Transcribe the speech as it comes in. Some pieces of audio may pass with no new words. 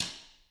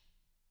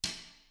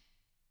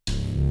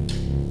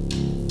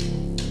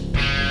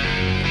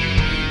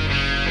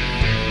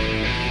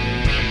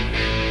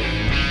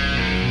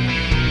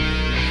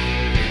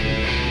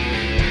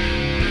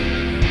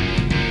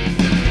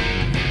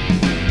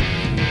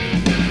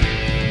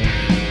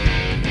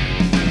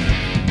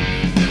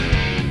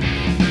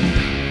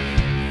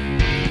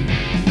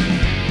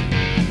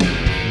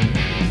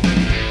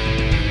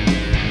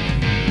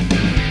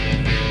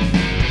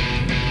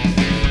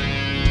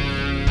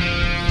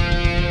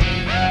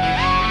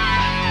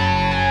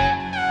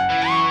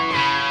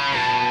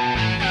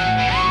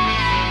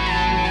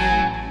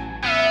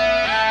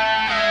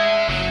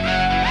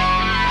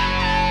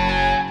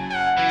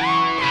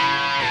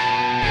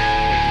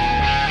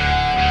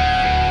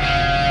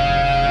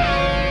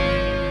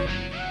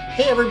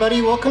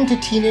everybody, welcome to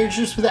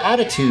Teenagers with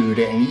Attitude,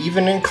 and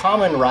even in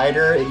Kamen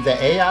Rider, the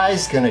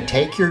AI's gonna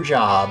take your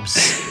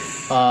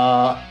jobs.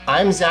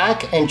 I'm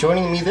Zack, and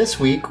joining me this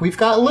week, we've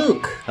got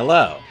Luke.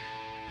 Hello.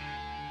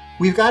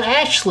 We've got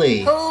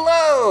Ashley.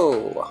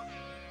 Hello!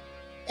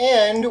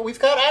 And we've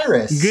got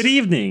Iris. Good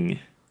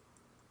evening.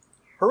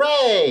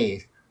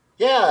 Hooray!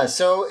 Yeah,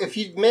 so if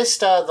you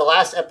missed the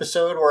last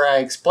episode where I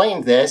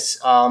explained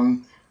this,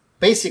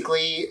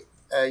 basically...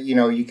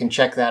 you can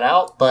check that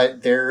out,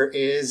 but there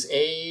is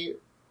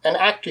an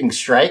acting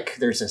strike.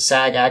 There's a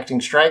SAG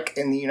acting strike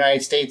in the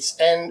United States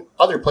and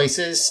other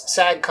places.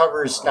 SAG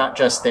covers not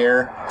just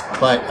there,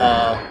 but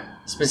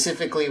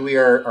specifically we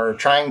are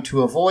trying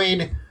to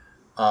avoid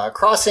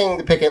crossing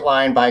the picket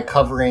line by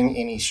covering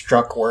any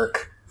struck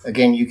work.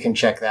 Again, you can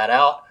check that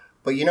out.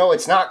 But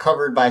it's not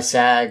covered by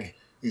SAG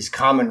is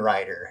Kamen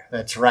Rider.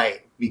 That's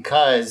right,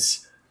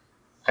 because...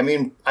 I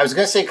was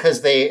going to say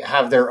because they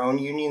have their own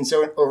unions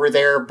over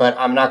there, but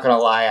I'm not going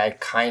to lie, I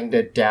kind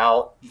of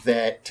doubt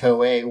that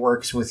Toei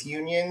works with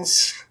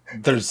unions.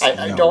 There's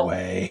no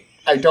way.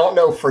 I don't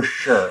know for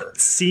sure.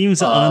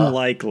 Seems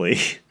unlikely.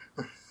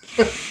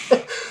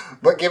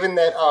 But given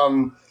that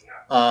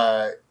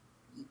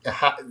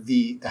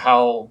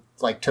how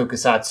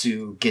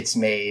Tokusatsu gets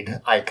made,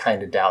 I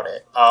kind of doubt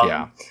it.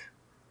 Yeah.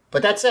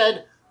 But that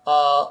said,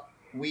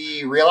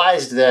 we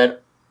realized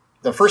that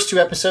the first 2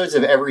 episodes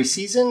of every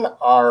season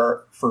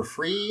are for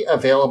free,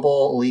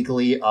 available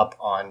legally up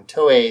on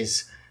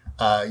Toei's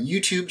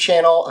YouTube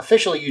channel,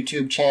 official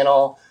YouTube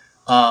channel.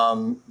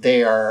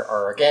 They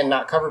are, again,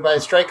 not covered by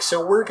the strike,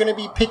 so we're going to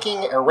be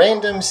picking a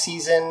random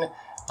season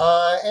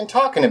and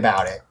talking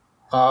about it.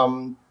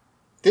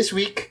 This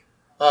week,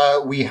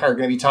 we are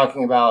going to be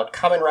talking about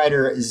Kamen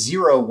Rider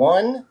Zero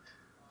One.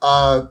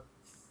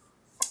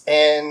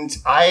 And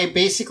I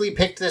basically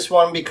picked this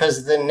one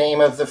because the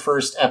name of the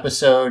first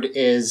episode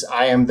is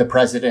I Am the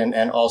President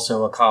and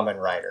Also a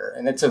Kamen Rider.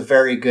 And it's a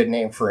very good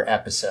name for an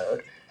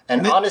episode.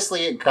 And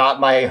honestly, it got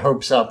my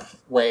hopes up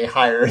way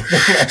higher than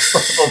I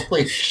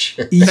probably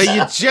should. So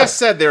you just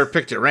said they were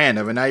picked at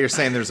random, and now you're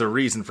saying there's a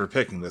reason for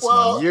picking this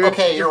one. You're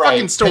right. Your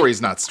fucking story's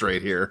not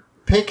straight here.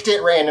 Picked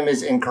at random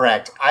is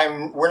incorrect.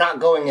 We're not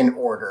going in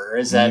order.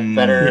 Is that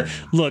better?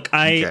 Look,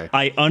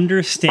 I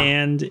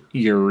understand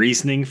your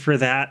reasoning for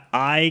that.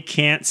 I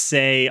can't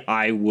say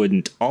I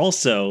wouldn't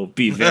also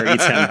be very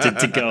tempted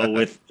to go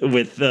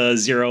with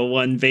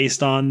 01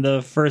 based on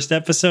the first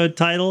episode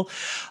title.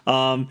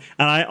 And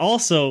I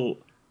also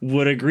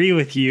would agree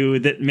with you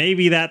that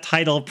maybe that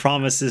title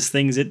promises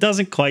things it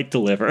doesn't quite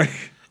deliver.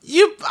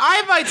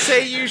 I might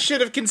say you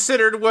should have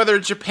considered whether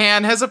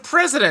Japan has a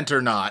president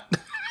or not.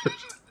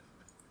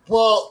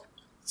 Well,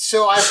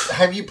 so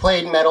have you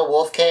played Metal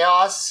Wolf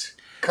Chaos?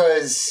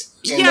 Because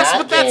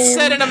that's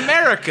set in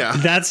America.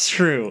 That's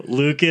true.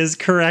 Luke is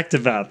correct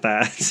about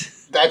that.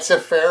 That's a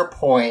fair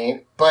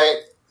point, but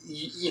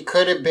you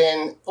could have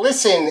been...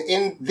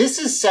 Listen, this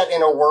is set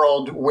in a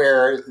world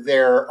where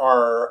there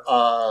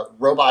are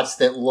robots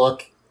that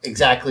look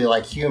exactly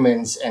like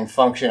humans and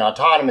function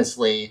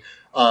autonomously.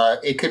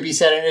 It could be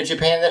set in a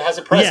Japan that has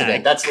a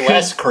president. That's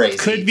less crazy.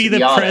 Could be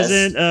the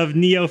president of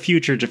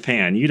Neo-Future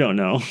Japan. You don't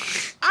know.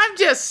 I'm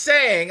just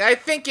saying, I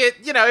think if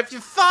you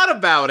thought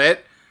about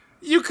it,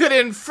 you could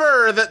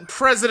infer that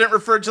president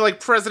referred to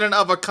president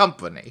of a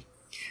company.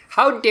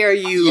 How dare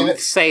you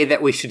say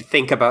that we should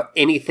think about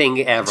anything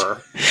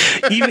ever?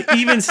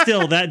 even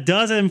still, that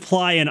does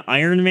imply an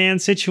Iron Man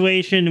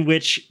situation,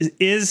 which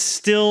is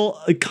still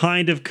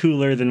kind of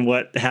cooler than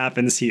what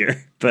happens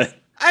here. But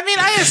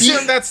I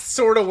assume that's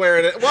sort of where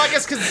it is. Well, I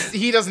guess because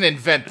he doesn't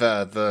invent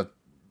the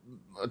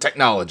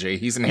technology.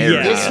 He's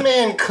inherited. Yeah. This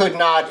man could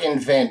not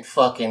invent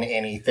fucking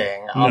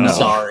anything. I'm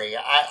sorry.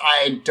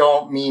 I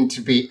don't mean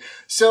to be...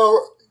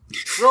 So,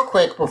 real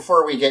quick,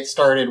 before we get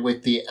started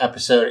with the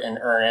episode in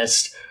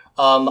earnest,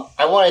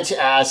 I wanted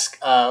to ask,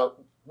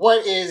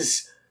 what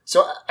is...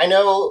 So, I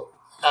know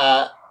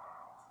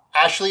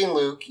Ashley and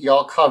Luke,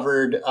 y'all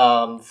covered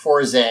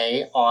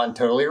Forze on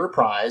Totally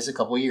Reprise a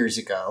couple years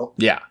ago.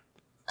 Yeah.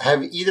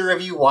 Have either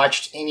of you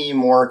watched any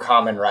more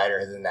Kamen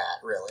Rider than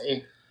that,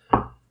 really?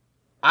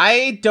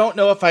 I don't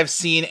know if I've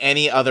seen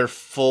any other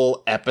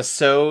full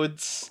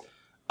episodes.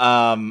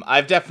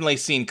 I've definitely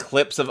seen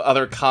clips of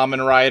other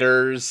Kamen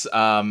Riders.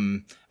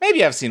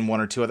 Maybe I've seen one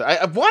or two other.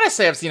 I want to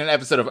say I've seen an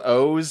episode of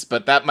O's,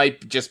 but that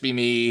might just be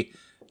me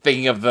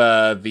thinking of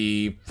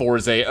the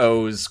Forze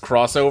O's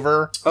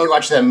crossover. Oh, you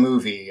watched that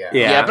movie, yeah.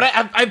 Yeah, but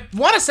I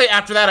want to say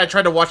after that I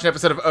tried to watch an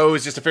episode of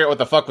O's just to figure out what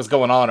the fuck was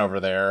going on over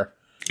there.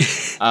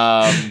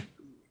 That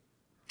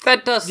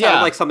does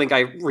sound like something I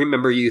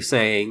remember you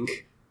saying.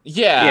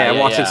 Yeah,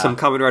 watching some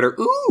Kamen Rider.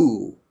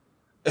 Ooh.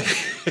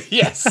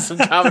 Yes, some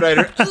Kamen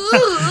Rider.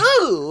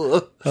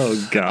 Ooh.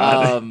 Oh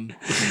God.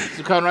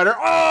 Some Kamen Rider.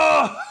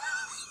 Oh.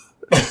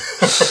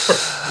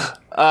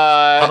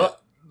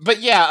 But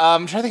yeah,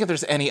 I'm trying to think if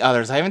there's any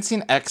others. I haven't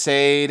seen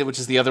X-Aid, which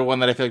is the other one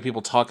that I feel like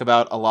people talk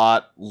about a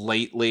lot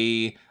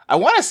lately. I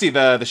want to see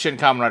the Shin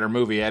Kamen Rider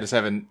movie. I just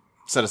haven't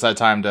set aside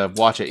time to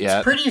watch it yet.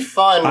 It's pretty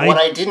fun. What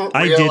I didn't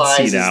realize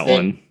I did see that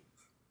one.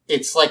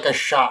 it's like a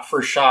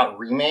shot-for-shot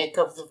remake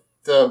of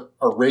the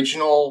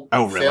original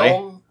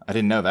film. I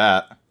didn't know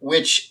that.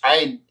 Which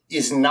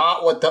is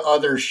not what the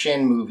other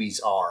Shin movies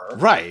are.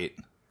 Right.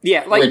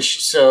 Yeah, like...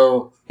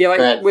 Go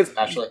ahead, with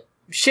Ashley.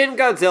 Shin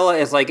Godzilla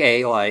is like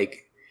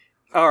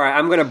alright,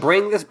 I'm gonna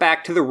bring this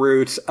back to the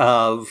roots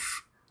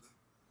of,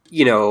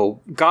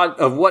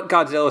 of what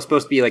Godzilla is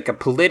supposed to be, like a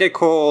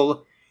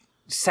political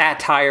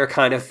satire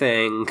kind of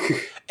thing.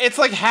 It's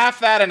like half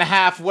that and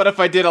half, what if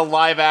I did a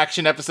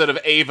live-action episode of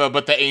Ava,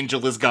 but the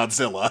angel is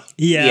Godzilla?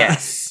 Yeah.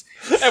 Yes.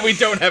 And we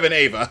don't have an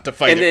Ava to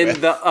fight and it then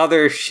with. the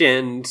other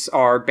Shins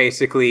are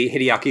basically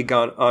Hideaki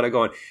Anno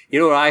going, you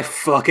know what I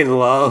fucking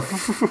love?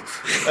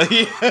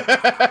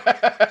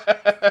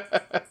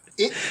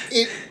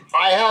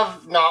 I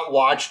have not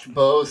watched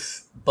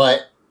both,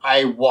 but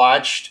I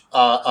watched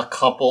a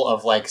couple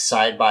of like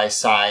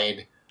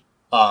side-by-side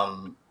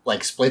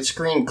like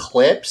split-screen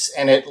clips,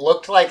 and it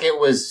looked like it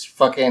was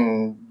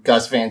fucking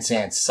Gus Van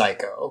Sant's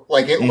Psycho.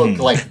 Like, it looked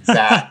like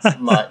that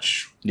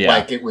much. Yeah.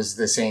 Like it was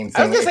the same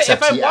thing. I was gonna say,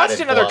 if I watched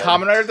another blood.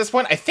 Kamen Rider at this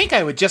point, I think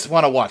I would just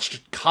want to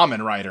watch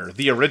Kamen Rider,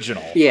 the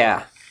original.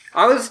 Yeah.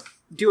 I was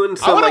doing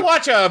some, I want to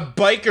watch a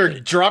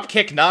biker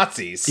dropkick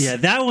Nazis. Yeah,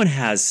 that one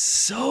has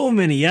so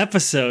many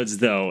episodes,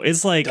 though.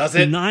 It's like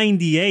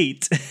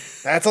 98.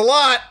 That's a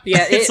lot.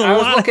 Yeah, It's a I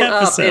was lot of looking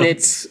up, and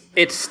episodes.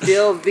 it's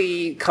still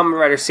the Kamen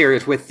Rider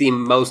series with the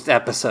most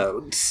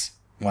episodes.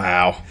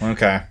 Wow.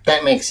 Okay.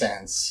 That makes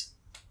sense.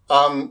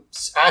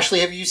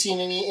 Ashley, have you seen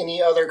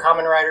any other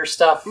Kamen Rider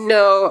stuff?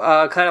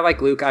 No, kind of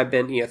like Luke, I've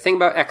been, thinking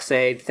about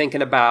X-Aid,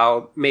 thinking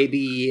about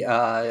maybe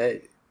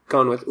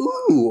going with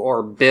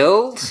or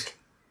Build.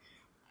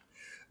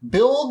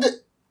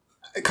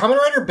 Kamen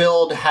Rider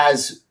Build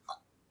has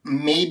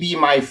maybe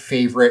my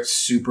favorite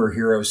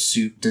superhero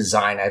suit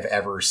design I've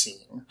ever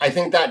seen. I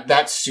think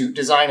that suit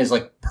design is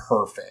like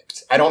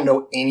perfect. I don't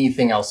know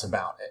anything else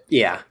about it.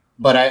 Yeah.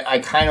 But I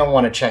kind of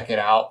want to check it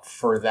out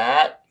for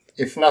that.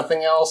 If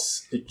nothing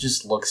else, it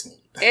just looks neat.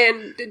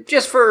 And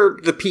just for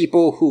the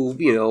people who,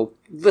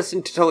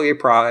 listened to Totally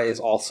Prize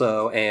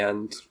also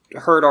and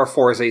heard our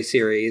Forza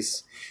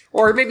series,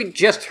 or maybe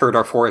just heard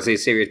our Forza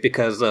series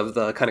because of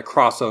the kind of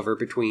crossover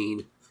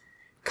between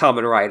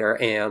Kamen Rider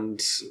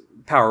and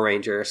Power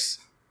Rangers.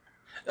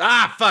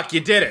 Ah, fuck,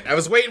 you did it. I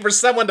was waiting for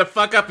someone to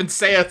fuck up and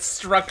say a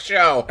struck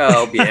show.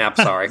 Oh, yeah, I'm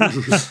sorry.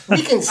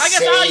 We can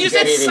you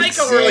said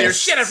Psycho earlier.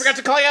 Shit, I forgot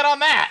to call you out on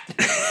that.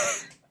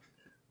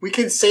 We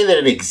can say that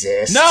it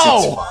exists. No!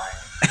 It's fine.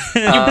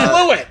 You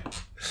blew it.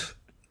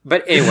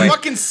 But anyway.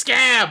 Fucking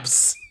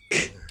scabs.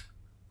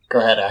 Go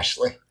ahead,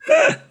 Ashley.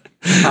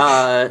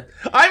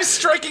 I'm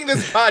striking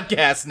this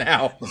podcast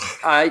now.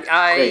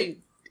 I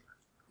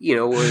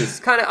was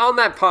kind of on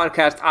that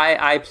podcast.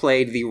 I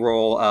played the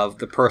role of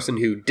the person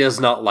who does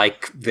not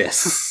like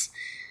this.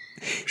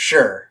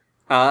 Sure.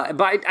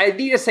 But I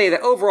need to say that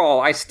overall,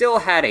 I still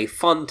had a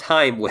fun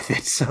time with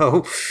it.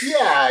 So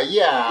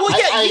yeah. Well,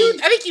 I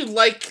think you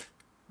like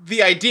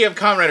the idea of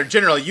Kamen Rider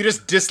generally. You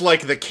just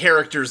dislike the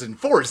characters in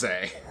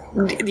Forza.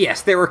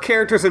 Yes, there were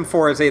characters in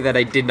Forza that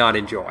I did not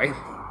enjoy.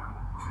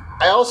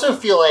 I also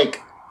feel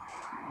like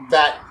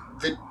that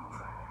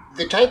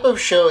the type of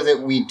show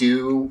that we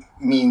do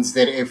means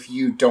that if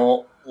you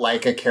don't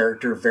like a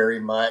character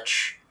very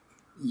much,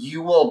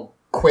 you will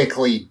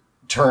quickly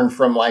turn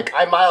from like,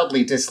 I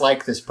mildly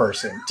dislike this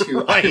person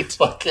to I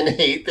fucking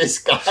hate this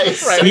guy.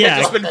 Right, yeah.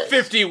 You spend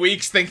 50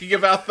 weeks thinking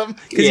about them.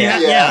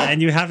 Yeah,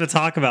 and you have to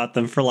talk about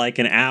them for like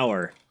an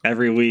hour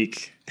every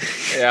week.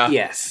 Yeah.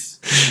 Yes.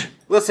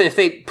 Listen, if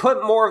they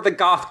put more of the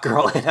goth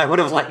girl in, I would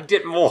have liked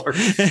it more.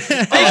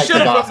 They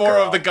should have put more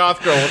of the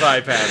goth girl with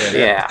iPad in.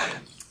 Yeah.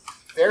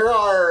 There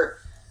are...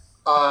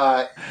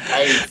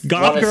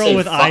 Goth Girl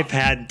with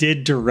iPad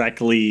did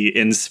directly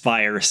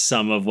inspire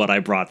some of what I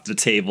brought to the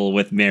table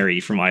with Mary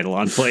from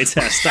Eidolon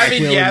Playtest. I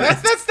mean,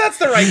 that's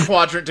the right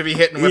quadrant to be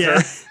hitting with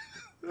her.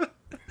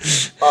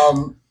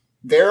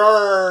 There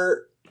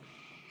are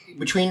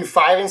between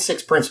 5 and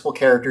 6 principal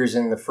characters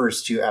in the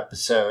first 2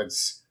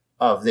 episodes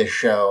of this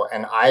show,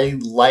 and I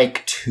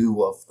like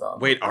 2 of them.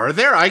 Wait, are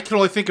there? I can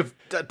only think of,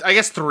 I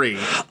guess, 3.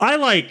 I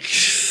like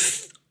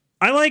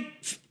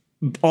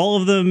all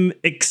of them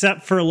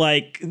except for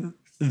like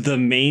the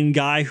main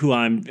guy who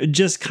I'm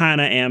just kind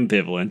of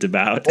ambivalent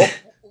about.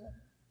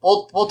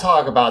 We'll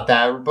talk about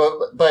that,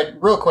 but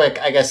real quick,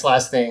 I guess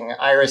last thing,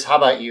 Iris, how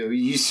about you?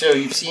 You've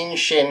seen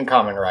Shin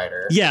Kamen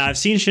Rider? Yeah, I've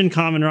seen Shin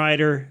Kamen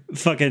Rider.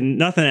 Fucking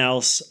nothing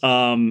else.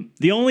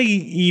 The only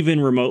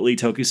even remotely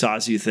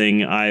tokusatsu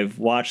thing I've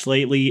watched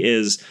lately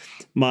is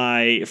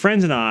my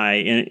friends and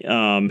I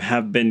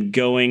have been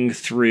going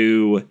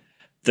through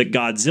the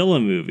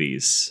Godzilla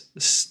movies.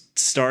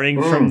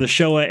 Starting from the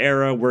Showa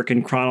era,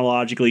 working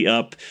chronologically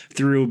up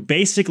through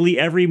basically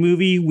every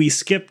movie. We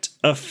skipped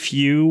a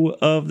few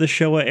of the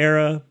Showa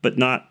era, but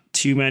not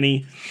too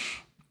many.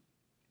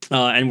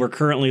 And we're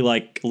currently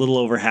like a little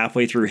over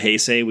halfway through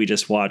Heisei. We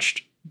just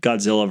watched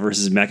Godzilla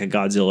vs.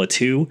 Mechagodzilla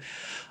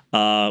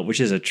 2, which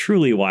is a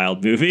truly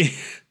wild movie.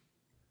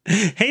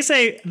 The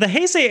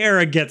Heisei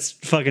era gets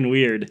fucking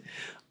weird.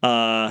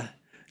 Do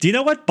you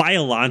know what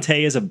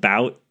Biollante is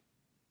about?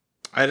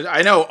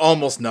 I know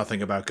almost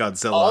nothing about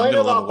Godzilla. All I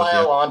know about level with you.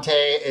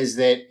 Biollante is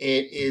that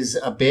it is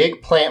a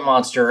big plant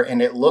monster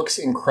and it looks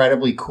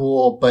incredibly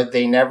cool, but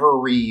they never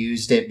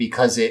reused it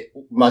because it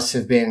must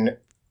have been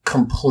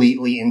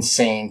completely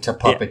insane to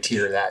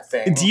puppeteer that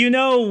thing. Do you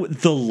know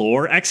the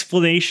lore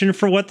explanation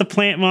for what the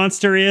plant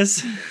monster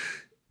is?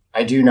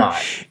 I do not.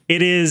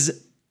 It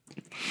is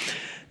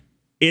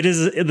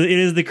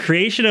the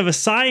creation of a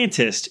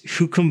scientist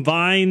who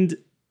combined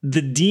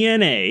the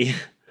DNA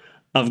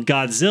of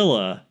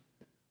Godzilla,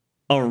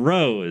 a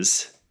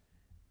rose,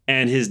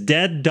 and his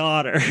dead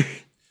daughter.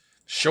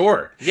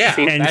 Sure. Yeah.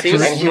 And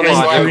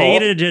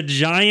created a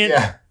giant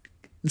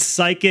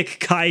psychic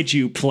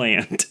kaiju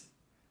plant.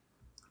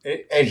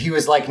 And he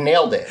was like,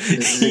 nailed it.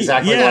 This is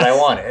exactly what I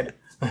wanted.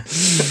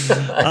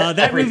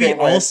 That movie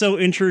also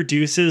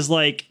introduces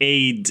like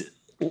a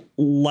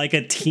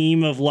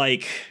team of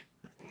like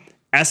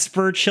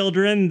Esper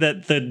children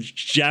that the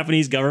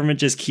Japanese government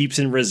just keeps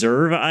in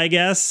reserve, I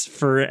guess,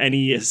 for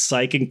any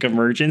psychic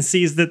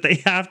emergencies that they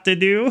have to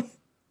do.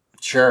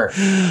 Sure.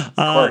 Of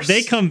course.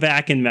 They come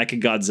back in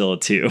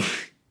Mechagodzilla 2.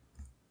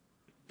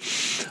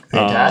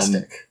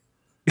 Fantastic.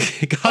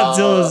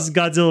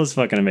 Godzilla's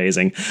fucking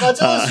amazing.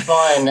 Godzilla's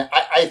fun.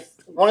 I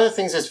one of the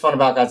things that's fun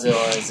about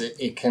Godzilla is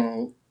it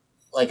can,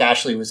 like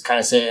Ashley was kind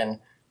of saying,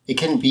 it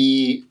can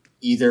be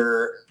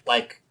either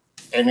like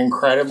an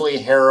incredibly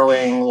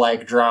harrowing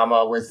like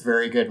drama with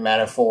very good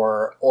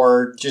metaphor,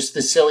 or just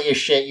the silliest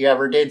shit you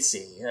ever did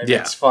see. And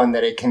it's fun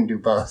that it can do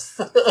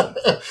both.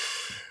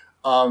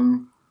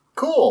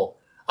 Cool.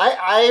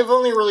 I've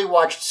only really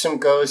watched some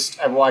Ghost.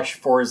 I've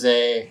watched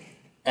Forze,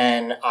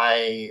 and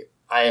I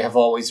have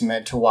always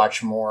meant to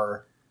watch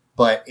more,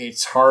 but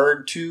it's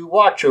hard to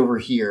watch over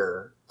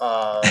here.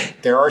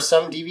 There are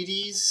some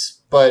DVDs,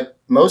 but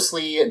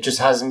mostly it just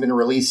hasn't been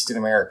released in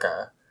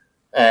America.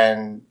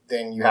 And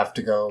then you have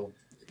to go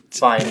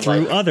find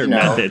through other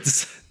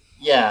methods.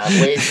 Yeah,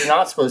 ways you're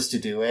not supposed to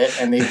do it.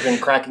 And they've been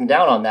cracking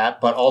down on that,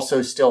 but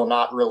also still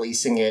not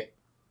releasing it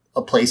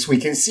a place we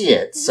can see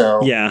it.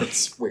 So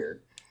it's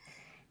weird.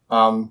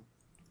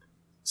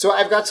 So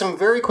I've got some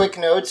very quick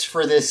notes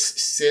for this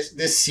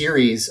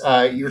series.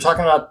 You were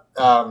talking about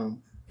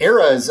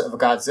eras of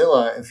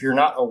Godzilla. If you're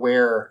not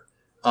aware,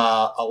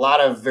 a lot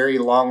of very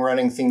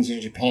long-running things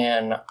in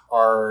Japan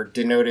are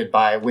denoted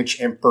by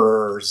which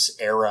emperor's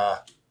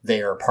era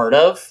they are part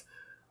of.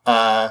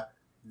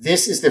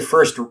 This is the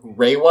first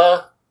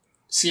Reiwa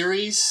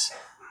series.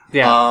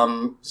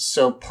 Yeah.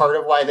 So part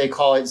of why they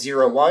call it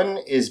Zero One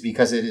is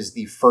because it is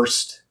the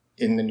first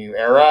in the new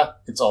era.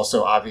 It's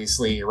also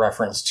obviously a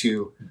reference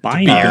to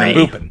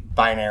binary.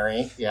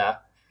 Binary, yeah.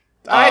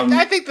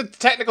 I think the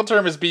technical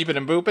term is beeping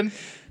and booping.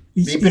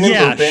 Beeping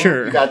and booping.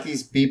 Sure. You got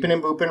these beeping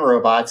and booping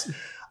robots.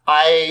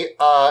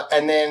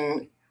 And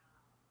then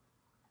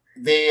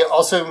they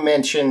also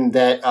mentioned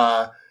that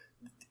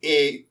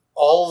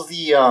all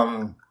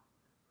the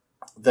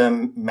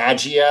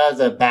magia,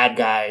 the bad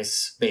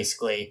guys,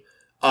 basically,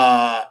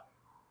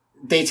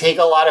 they take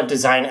a lot of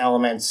design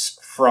elements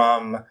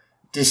from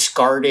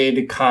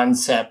discarded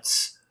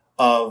concepts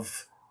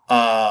of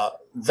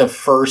the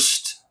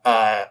first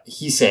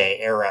Heisei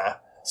era.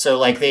 So,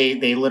 like,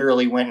 they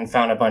literally went and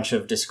found a bunch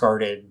of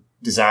discarded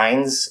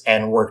designs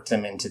and worked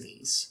them into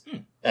these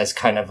as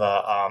kind of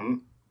a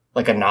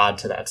like a nod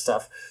to that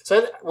stuff.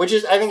 So, which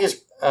is I think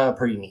is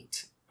pretty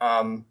neat.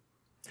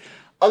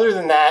 Other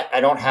than that, I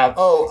don't have.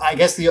 Oh, I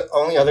guess the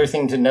only other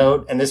thing to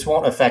note, and this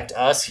won't affect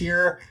us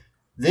here.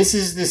 This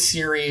is the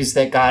series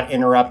that got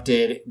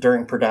interrupted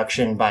during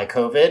production by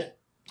COVID.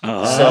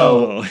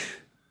 Oh.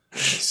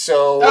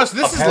 So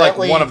this is like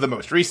one of the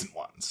most recent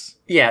ones.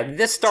 Yeah,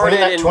 this started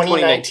in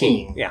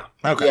 2019. Yeah.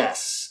 Okay.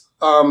 Yes.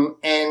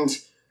 And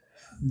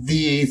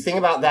the thing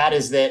about that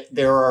is that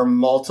there are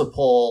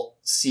multiple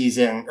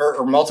season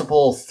or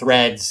multiple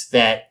threads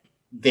that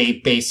they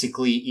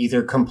basically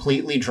either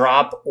completely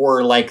drop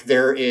or like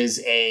there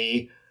is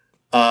a,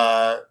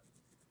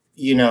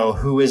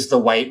 who is the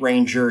White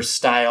Ranger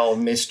style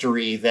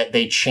mystery that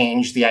they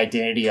changed the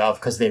identity of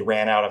because they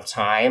ran out of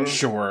time.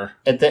 Sure.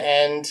 At the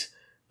end.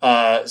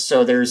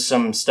 So there's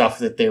some stuff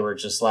that they were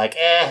just like,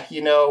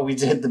 we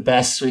did the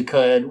best we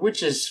could,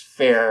 which is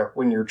fair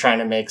when you're trying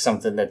to make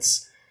something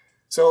that's,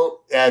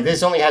 so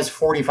this only has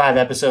 45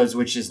 episodes,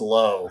 which is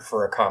low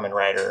for a Kamen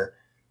Rider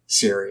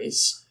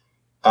series.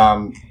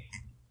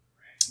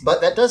 But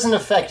that doesn't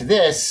affect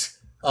this,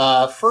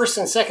 first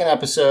and second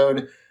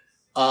episode,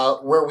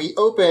 where we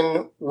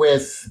open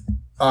with,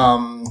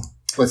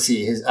 let's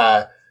see, his,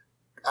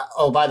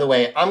 by the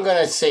way, I'm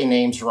going to say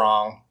names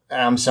wrong.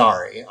 And I'm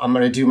sorry. I'm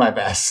going to do my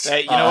best.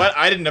 Hey, you know what?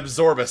 I didn't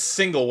absorb a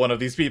single one of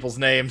these people's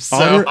names.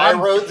 So I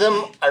wrote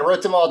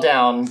them all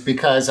down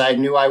because I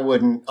knew I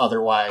wouldn't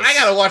otherwise. I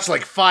got to watch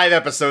like 5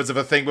 episodes of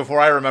a thing before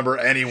I remember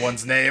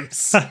anyone's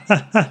names.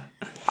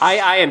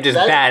 I am just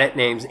bad at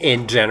names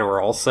in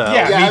general. So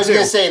yeah, I was going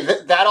to say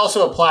that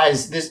also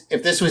applies.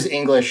 If this was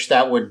English,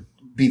 that would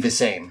be the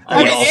same.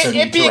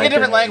 It being a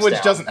different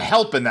language doesn't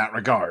help in that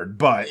regard,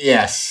 but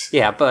yes,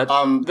 yeah. But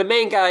the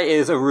main guy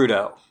is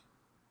Arudo.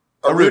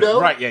 Arudo,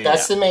 right? Yeah,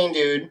 that's the main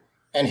dude.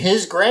 And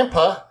his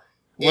grandpa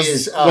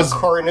is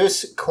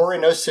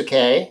Korinosuke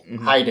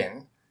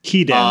Hayden.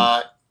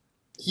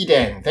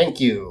 Hiden, thank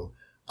you.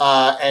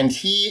 And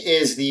he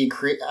is the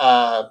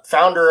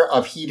founder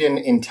of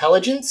Hiden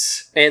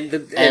Intelligence. And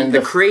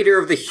the creator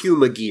of the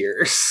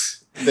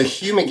Humagears. The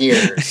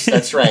Humagears,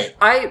 that's right.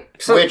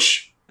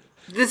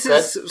 This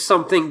is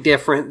something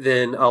different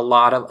than a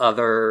lot of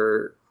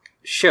other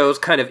shows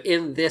kind of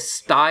in this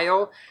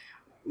style.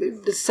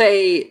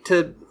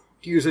 To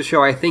use a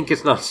show I think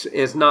is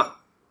not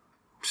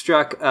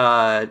struck,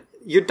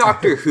 your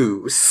Doctor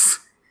Who's.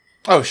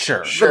 Oh,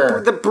 sure.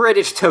 The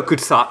British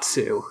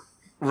tokusatsu.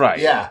 Right.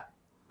 Yeah.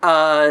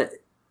 Kamen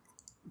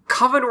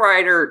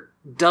Rider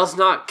does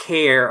not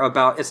care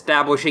about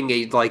establishing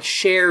a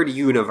shared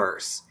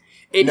universe.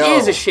 It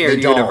is a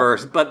shared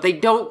universe, but they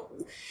don't.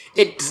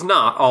 It's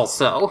not.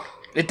 Also,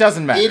 it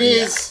doesn't matter. It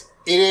is.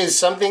 It is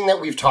something that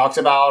we've talked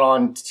about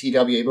on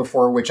TWA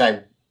before.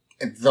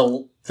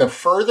 The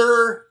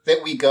further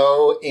that we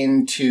go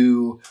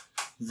into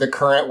the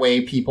current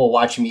way people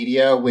watch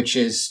media, which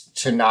is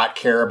to not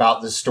care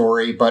about the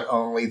story, but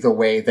only the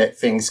way that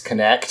things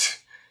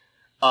connect.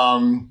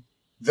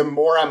 The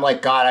more I'm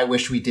like, God, I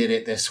wish we did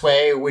it this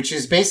way, which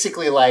is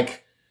basically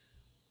like,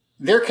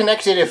 they're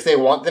connected if they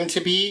want them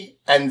to be,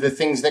 and the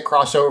things that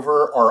cross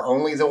over are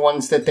only the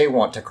ones that they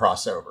want to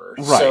cross over.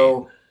 Right.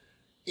 So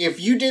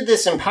if you did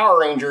this in Power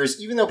Rangers,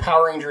 even though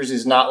Power Rangers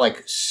is not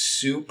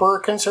super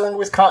concerned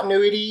with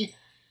continuity,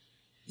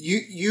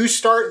 you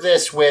start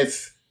this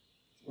with,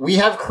 we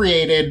have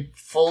created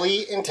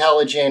fully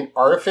intelligent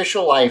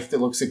artificial life that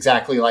looks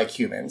exactly like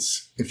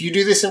humans. If you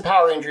do this in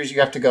Power Rangers, you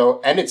have to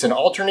go, and it's an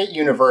alternate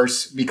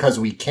universe because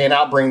we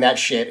cannot bring that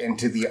shit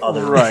into the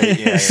other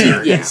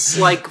series. Yes,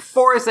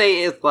 Force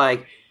A is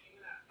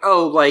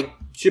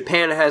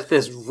Japan has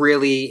this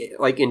really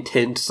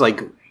intense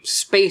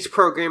space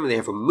program, and they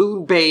have a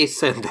moon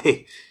base, and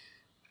they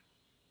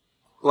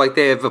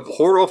have a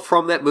portal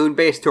from that moon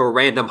base to a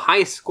random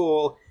high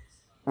school.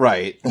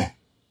 Right.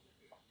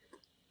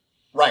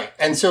 Right,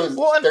 and so...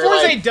 Well, and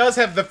Force A does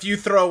have the few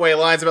throwaway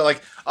lines about,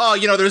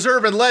 there's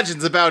urban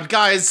legends about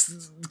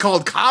guys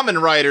called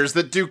Kamen Riders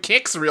that do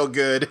kicks real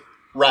good.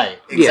 Right,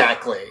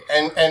 exactly.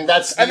 Yeah. And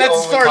that's the that's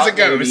only as far as it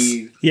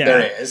goes.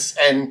 There is.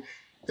 And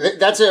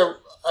that's a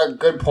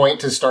good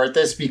point to start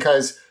this,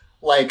 because,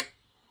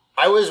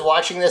 I was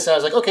watching this and I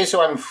was like, okay,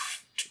 so I'm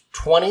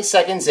 20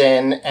 seconds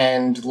in,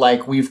 and,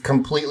 we've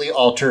completely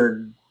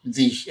altered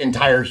the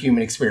entire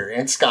human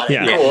experience. Got it.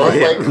 Yeah.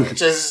 Cool.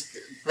 Just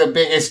the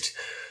biggest...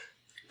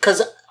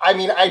 Because,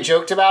 I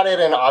joked about it,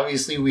 and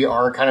obviously we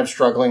are kind of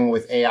struggling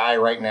with AI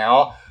right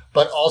now,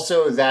 but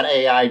also that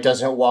AI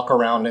doesn't walk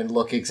around and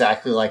look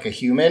exactly like a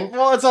human.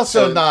 Well, it's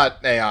also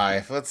not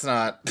AI. Let's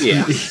not...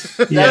 Yeah.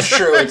 That's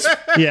true.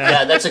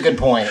 Yeah, that's a good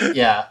point.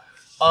 Yeah.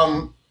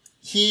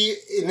 He,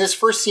 in this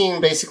first scene,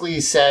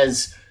 basically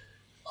says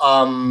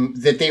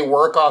that they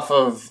work off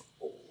of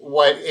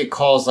what it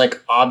calls,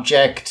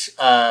 object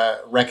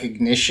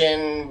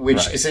recognition,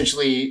 which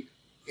essentially,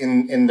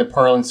 in the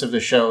parlance of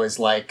the show, is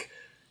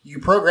you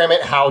program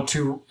it how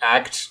to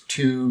act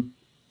to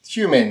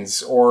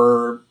humans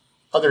or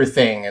other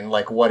thing, and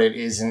what it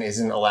is and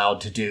isn't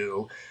allowed to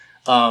do.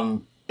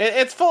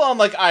 It's full on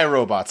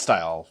iRobot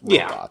style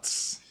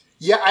robots.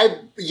 Yeah,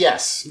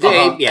 yes.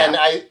 And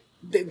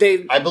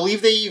I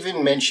believe they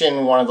even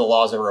mention one of the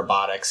laws of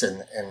robotics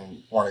in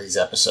one of these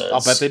episodes. I'll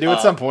bet they do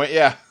at some point.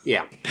 Yeah.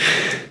 Yeah.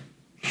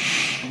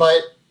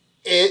 But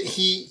at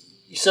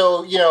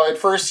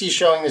first he's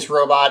showing this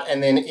robot,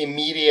 and then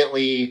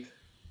immediately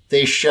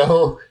they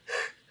show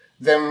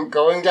them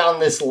going down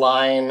this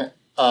line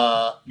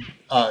to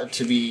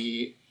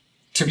be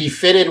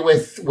fitted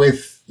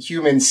with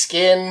human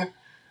skin.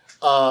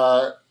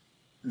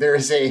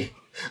 There's a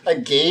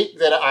gate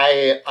that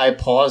I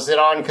paused it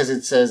on because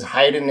it says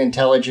Hiden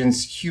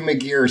Intelligence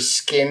Humagear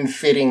Skin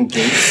Fitting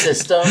Gate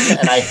System,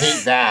 and I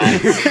hate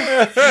that.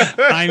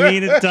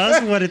 It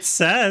does what it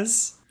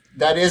says.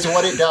 That is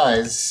what it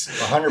does,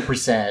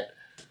 100%.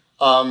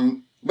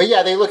 But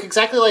yeah, they look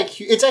exactly like...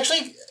 It's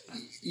actually...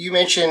 You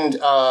mentioned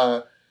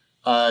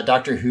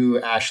Doctor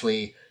Who,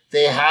 Ashley.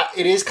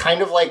 It is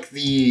kind of like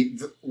the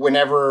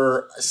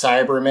whenever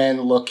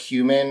Cybermen look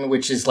human,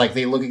 which is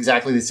they look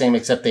exactly the same,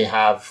 except they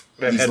have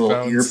these headphones.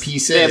 Little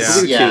earpieces. They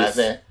have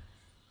Bluetooth.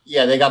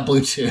 They got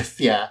Bluetooth.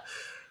 Yeah.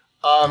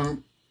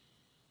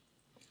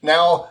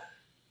 Now,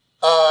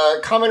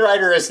 Kamen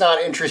Rider is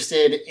not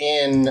interested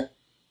in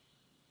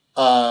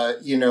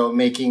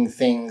making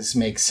things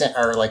make sense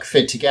or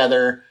fit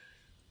together.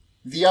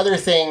 The other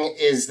thing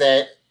is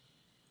that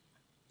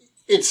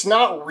it's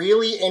not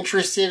really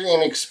interested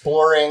in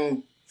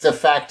exploring the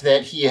fact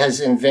that he has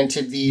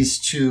invented these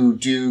to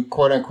do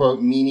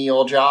quote-unquote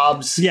menial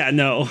jobs. Yeah,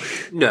 no.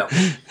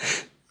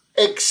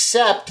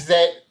 Except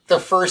that the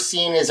first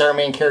scene is our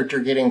main character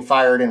getting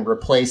fired and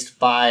replaced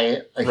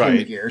by a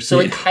Humagear. So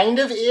it kind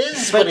of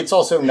is, but it's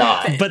also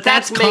not. But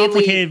that's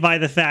complicated by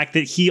the fact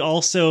that he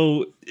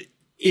also...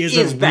 is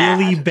a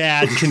really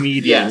bad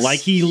comedian. Yes. Like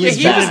he was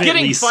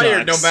getting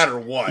fired sucks. no matter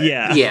what.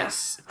 Yeah.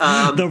 Yes.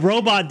 The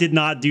robot did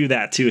not do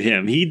that to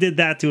him. He did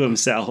that to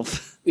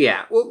himself.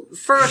 Yeah. Well,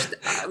 first,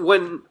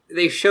 when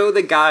they show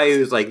the guy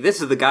who's like,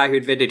 this is the guy who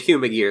invented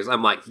human gears,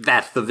 I'm like,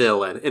 that's the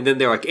villain. And then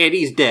they're like, and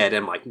he's dead.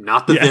 I'm like,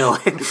 not the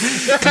villain.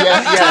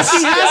 Yes.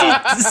 He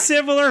has a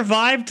similar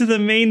vibe to the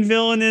main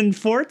villain in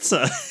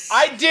Forza.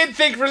 I did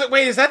think,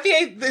 wait, is that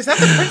the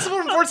principal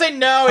from Forza?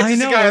 No, it's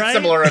just a guy with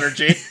similar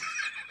energy.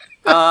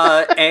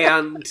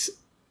 And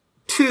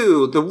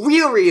two, the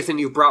real reason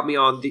you brought me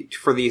on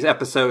for these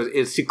episodes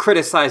is to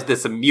criticize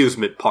this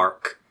amusement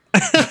park.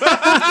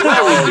 What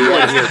are we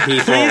doing here,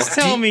 people? Please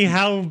tell me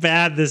how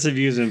bad this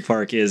amusement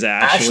park is,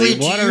 Ashley.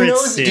 What are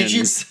its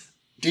sins?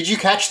 Did you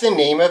catch the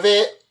name of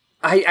it?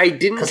 I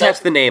didn't catch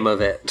the name of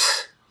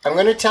it. I'm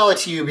going to tell it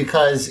to you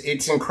because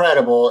it's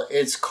incredible.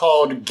 It's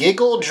called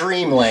Giggle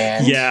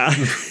Dreamland. Yeah.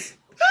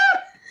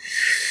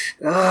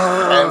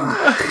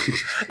 I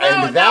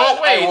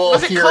will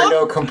hear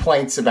no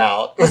complaints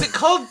about. Was it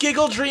called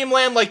Giggle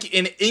Dreamland like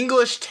in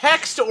English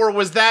text, or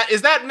is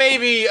that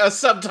maybe a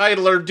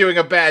subtitler doing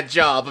a bad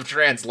job of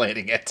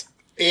translating it?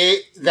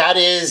 That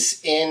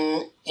is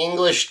in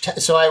English.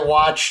 So I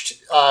watched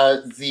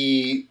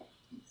the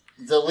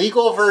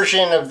legal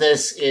version of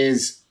this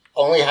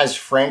only has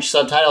French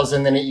subtitles,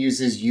 and then it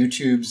uses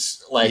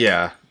YouTube's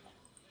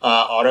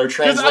auto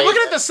translate. Because I'm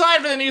looking at the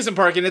sign for the amusement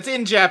park, and it's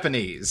in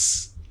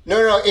Japanese.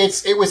 No,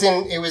 it was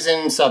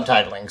in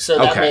subtitling, so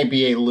that may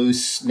be a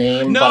loose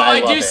name. No, but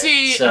I do love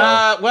see. it,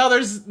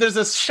 so. There's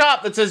a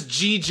shop that says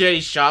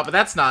GJ Shop, but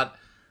that's not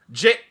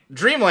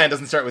Dreamland.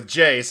 Doesn't start with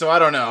J, so I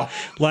don't know.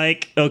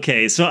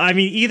 Okay, so I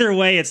mean, either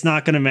way, it's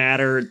not going to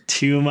matter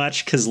too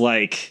much because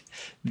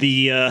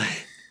the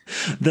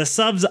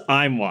subs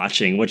I'm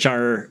watching, which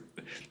are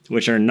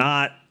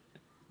not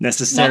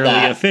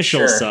necessarily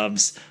official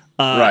subs,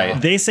 right?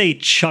 They say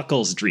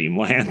Chuckles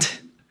Dreamland.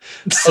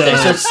 So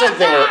it's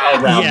something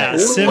around there.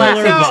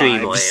 Similar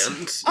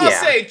vibes. I'll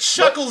say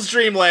Chuckles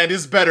Dreamland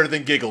is better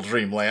than Giggle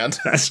Dreamland.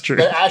 That's true.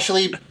 But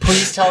Ashley,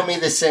 please tell me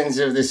the sins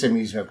of this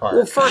amusement park.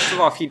 Well, first of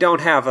all, if you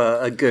don't have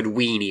a good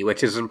weenie,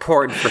 which is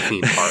important for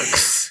theme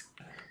parks.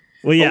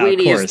 Well, yeah, a weenie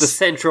of course. is the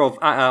central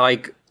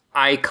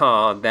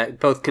icon that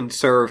both can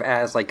serve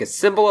as a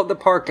symbol of the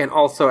park and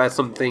also as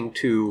something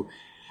to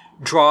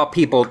draw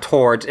people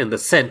towards in the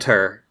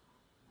center.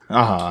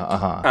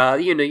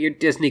 Your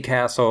Disney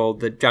Castle,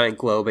 the giant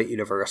globe at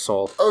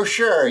Universal. Oh,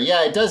 sure.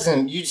 Yeah, it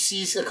doesn't. You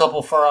see a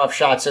couple far-off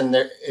shots, and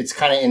it's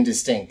kind of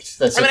indistinct.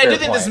 That's I do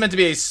think this is meant to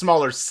be a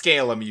smaller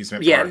scale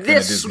amusement park than a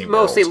Disney World.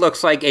 Mostly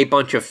looks like a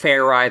bunch of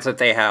fair rides that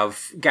they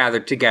have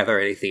gathered together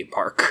at a theme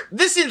park.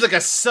 This seems like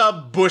a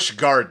sub-Busch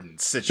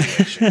Gardens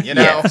situation, you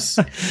know? Yes.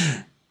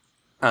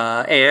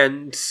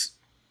 And...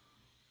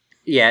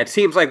 yeah, it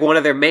seems like one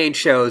of their main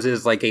shows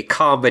is a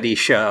comedy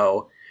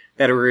show.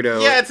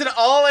 Yeah, it's an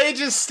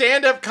all-ages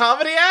stand-up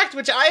comedy act,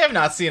 which I have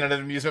not seen at an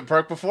amusement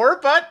park before,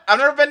 but I've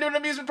never been to an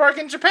amusement park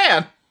in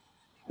Japan.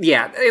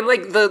 Yeah, and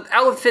the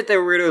outfit that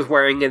Naruto is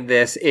wearing in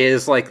this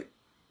is,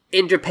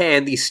 in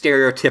Japan, the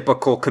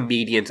stereotypical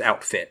comedian's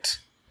outfit.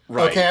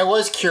 Right. Okay, I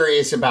was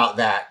curious about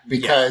that,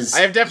 because... I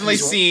have definitely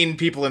seen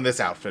people in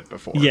this outfit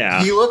before.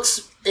 Yeah.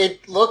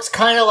 It looks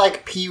kind of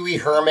like Pee Wee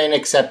Herman,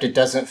 except it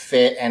doesn't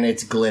fit and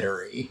it's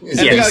glittery.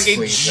 It's got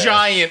a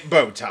giant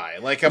bow tie.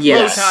 Like a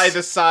bow tie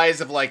the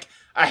size of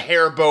a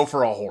hair bow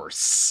for a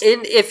horse.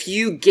 And if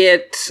you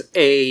get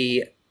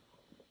a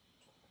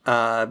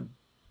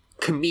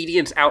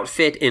comedian's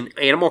outfit in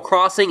Animal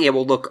Crossing, it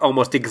will look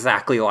almost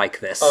exactly like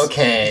this.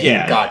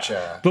 Okay,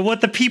 gotcha. But what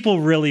the people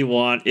really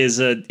want is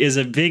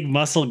a big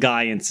muscle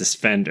guy in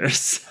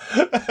suspenders.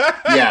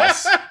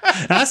 Yes.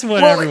 That's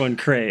what everyone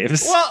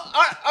craves. Well,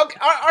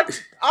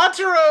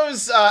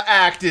 Ataro's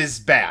act is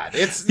bad.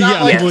 It's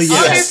not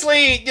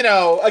obviously,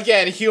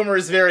 again, humor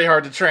is very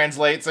hard to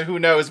translate, so who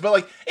knows,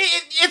 but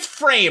it's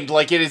framed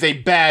like it is a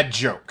bad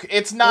joke.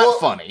 It's not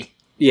funny.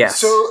 Yes.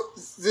 So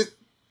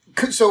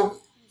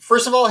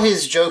first of all,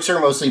 his jokes are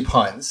mostly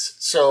puns,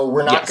 so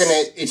we're not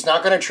it's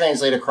not gonna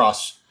translate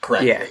across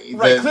correctly. Yeah.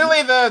 Right.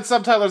 Clearly the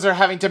subtitlers are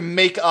having to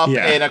make up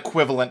an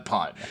equivalent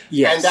pun.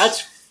 Yes. And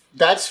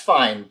that's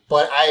fine,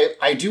 but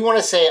I do want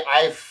to say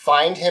I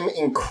find him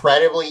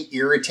incredibly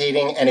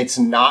irritating, and it's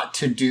not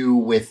to do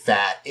with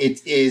that.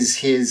 It is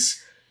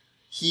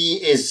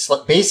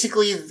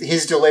basically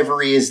his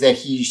delivery is that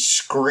he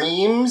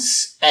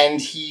screams and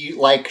he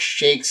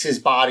shakes his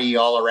body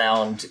all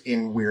around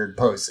in weird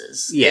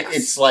poses. Yeah.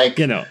 It's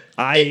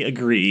I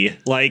agree.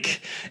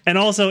 And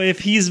also if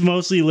he's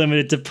mostly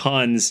limited to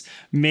puns,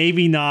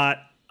 maybe not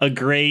a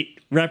great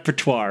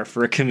repertoire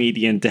for a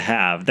comedian to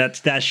have.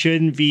 That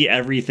shouldn't be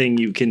everything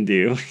you can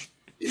do.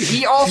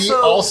 He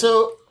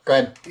also go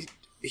ahead.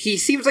 He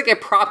seems like a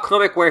prop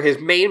comic where his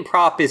main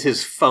prop is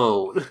his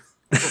phone.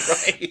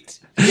 Right.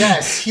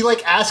 Yes, he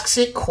asks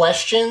it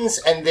questions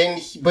and then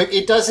but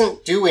it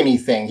doesn't do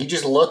anything. He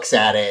just looks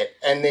at it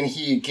and then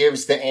he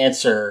gives the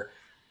answer.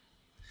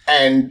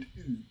 And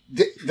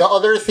the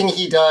other thing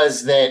he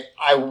does that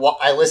I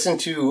listen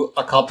to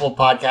a couple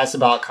podcasts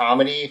about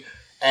comedy,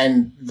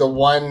 and the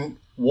one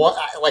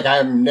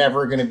I'm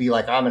never going to be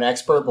like, I'm an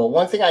expert, but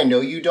one thing I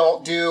know you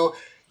don't do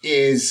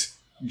is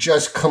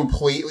just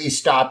completely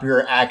stop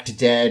your act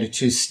dead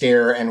to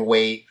stare and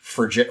wait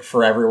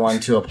for everyone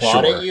to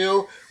applaud at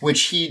you,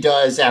 which he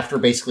does after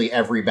basically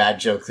every bad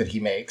joke that he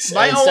makes.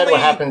 And instead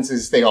what happens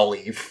is they all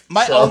leave.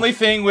 My only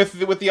thing with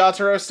the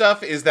Otaro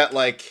stuff is that,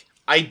 like,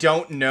 I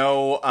don't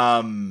know,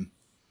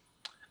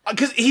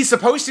 because he's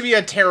supposed to be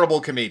a terrible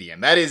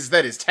comedian. That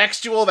is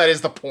textual, that is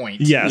the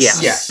point.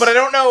 Yes. But I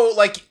don't know,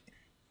 like,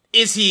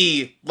 is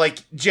he, like,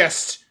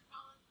 just...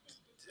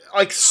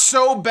 like,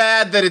 so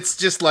bad that it's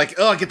just like,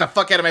 oh, get the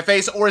fuck out of my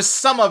face? Or is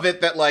some of it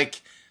that,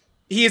 like,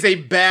 he is a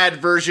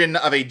bad version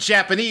of a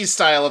Japanese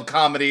style of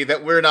comedy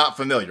that we're not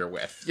familiar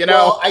with, you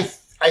know? Well,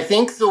 I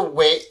think the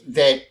way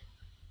that...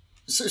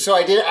 So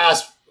I did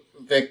ask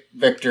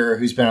Victor,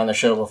 who's been on the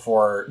show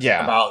before,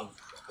 about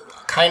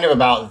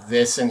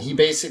this, and he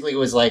basically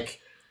was like,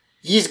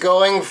 he's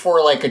going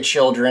for, like, a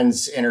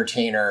children's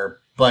entertainer,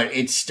 but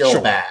it's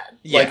still bad.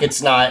 Yeah. Like,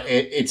 it's not...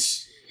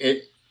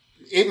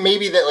 It may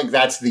be that, like,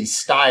 that's the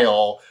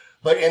style,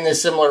 but in the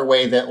similar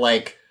way that,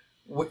 like,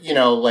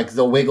 like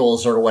the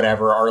Wiggles or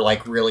whatever are,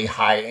 like, really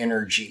high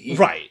energy.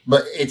 Right.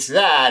 But it's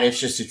bad.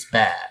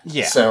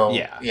 Yeah. So,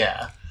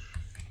 yeah.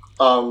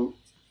 But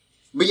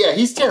yeah,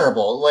 he's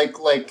terrible.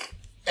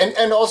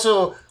 And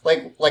also,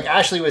 like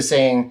Ashley was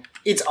saying,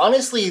 it's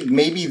honestly,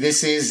 maybe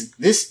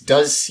this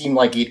does seem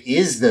like it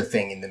is the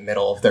thing in the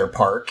middle of their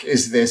park,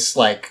 is this,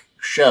 like,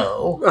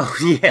 show. Oh,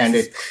 yes. And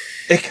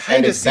it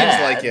kind of seems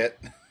bad. like it.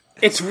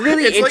 It's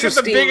really it's interesting. It's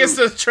like if the biggest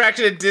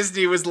attraction at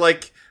Disney was,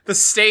 like, the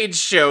stage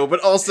show, but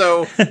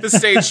also the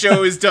stage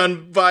show is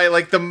done by,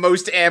 like, the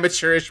most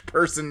amateurish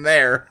person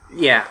there.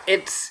 Yeah,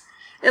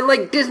 and,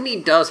 like,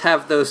 Disney does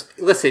have those...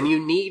 Listen, you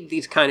need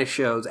these kind of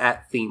shows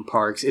at theme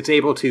parks. It's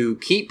able to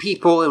keep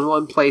people in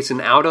one place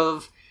and out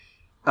of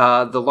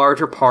the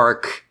larger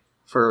park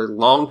for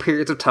long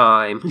periods of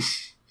time.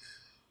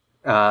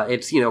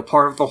 It's,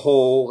 part of the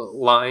whole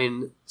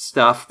line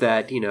stuff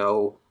that,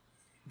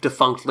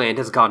 Defunct Land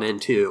has gone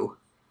into.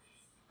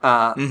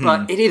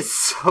 But it is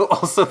so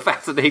also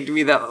fascinating to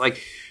me that,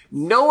 like,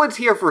 no one's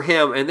here for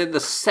him, and then the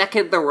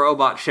second the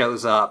robot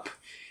shows up,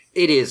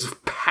 it is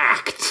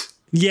packed.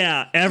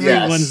 Yeah,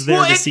 everyone's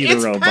there to see the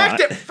robot. It's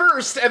packed at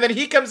first, and then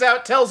he comes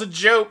out, tells a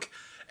joke,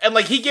 and,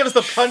 like, he gives the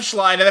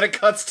punchline, and then it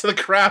cuts to the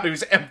crowd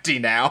who's empty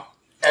now.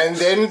 And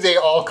then they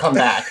all come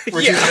back,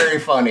 which is very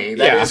funny.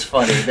 That is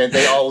funny, that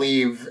they all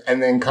leave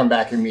and then come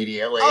back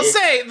immediately. I'll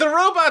say, the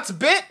robot's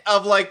bit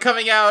of, like,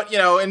 coming out,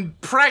 in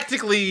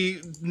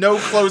practically no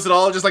clothes at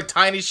all, just, like,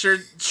 tiny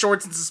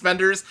shorts and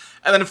suspenders,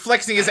 and then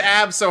flexing his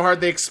abs so hard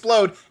they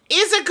explode,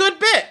 is a good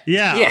bit.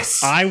 Yeah.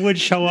 Yes. I would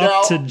show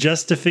up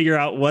just to figure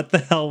out what the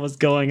hell was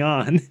going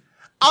on.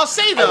 I'll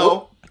say,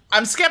 though,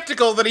 I'm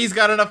skeptical that he's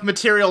got enough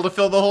material to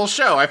fill the whole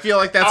show. I feel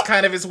like that's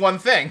kind of his one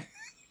thing.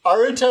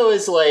 Aruto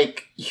is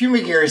like,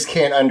 humigears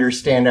can't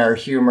understand our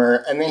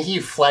humor, and then he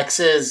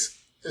flexes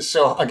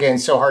so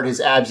hard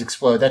his abs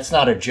explode. That's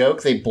not a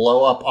joke. They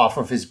blow up off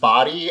of his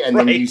body, and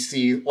then you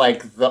see,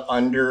 like, the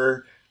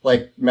under,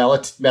 like,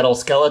 metal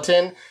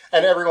skeleton,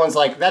 and everyone's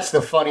like, that's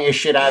the funniest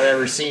shit I've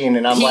ever seen,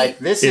 and I'm like,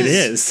 this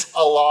is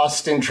a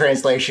lost in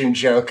translation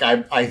joke,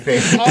 I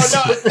think.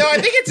 Oh, no, I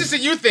think it's just a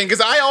you thing,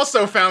 because I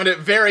also found it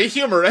very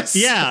humorous.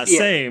 Yeah,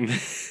 same.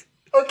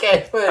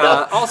 Okay, fair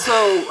enough. Also,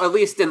 at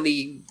least in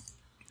the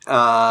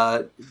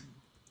not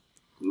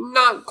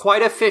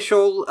quite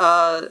official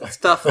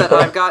stuff that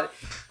I've got,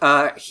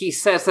 he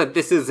says that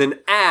this is an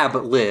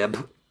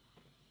ab-lib.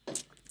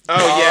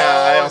 Oh,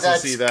 yeah, I also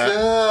see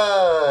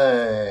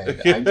that.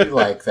 Good. I do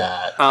like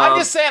that. I'm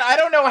just saying, I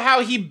don't know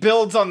how he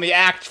builds on the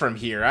act from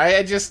here.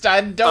 I don't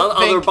think...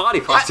 Other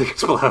body parts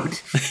explode.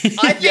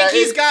 I think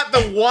he's got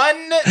the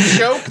one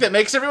joke that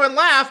makes everyone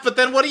laugh, but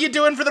then what are you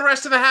doing for the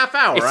rest of the half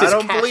hour? I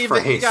don't believe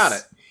that he got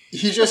it.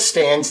 He just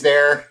stands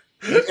there,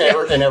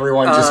 and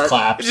everyone just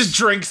claps. Just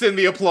drinks in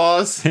the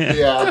applause.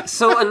 Yeah.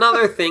 So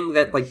another thing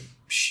that, like,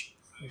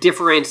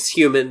 differentiates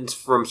humans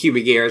from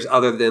humigears,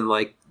 other than,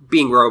 like,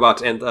 being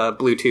robots and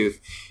Bluetooth,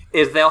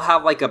 is they'll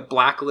have, like, a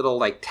black little,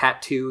 like,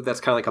 tattoo that's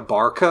kind of like a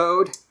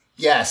barcode.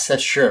 Yes,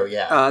 that's true,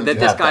 yeah. That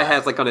this guy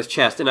has, like, on his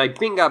chest. And I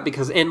bring up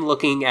because in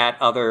looking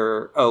at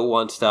other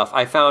O1 stuff,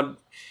 I found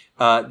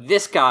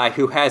this guy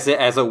who has it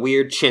as a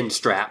weird chin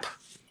strap.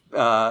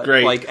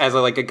 Great. Like, as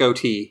a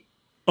goatee.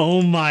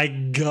 Oh my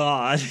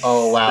god.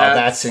 Oh wow,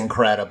 that's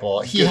incredible.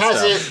 He has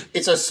stuff.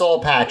 it's a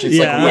soul patch. It's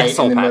like right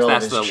in the middle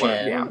of his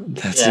chin.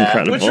 That's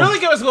incredible. Which really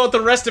goes well with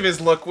the rest of his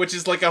look, which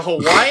is like a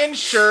Hawaiian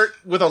shirt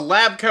with a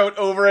lab coat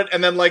over it,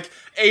 and then like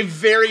a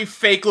very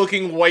fake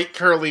looking white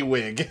curly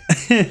wig.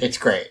 It's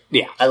great.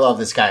 Yeah. I love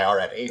this guy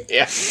already.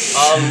 Yeah.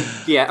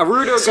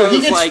 Aruto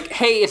goes like,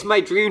 hey, it's my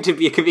dream to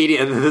be a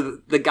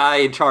comedian. The guy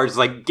in charge is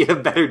like, get a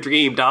better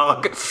dream,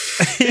 dog.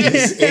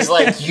 He's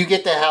like, you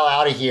get the hell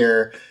out of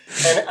here.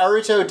 And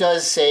Aruto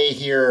does say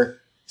here,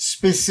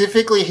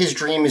 specifically his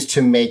dream is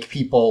to make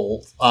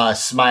people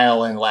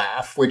smile and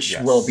laugh, which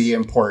will be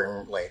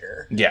important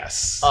later.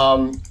 Yes.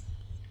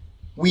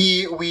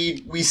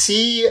 We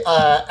see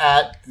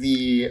at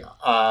the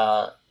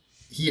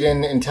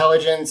hidden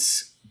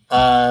intelligence.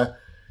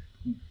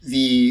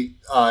 The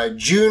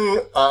Jun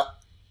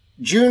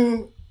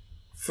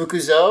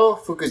Fukuzoe,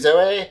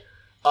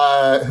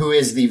 who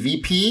is the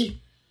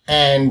VP,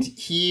 and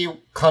he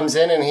comes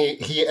in and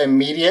he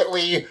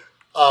immediately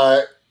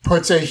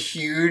puts a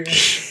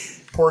huge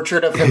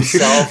portrait of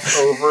himself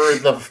over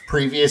the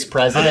previous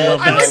president.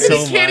 I love so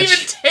he can't much.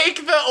 even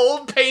take the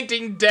old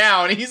painting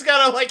down. He's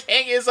gotta like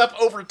hang his up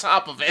over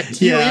top of it.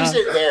 He leaves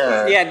it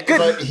there. Yeah, good.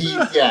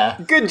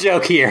 But Good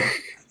joke here.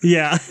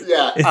 Yeah.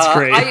 Yeah. It's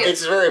great.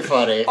 It's very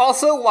funny.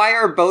 Also, why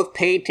are both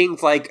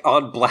paintings like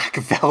on black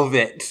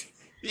velvet?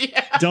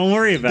 Yeah. Don't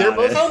worry about They're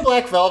both it. on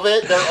black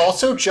velvet. They're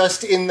also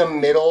just in the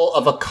middle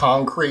of a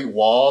concrete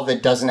wall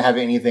that doesn't have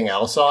anything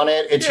else on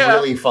it. It's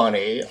really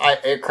funny.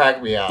 It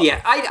cracked me up. Yeah,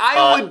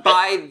 I would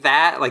buy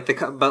that.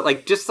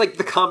 But just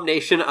the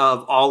combination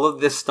of all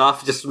of this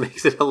stuff just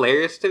makes it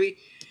hilarious to me.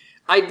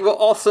 I will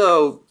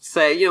also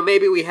say,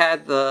 maybe we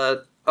had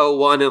the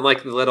 01 and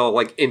the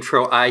little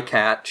intro eye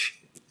catch.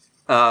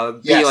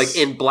 Be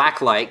in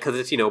black light because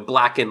it's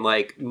black and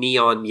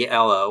neon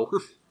yellow.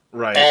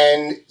 Right.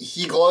 And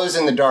he glows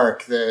in the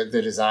dark, the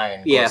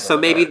design. Yeah, so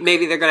maybe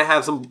they're going to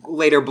have some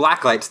later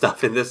blacklight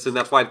stuff in this, and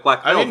that's why it's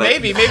black velvet. I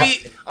mean,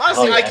 maybe.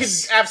 Honestly, I could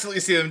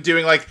absolutely see them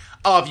doing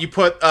if you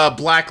put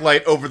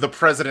blacklight over the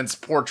president's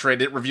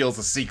portrait, it reveals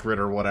a secret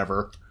or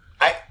whatever.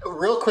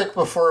 Real quick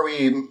before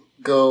we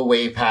go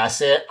way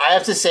past it, I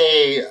have to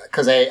say,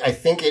 because I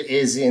think it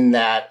is in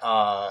that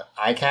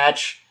eye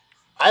catch,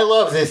 I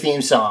love the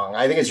theme song.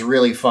 I think it's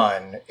really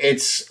fun.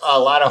 It's a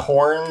lot of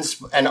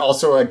horns and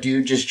also a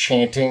dude just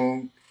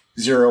chanting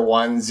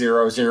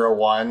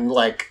 01001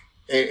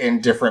 in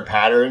different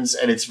patterns,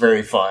 and it's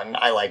very fun.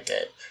 I liked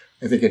it.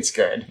 I think it's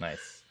good.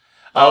 Nice.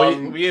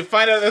 We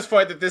find out at this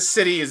point that this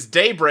city is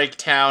Daybreak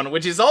Town,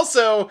 which is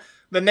also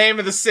the name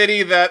of the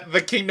city that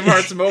the Kingdom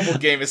Hearts mobile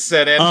game is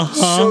set in.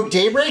 So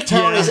Daybreak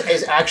Town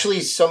is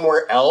actually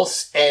somewhere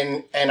else,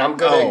 and I'm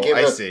gonna give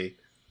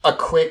a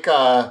quick.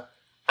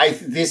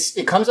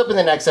 It comes up in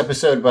the next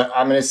episode, but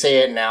I'm going to say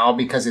it now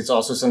because it's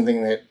also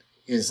something that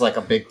is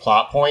a big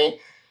plot point.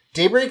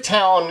 Daybreak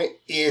Town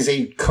is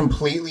a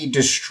completely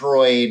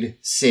destroyed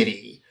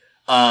city.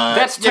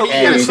 That's totally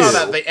I saw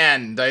that at the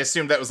end. I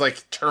assumed that was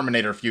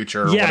Terminator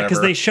Future or whatever. Because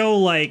they show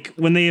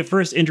when they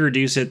first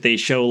introduce it, they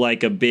show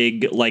a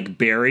big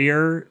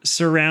barrier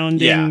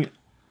surrounding it.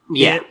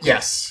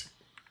 Yes.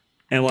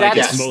 And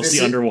it's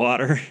mostly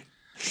underwater.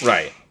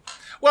 Right.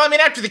 Well, I mean,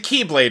 after the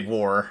Keyblade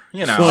War,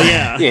 Well,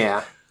 yeah.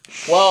 Yeah.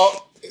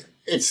 Well,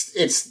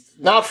 it's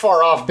not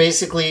far off.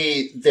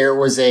 Basically, there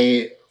was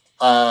a,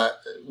 I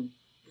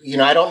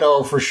don't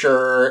know for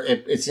sure.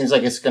 It seems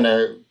like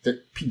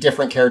the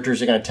different characters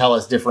are going to tell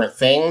us different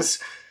things.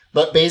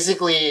 But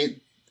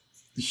basically,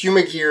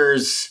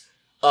 Humagears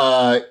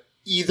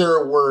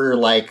either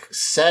were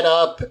set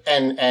up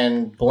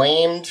and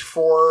blamed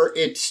for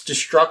its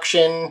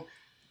destruction,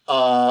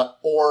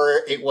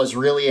 or it was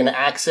really an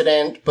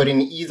accident. But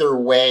in either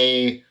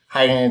way,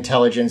 Hidden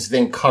Intelligence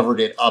then covered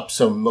it up,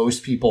 so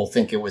most people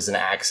think it was an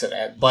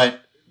accident.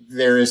 But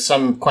there is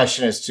some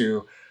question as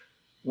to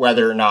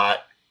whether or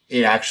not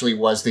it actually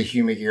was the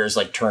Humagears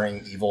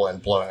turning evil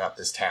and blowing up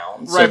this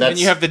town. Right, then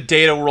you have the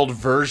Data World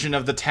version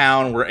of the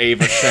town where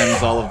Ava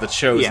sends all of the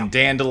chosen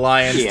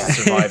dandelions to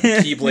survive the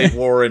Keyblade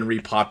War and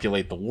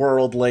repopulate the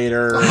world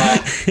later.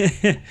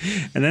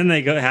 And then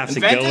they have to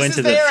Ventus go into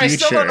the there? future. I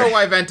still don't know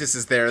why Ventus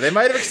is there. They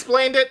might have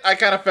explained it. I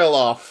kind of fell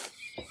off.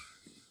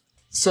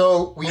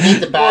 So we need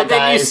the bad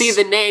guys. Then you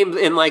see the names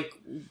in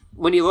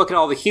when you look at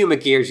all the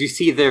Humagears, you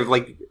see their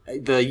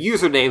the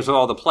usernames of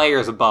all the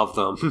players above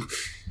them.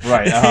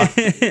 Right.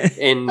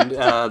 In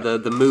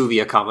the movie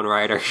A Kamen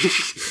Rider.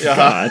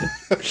 God.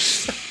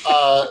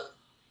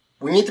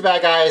 We meet the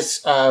bad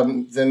guys.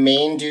 The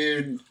main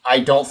dude, I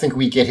don't think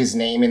we get his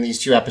name in these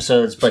two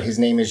episodes, but his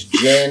name is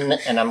Jin,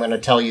 and I'm going to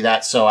tell you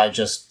that so I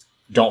just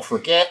don't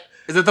forget.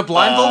 Is it the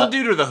blindfolded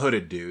dude or the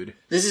hooded dude?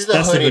 This is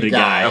the hooded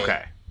guy.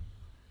 Okay.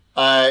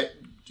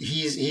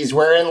 He's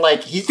wearing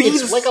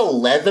it's like a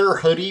leather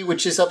hoodie,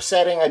 which is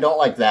upsetting. I don't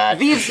like that.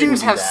 These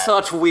dudes have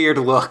such weird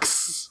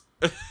looks.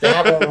 They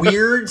have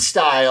weird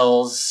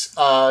styles.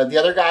 The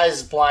other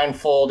guy's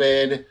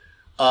blindfolded.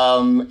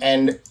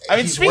 And I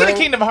mean, speaking of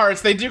Kingdom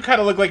Hearts, they do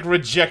kind of look like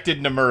rejected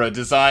Nomura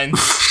designs.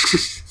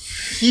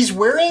 He's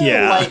wearing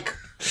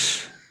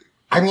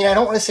I mean, I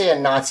don't want to say a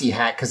Nazi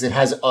hat because it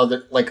has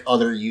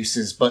other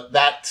uses, but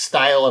that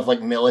style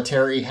of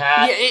military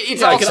hat. Yeah,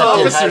 it's like also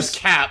an officer's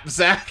cap,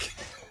 Zach.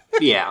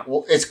 Yeah.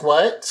 Well, it's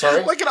what?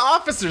 Sorry? Like an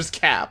officer's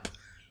cap.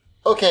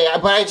 Okay,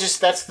 but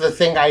that's the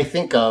thing I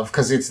think of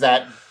because it's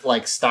that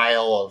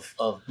style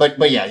of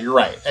but yeah, you're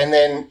right. And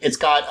then it's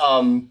got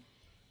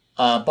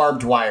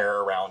barbed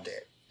wire around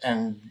it,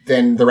 and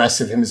then the rest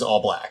of him is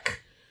all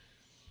black.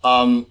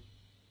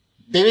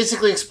 They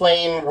basically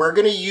explain we're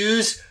going to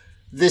use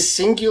the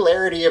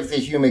singularity of the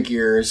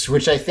Humagears,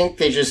 which I think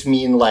they just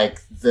mean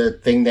the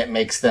thing that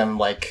makes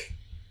them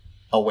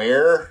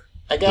aware,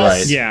 I guess.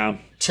 Right. Yeah.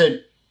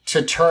 To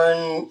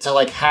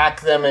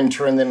hack them and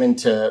turn them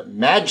into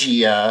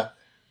magia,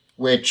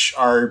 which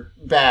are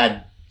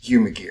bad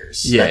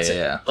Humagears. Yeah, That's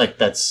yeah. Like,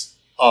 that's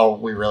all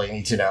we really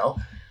need to know.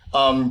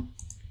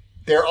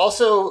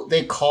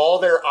 They call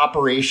their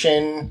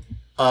operation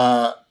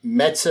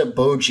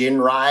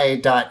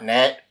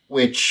metsabojinrai.net,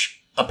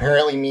 which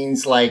apparently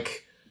means,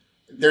 like,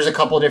 there's a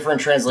couple different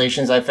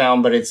translations I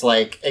found, but it's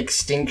like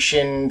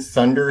Extinction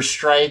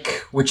Thunderstrike,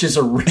 which is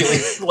a really,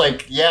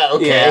 like,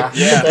 okay.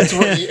 Yeah. That's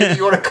what you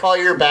want to call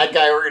your bad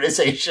guy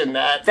organization.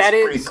 That's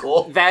pretty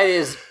cool. That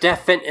is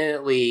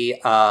definitely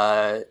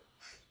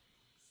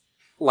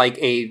like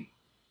a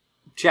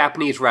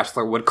Japanese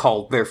wrestler would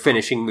call their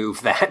finishing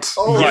move that.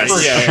 Oh, Yes, for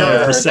yeah,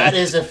 sure. 100%. That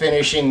is a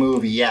finishing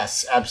move.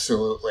 Yes,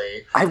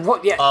 absolutely.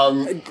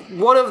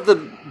 One of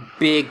the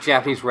big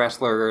Japanese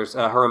wrestlers,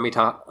 Hiromi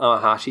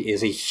Tanahashi,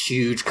 is a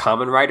huge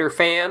Kamen Rider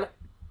fan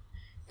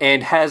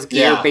and has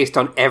gear based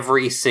on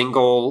every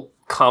single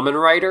Kamen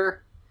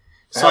Rider.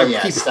 So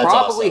he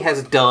probably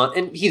has done,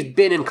 and he's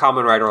been in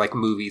Kamen Rider like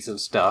movies and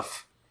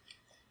stuff.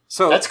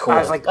 So that's cool. I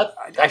was like,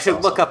 I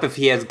should look up if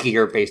he has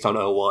gear based on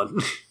 01.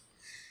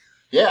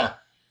 Yeah.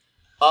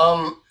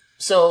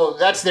 So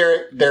that's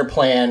their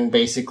plan,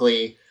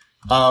 basically.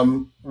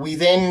 We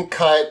then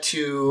cut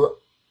to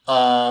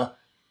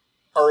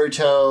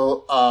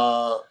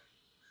Aruto.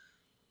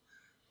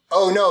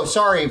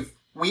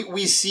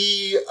 We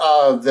see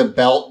the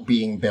belt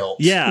being built.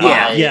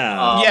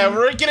 Yeah.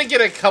 We're gonna get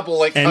a couple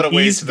like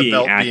cutaways to the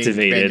belt activated.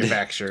 being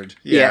manufactured.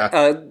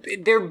 Yeah.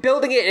 They're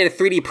building it in a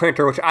 3D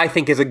printer, which I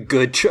think is a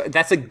good.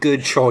 That's a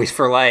good choice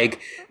for like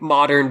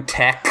modern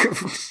tech.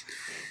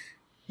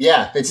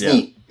 Yeah, it's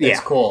neat. It's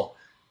cool.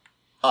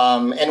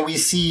 And we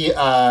see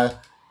a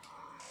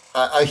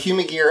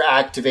Humagear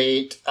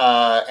activate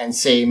and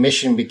say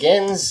mission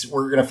begins.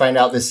 We're going to find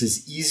out this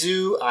is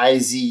Izu,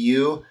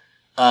 I-Z-U,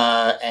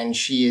 and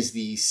she is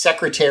the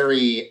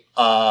secretary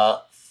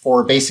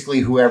for basically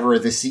whoever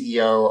the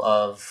CEO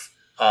of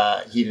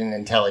Hidden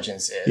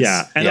Intelligence is.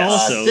 Yeah, and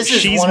also, this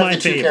is she's one of my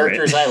the two favorite.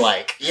 characters I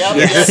like. Yep,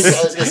 yes,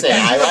 I was going to say,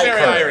 I like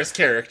very her. Iris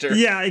character.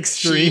 Yeah,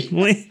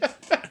 extremely.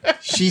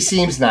 She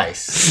seems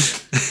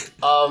nice.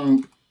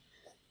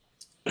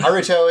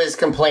 Haruto is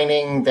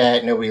complaining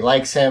that nobody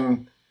likes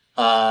him.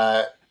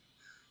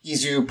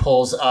 Izu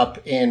pulls up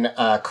in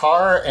a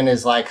car and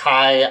is like,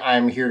 "Hi,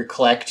 I'm here to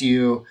collect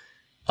you.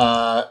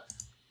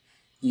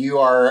 You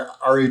are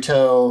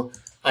Haruto."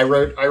 I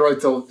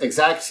wrote the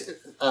exact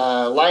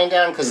line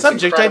down because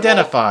Subject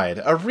identified.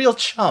 A real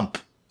chump.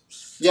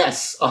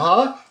 Yes.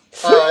 Haruto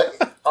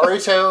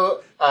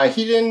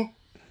Hiden.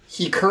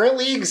 He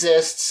currently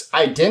exists,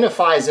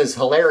 identifies as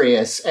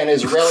hilarious, and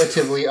is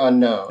relatively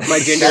unknown. My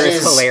gender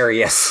is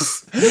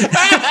hilarious.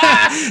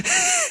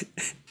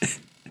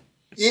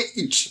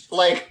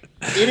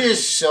 It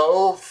is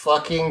so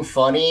fucking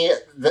funny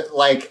that,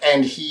 like,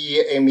 and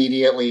he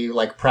immediately,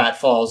 like,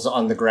 pratfalls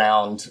on the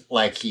ground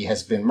like he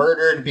has been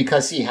murdered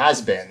because he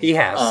has been. He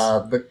has.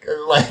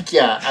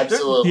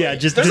 Absolutely. Yeah,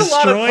 just There's a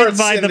lot of destroyed parts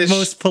by in the this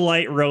most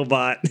polite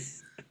robot.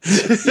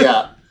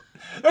 Yeah.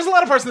 There's a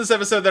lot of parts in this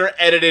episode that are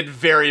edited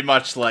very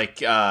much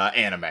like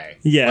anime.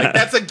 Yeah. Like,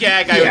 that's a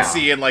gag I would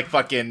see in, like,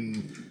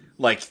 fucking,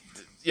 like,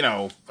 you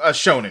know, a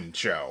shonen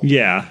show.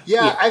 Yeah.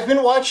 Yeah, I've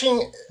been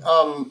watching,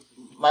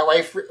 my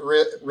wife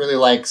really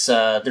likes,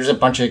 there's a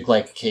bunch of,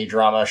 like,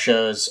 K-drama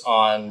shows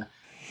on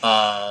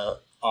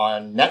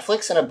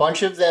Netflix, and a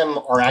bunch of them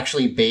are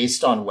actually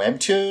based on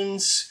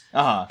webtoons.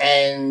 Uh-huh.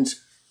 And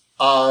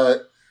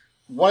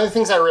one of the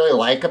things I really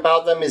like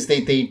about them is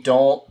they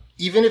don't,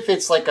 even if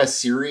it's like a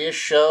serious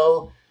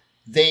show,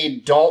 they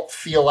don't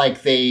feel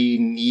like they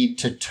need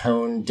to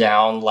tone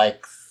down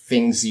like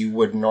things you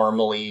would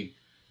normally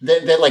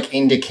that like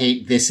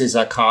indicate this is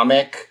a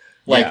comic,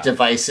 like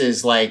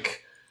devices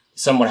like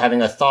someone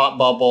having a thought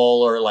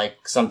bubble or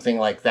like something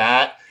like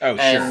that. Oh,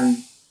 and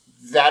sure.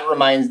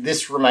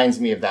 This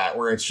reminds me of that,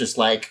 where it's just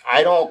like,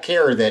 I don't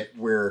care that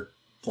we're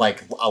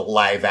like a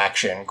live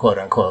action, quote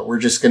unquote. We're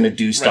just going to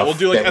do stuff. Right, we'll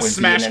do like that a would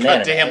smash be in cut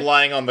an to anime. him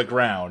lying on the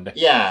ground.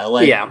 Yeah,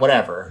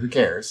 whatever. Who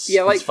cares?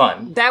 Yeah, like, it's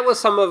fun. That was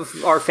some of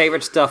our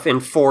favorite stuff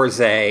in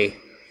Forze.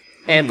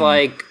 And,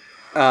 to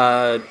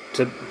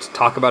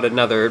talk about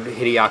another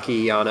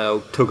Hideaki Anno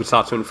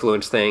tokusatsu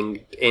influence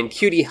thing, in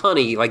Cutie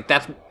Honey, like,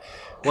 that's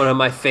one of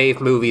my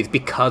fave movies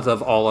because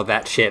of all of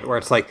that shit, where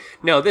it's like,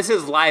 no, this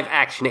is live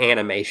action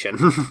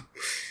animation.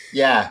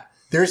 Yeah.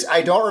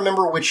 I don't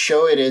remember which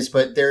show it is,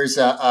 but there's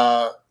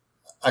a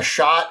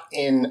shot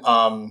in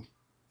one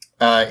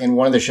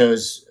of the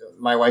shows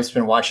my wife's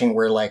been watching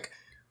where like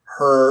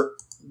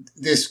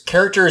this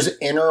character's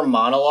inner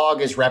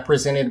monologue is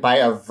represented by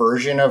a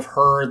version of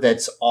her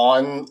that's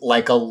on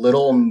like a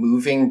little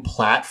moving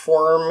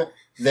platform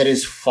that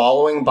is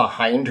following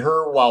behind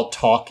her while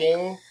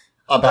talking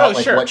about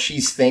what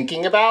she's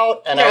thinking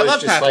about. And I was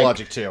love just Path like,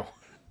 Logic too.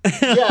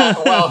 Yeah,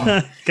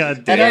 well, God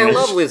and damn. I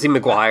love Lizzie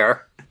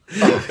McGuire.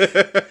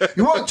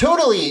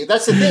 Totally.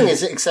 That's the thing,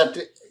 is except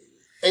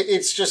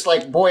it's just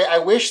like, boy, I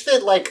wish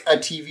that like a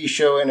TV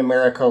show in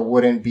America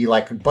wouldn't be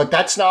like, but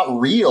that's not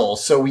real,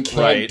 so we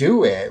can't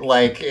do it.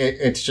 Like,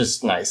 it's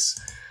just nice.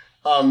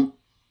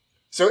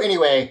 So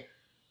anyway,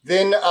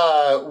 Then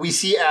we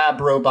see Ab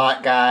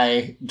Robot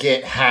Guy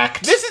get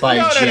hacked by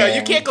No, Jin.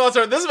 you can't gloss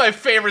over. This is my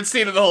favorite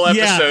scene of the whole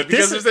episode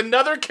because there's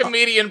another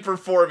comedian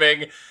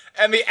performing,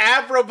 and the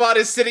Ab Robot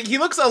is sitting. He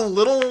looks a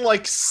little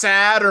like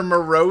sad or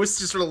morose,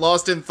 just sort of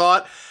lost in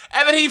thought.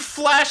 And then he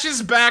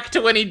flashes back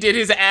to when he did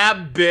his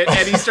ab bit,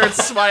 and he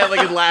starts smiling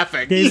and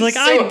laughing. He's like,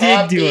 so I did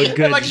happy. do a good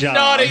And like job.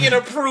 nodding in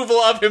approval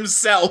of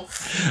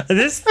himself.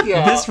 This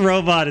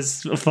robot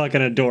is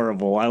fucking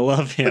adorable. I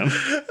love him.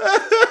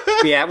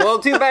 Yeah, well,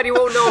 too bad you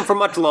won't know him for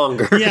much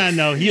longer. Yeah,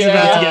 no, he's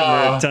about to get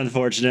murked,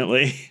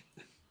 unfortunately.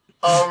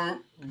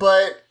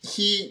 But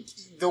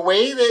the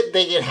way that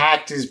they get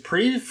hacked is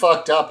pretty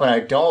fucked up, and I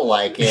don't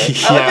like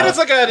it. I like that it's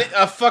like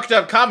a fucked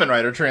up Kamen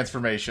Rider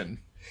transformation.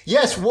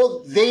 Yes,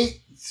 well,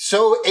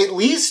 so at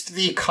least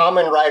the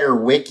Kamen Rider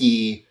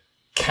wiki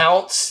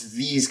counts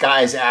these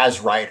guys as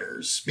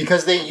riders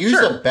because they use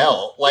a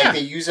belt. Like,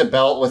 they use a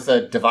belt with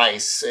a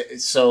device.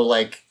 So,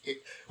 like,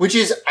 which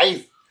is,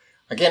 I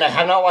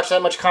have not watched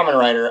that much Kamen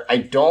Rider. I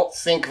don't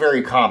think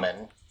very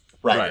common.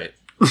 Right.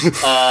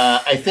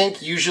 I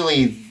think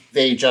usually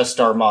they just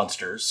are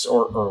monsters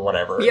or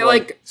whatever. Yeah,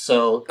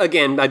 so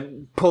again,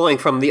 I'm pulling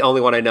from the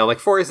only one I know. Like,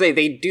 Forza,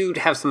 they do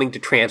have something to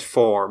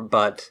transform,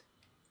 but...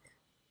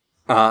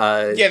 they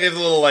have the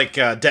little, like,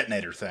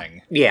 detonator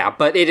thing. Yeah,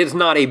 but it is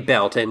not a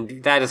belt,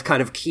 and that is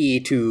kind of key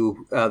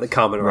to the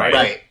Kamen Rider.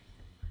 Right.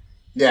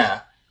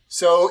 Yeah.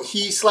 So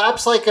he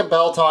slaps, like, a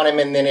belt on him,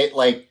 and then it,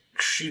 like,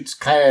 shoots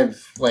kind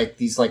of, like,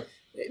 these, like,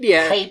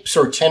 pipes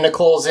or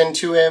tentacles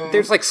into him.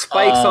 There's, like,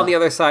 spikes on the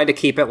other side to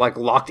keep it, like,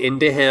 locked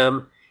into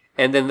him.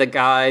 And then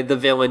the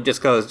villain,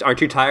 just goes,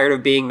 aren't you tired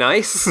of being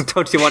nice?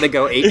 Don't you want to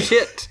go ape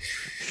shit?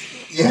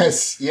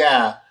 Yes,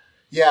 yeah.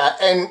 Yeah,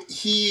 and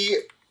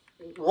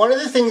one of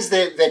the things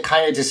that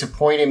kind of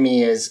disappointed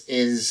me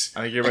is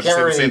I think you're about to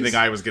say the same thing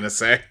I was going to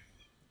say.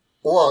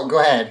 Well, go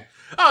ahead.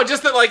 Oh,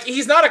 just that, like,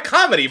 he's not a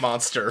comedy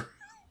monster.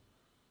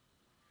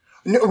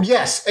 No,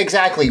 yes,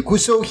 exactly.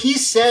 So he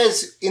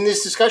says in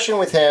this discussion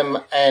with him,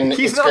 and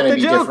he's it's not going to the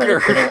be Joker.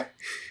 different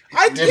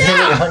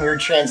depending on your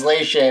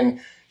translation.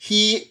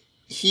 He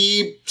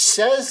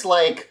says,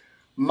 like,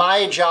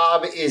 my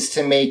job is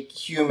to make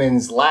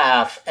humans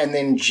laugh, and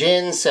then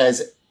Jin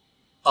says,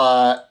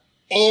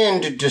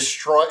 and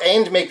destroy,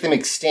 and make them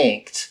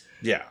extinct.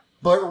 Yeah.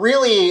 But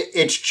really,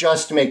 it's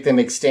just to make them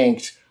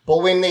extinct. But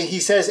when he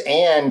says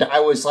and, I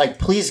was like,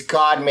 please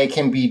God, make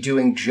him be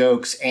doing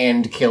jokes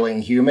and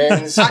killing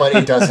humans. But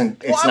it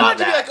doesn't, it's not that. I wanted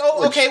to be like,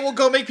 okay, we'll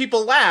go make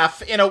people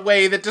laugh in a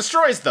way that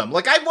destroys them.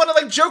 Like, I wanted,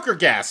 like, Joker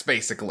gas,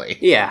 basically.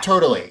 Yeah.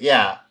 Totally,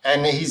 yeah.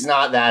 And he's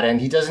not that,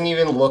 and he doesn't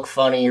even look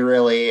funny,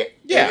 really.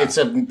 Yeah. It's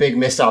a big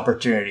missed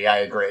opportunity, I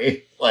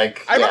agree.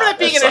 Like, I remember that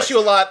being an issue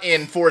a lot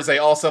in Forza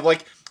also,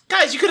 like,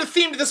 guys, you could have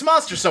themed this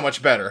monster so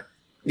much better.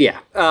 Yeah,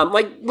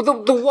 like,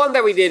 the one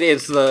that we did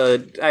is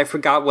I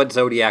forgot what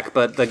Zodiac,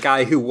 but the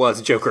guy who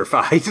was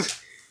Joker-fied.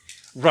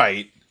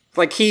 Right.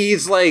 Like,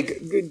 he's,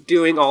 like,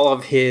 doing all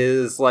of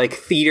his, like,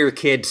 theater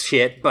kid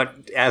shit, but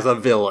as a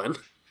villain.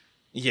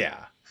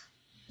 Yeah.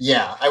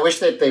 Yeah, I wish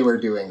that they were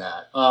doing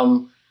that.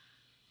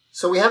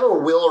 So we have a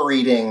will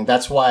reading,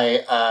 that's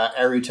why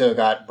Aruto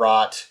got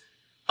brought.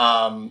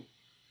 And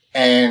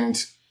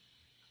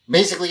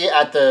basically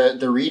at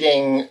the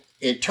reading,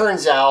 it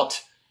turns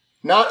out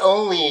not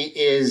only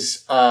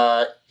is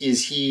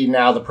he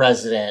now the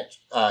president,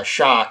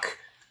 Shock,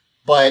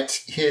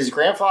 but his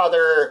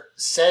grandfather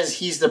says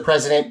he's the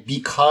president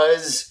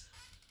because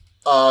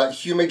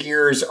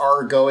Humagears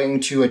are going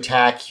to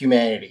attack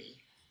humanity.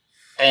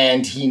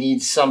 And he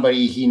needs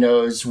somebody he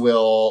knows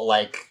will,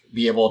 like,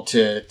 be able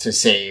to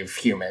save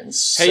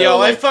humans. Hey,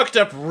 so, I fucked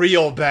up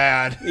real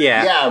bad.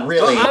 Yeah. Yeah,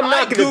 really. Well, I'm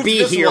not going to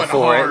be here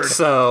for it,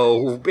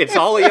 so it's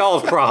all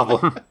y'all's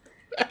problem.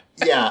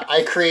 Yeah,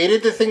 I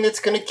created the thing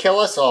that's going to kill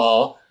us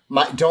all.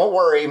 Don't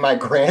worry, my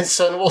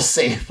grandson will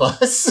save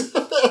us.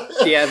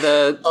 Yeah,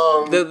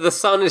 the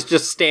son is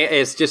just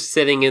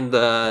sitting in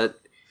the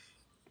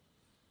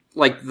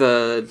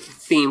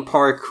theme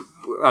park.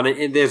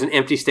 There's an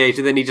empty stage,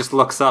 and then he just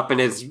looks up, and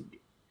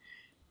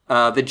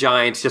the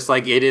giant's just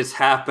like, it is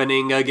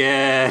happening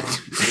again.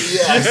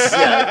 Yes,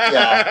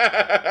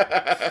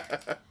 yeah.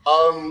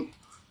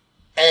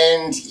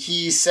 And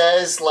he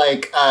says,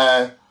 like,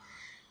 that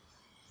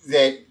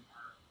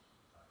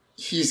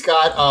he's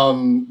got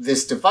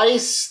this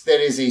device that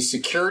is a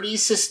security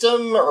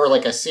system or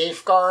like a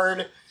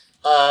safeguard,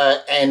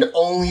 and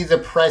only the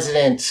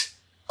president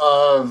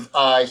of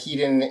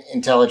Hidden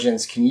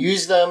Intelligence can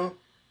use them.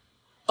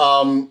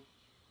 And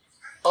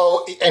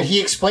he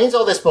explains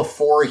all this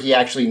before he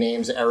actually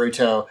names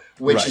Aruto,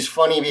 which is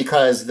funny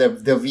because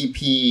the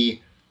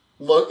VP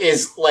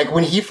is like,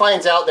 when he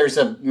finds out there's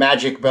a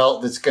magic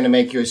belt that's going to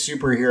make you a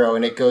superhero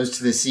and it goes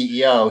to the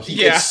CEO, he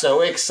gets so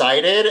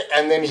excited,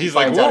 and then he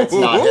finds out it's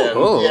not him.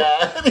 Whoa.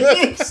 Yeah.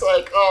 He's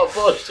like, oh,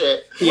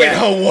 bullshit.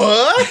 Yeah. Wait,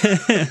 what?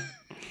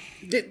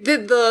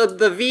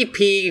 The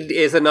VP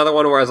is another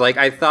one where I was like,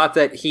 I thought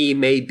that he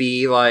may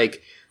be,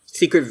 like,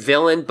 secret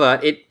villain,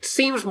 but it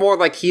seems more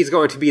like he's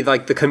going to be,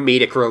 like, the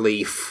comedic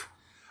relief.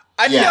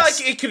 I feel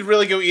like it could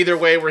really go either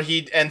way, where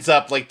he ends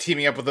up like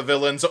teaming up with the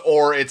villains,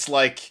 or it's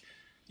like,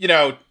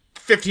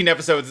 15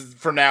 episodes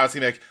from now, it's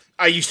gonna be like,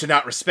 I used to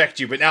not respect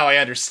you, but now I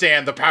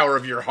understand the power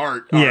of your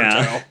heart.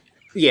 Yeah.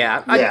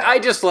 Yeah, I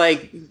just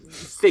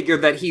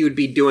figured that he would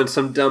be doing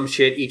some dumb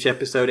shit each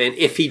episode, and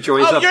if he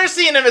joins up... you're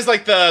seeing him as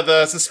like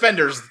the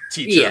suspenders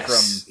teacher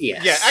Yes.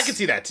 Yeah, I can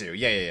see that too.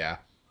 Yeah.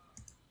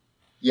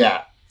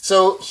 Yeah.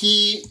 So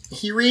he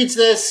reads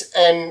this,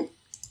 and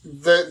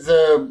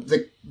the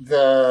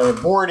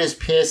board is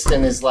pissed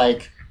and is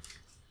like,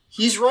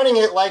 he's running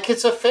it like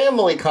it's a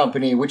family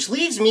company, which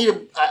leads me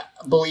to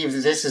believe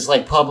that this is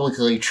like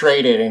publicly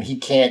traded and he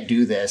can't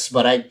do this,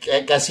 but I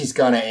guess he's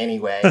gonna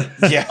anyway.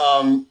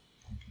 Yeah.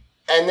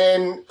 And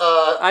then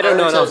I don't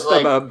know enough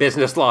about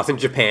business laws in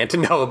Japan to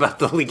know about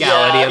the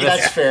legality of this.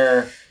 That's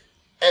fair.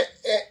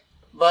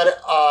 But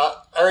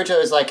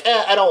Aruto is like,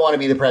 I don't want to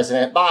be the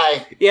president.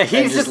 Bye. Yeah,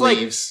 he's just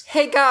leaves.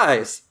 Hey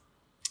guys,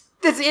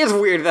 this is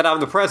weird that I'm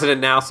the president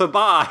now, so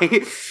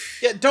bye.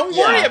 Yeah, don't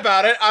worry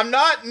about it. I'm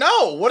not.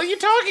 No, what are you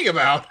talking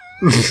about?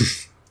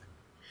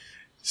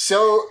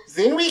 So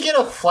then we get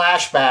a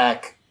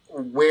flashback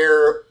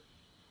where...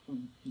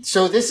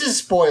 So this is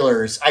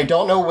spoilers. I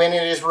don't know when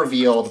it is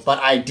revealed, but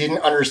I didn't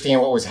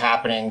understand what was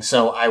happening,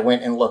 so I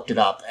went and looked it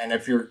up. And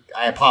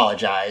I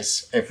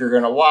apologize. If you're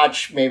going to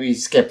watch, maybe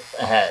skip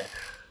ahead.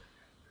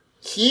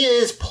 He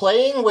is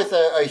playing with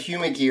a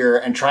Humagear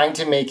and trying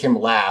to make him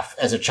laugh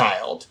as a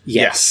child.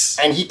 Yes.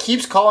 And he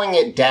keeps calling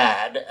it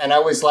Dad, and I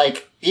was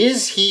like,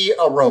 is he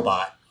a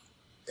robot?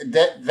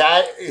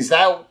 Is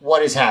that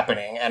what is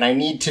happening? And I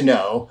need to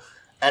know.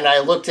 And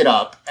I looked it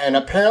up, and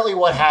apparently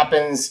what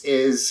happens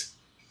is...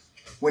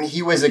 When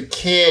he was a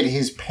kid,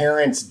 his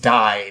parents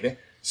died.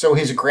 So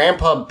his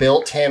grandpa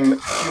built him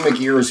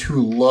Humagears who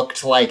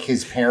looked like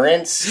his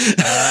parents.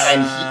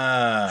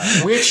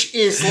 Which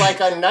is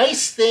like a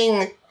nice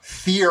thing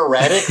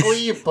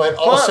theoretically, but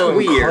also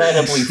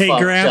incredibly fucked up.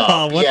 Hey,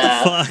 Grandpa, what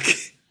the fuck?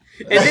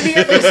 And then he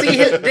had to see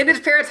then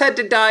his parents had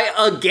to die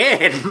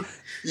again.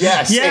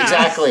 Yes,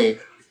 exactly.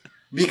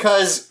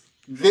 Because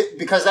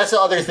that's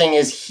the other thing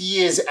is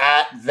he is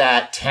at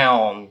that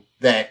town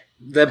that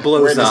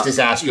blows where this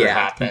up. Daybreak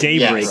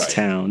happened.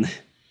 Town.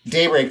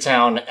 Daybreak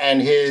Town,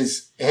 and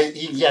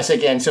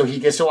so he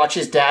gets to watch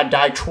his dad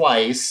die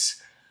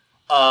twice,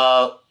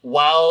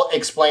 while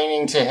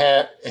explaining to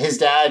him, his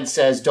dad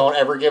says, don't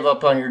ever give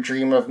up on your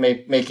dream of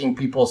making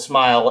people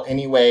smile,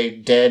 anyway,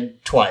 dead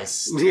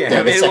twice. Yeah,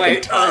 dead the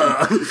second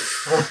time.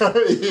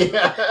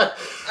 Yeah.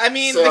 I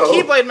mean, the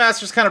Keyblade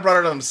Masters kind of brought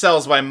it on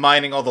themselves by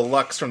mining all the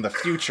Lux from the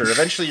future.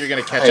 Eventually you're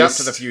going to catch up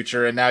to the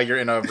future, and now you're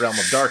in a realm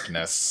of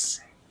darkness.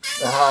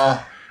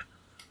 I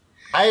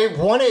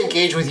want to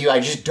engage with you. I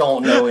just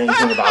don't know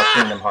anything about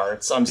Kingdom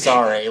Hearts. I'm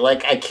sorry.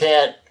 Like I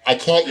can't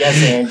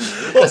yes and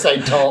because I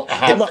don't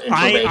have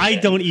information. I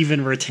don't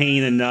even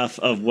retain enough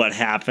of what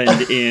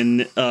happened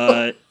in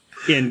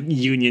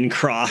Union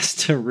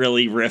Cross to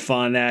really riff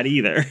on that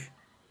either.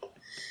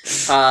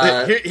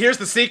 Here's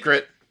the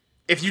secret.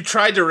 If you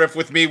tried to riff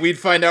with me, we'd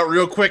find out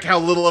real quick how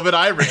little of it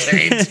I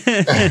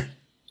retained.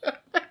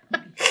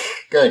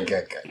 Good.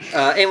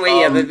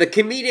 Anyway, the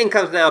comedian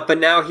comes out, but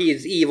now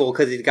he's evil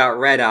because he's got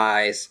red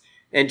eyes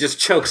and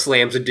just choke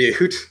slams a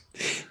dude.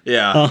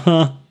 Yeah.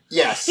 Uh-huh.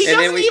 Yes. He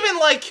doesn't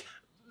even,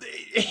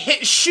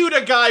 shoot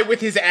a guy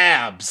with his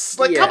abs.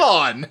 Like, come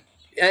on.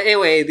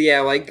 Anyway, we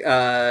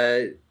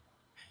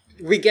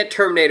get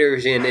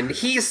Terminators in, and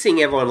he's seeing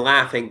everyone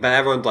laughing, but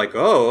everyone's like,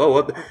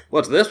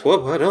 what's this?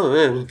 What?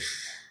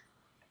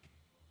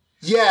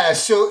 Yeah,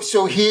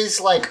 so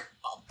his,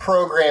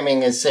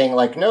 programming is saying,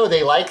 no,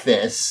 they like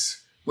this.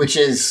 Which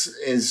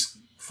is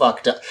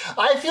fucked up.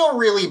 I feel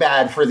really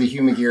bad for the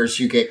Humagears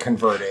who get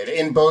converted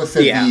in both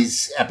of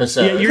these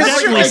episodes. Yeah, you're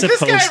definitely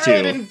supposed this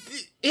guy really to.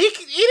 He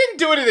didn't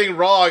do anything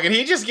wrong, and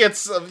he just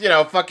gets,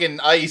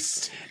 fucking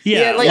iced.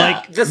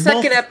 Yeah, the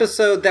second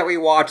episode that we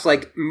watched,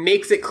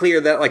 makes it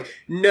clear that,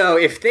 no,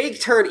 if they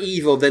turn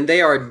evil, then they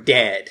are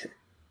dead.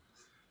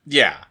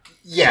 Yeah.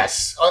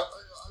 Yes.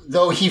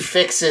 Though he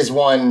fixes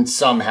one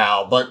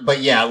somehow, but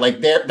yeah,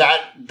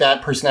 that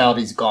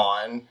personality's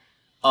gone.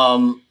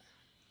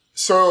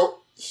 So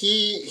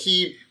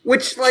he's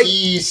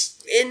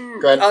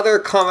in other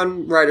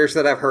Kamen Riders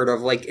that I've heard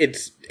of,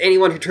 it's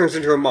anyone who turns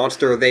into a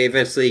monster, they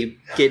eventually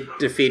get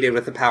defeated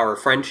with the power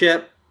of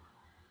friendship.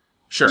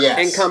 Sure. Yes.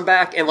 And come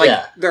back, and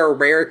there are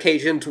rare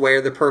occasions where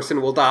the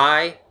person will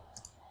die.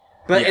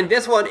 But in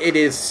this one, it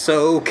is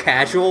so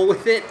casual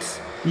with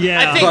it.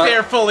 Yeah. I think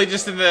they're fully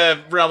just in the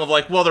realm of,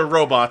 they're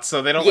robots,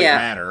 so they don't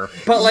matter.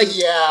 But,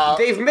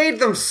 they've made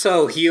them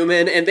so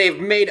human, and they've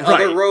made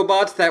other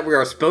robots that we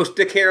are supposed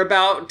to care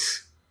about.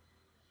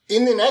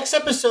 In the next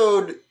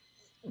episode,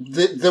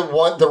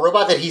 the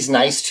robot that he's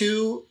nice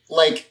to,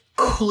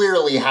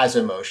 clearly has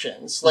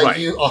emotions.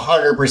 You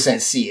 100%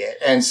 see it.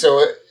 And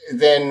so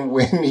then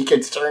when he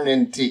gets turned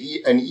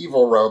into an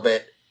evil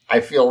robot,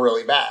 I feel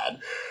really bad.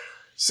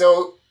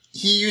 So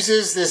he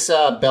uses this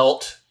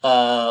belt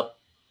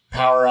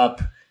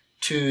power-up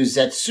to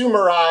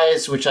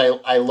Zetsumarize, which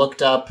I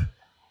looked up,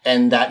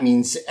 and that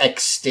means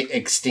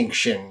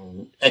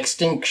extinction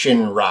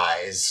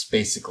rise,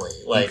 basically.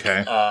 Like,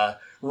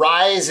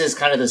 rise is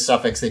kind of the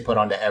suffix they put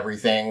onto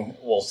everything.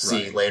 We'll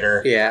see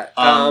later. Yeah.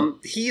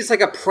 He's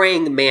like a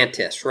praying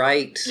mantis,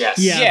 right? Yes.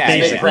 Yeah,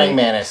 Big praying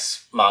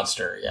mantis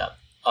monster, yeah.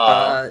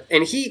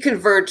 And he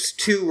converts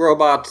two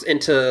robots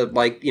into,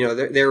 like, you know,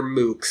 their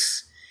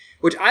mooks.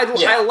 Which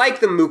I like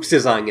the mooks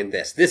design in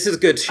this. This is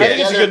good shit.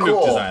 It's a good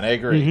mook design. I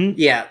agree. Mm-hmm.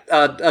 Yeah.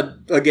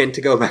 Again,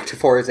 to go back to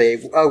Forza,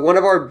 one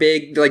of our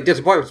big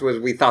disappointments was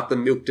we thought the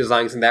mook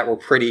designs in that were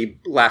pretty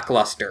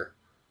lackluster.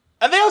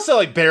 And they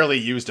also barely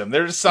used them.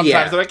 They're just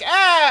sometimes they're like,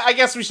 I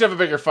guess we should have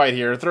a bigger fight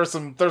here. Throw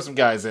some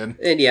guys in.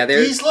 And yeah,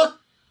 these look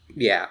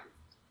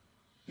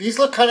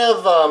kind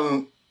of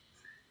I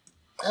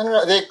don't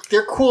know.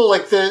 They're cool.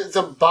 Like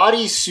the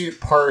bodysuit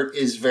part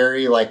is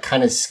very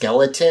kind of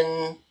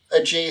skeleton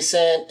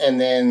adjacent,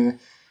 and then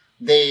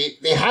they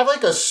have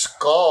a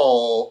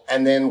skull,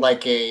 and then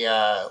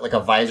a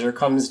visor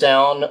comes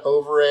down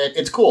over it.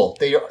 It's cool.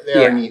 They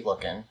are neat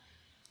looking.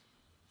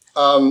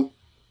 A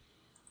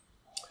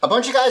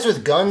bunch of guys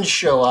with guns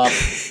show up.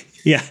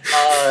 Yeah.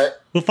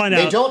 We'll find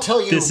out. They don't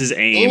tell you this is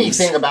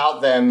anything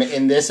about them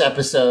in this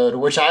episode,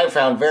 which I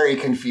found very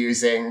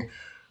confusing.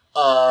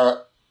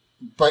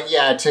 But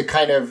yeah,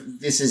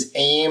 this is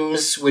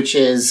Ames, which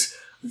is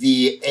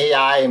the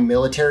AI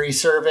military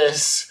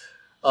service,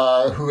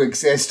 who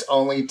exist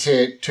only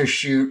to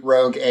shoot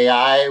rogue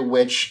AI,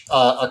 which,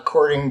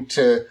 according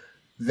to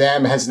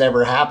them, has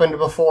never happened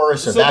before.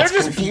 So that's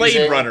they're just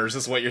confusing. Blade Runners,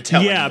 is what you're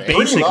telling me. Yeah, Pretty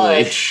basically.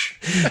 much.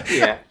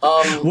 yeah.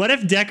 What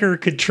if Decker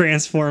could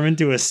transform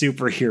into a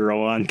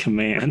superhero on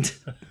command?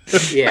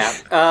 Yeah.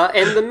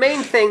 And the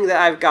main thing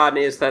that I've gotten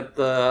is that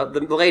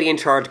the lady in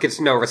charge gets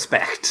no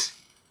respect.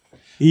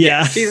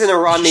 Yeah. She's in a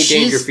Rodney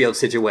Dangerfield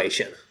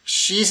situation.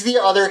 She's the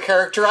other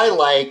character I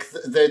like.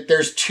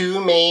 There's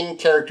two main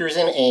characters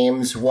in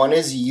Ames. One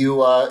is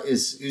Yua,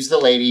 who's the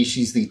lady.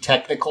 She's the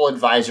technical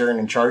advisor and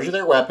in charge of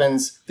their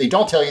weapons. They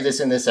don't tell you this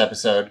in this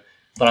episode,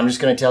 but I'm just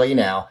going to tell you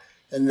now.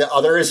 And the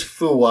other is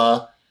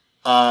Fua,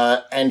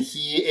 and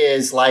he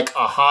is like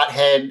a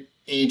hothead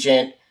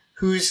agent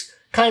who's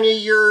kind of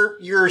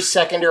your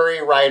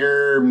secondary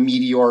rider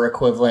Meteor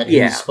equivalent,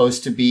 who's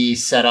supposed to be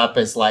set up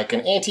as like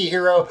an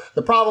anti-hero.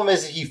 The problem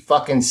is he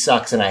fucking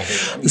sucks and I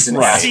hate him. He's an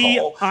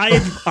asshole.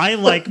 I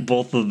like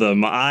both of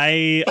them.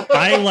 I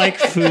like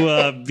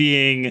Fua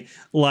being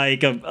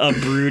like a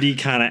broody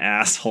kind of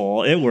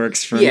asshole. It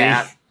works for me.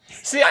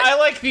 See, I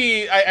like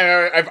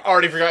I've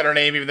already forgotten her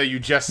name, even though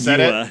you just said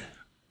it.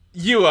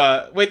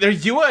 Yua. Wait, they're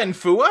Yua and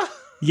Fua?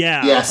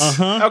 Yeah. Yes.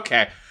 Uh-huh.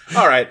 Okay.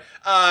 All right.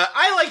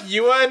 I like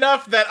Yua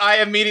enough that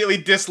I immediately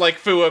dislike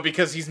Fua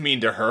because he's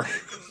mean to her.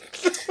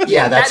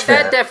 Yeah, that's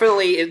fair. That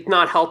definitely is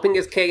not helping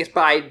his case,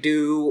 but I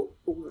do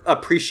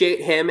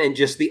appreciate him and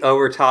just the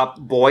overtop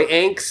boy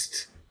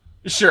angst.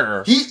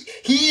 Sure.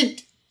 He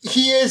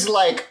is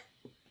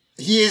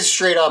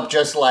straight up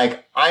just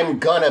like, I'm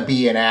gonna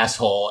be an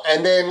asshole.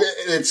 And then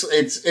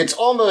it's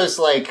almost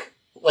like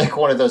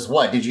one of those,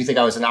 what, did you think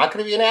I was not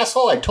going to be an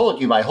asshole? I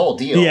told you my whole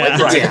deal. Yeah.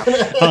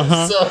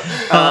 Uh-huh.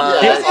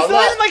 It's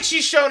not even like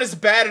she's shown as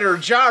bad at her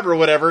job or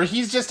whatever.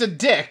 He's just a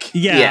dick.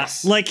 Yeah,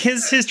 yes. Like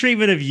his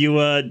treatment of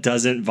Yua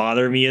doesn't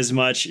bother me as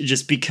much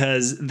just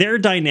because their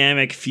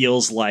dynamic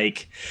feels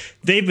like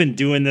they've been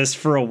doing this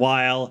for a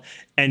while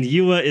and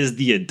Yua is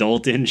the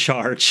adult in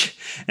charge.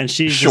 And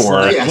she's just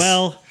like,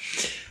 well,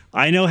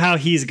 I know how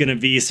he's going to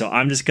be, so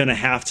I'm just going to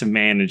have to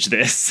manage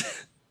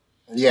this.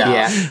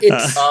 Yeah.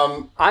 It's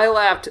I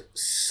laughed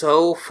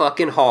so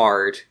fucking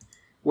hard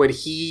when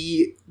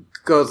he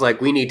goes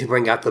like, we need to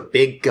bring out the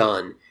big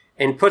gun,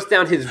 and puts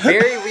down his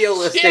very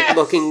realistic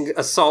looking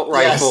assault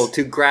rifle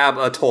to grab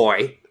a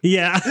toy.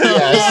 Yeah.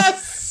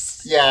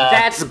 Yes. Yeah.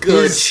 That's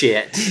good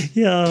shit.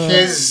 Yeah.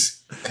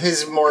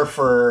 His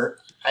morpher,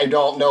 I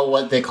don't know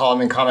what they call him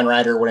in Kamen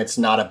Rider when it's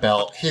not a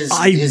belt. His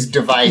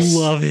device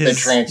that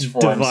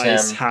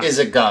transforms him is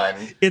a gun.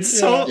 It's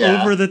so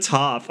over the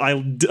top. I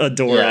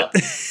adore it.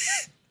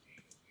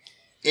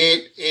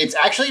 It's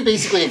actually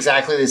basically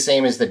exactly the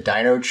same as the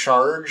Dino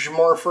Charge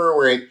morpher,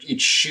 where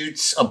it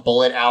shoots a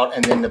bullet out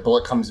and then the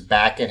bullet comes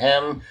back at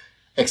him.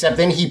 Except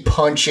then he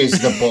punches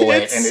the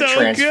bullet and it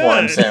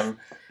transforms him,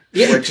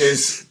 which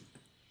is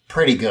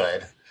pretty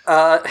good.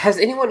 Has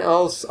anyone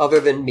else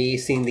other than me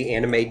seen the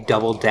anime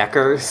Double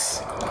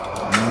Deckers?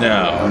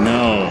 No.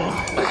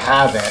 I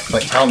haven't,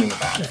 but tell me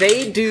about it.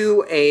 They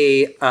do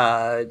a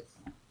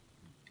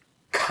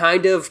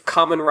kind of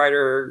Kamen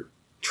Rider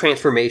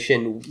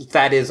transformation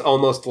that is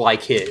almost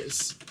like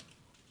his.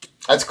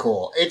 That's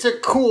cool. It's a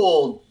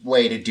cool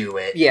way to do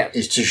it. Yeah.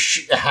 Is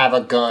to have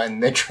a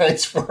gun that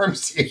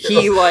transforms you.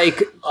 He,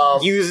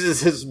 uses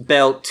his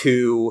belt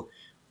to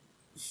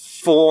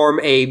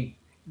form a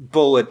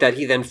bullet that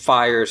he then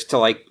fires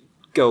to,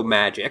 go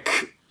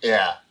magic.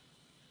 Yeah.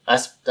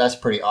 That's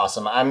pretty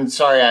awesome. I'm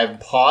sorry I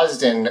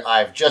paused and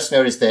I've just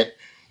noticed that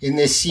in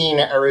this scene,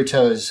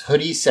 Naruto's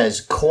hoodie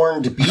says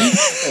corned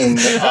beef.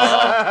 There's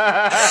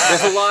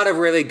a lot of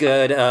really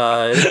good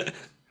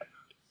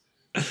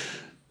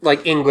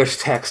like English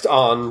text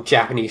on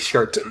Japanese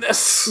shirts in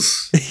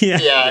this.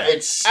 Yeah,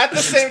 it's At the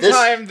same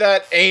time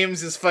that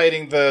Ames is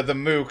fighting the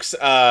mooks,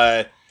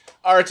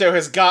 Aruto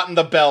has gotten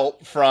the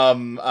belt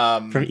from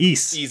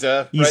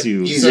Iza,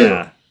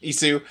 right?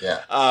 Isu.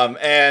 Yeah.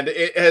 And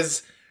it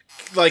has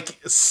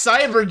like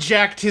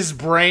cyberjacked his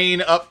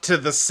brain up to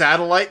the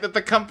satellite that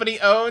the company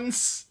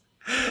owns.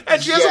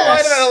 And she has a line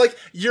about like,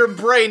 your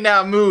brain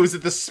now moves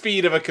at the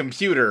speed of a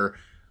computer,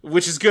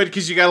 which is good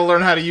because you got to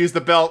learn how to use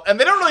the belt. And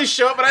they don't really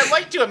show it, but I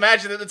like to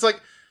imagine that it's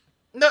like,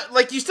 no,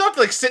 like you still have to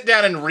like sit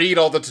down and read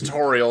all the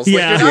tutorials.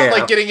 Like you're not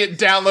like getting it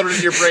downloaded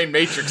in your brain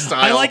matrix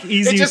style. I like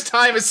Izu. It's just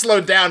time is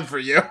slowed down for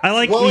you. I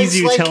like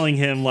Izu telling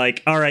him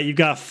like, all right, you've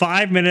got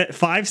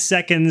 5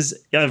 seconds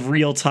of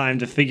real time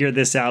to figure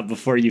this out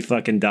before you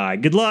fucking die.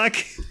 Good luck.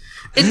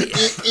 It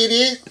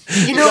is.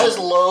 It does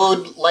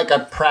load like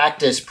a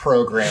practice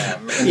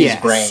program in his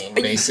brain,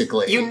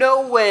 basically. You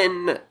know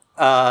when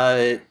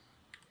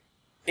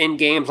in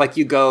games like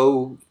you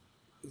go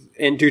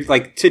and do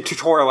like to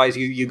tutorialize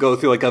you go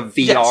through like a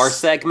VR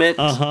segment.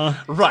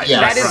 Right.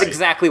 Yes. That is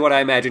exactly what I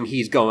imagine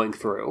he's going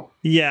through.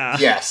 Yeah.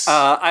 Yes.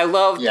 I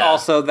loved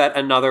also that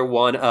another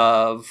one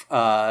of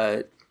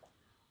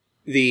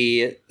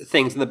the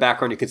things in the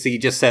background you can see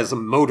just says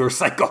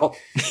motorcycle.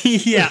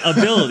 Yeah,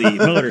 ability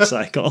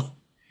motorcycle.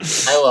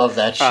 I love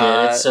that shit.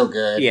 It's so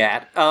good.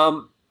 Yeah.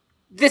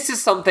 This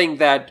is something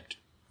that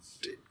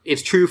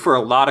it's true for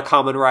a lot of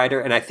Kamen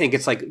Rider, and I think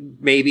it's like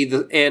maybe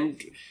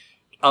and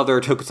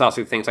other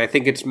tokusatsu things. I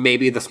think it's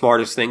maybe the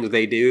smartest things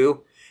they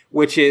do,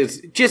 which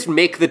is just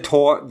make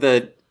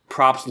the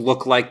props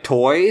look like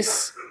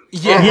toys.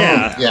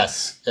 Yeah.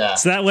 Yes. Yeah.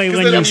 So that way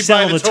when you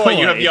sell the toy,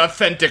 you have the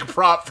authentic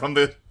prop from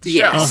the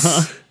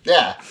show.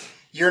 Yeah.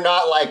 You're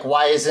not like,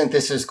 why isn't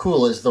this as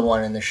cool as the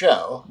one in the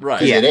show?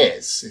 Right. It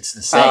is. It's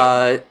the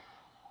same.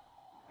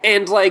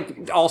 And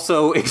like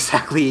also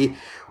exactly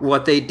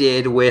what they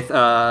did with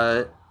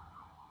Doctor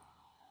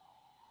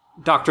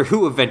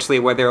Who eventually,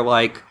 where they're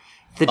like,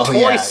 the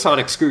toy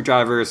sonic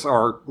screwdrivers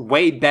are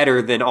way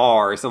better than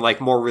ours and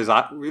like more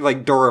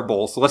like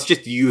durable, so let's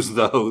just use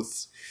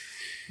those.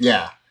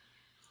 Yeah.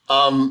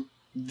 Then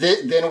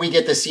we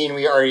get the scene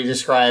we already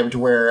described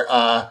where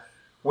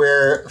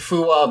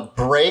Fuwa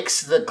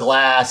breaks the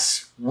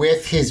glass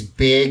with his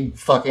big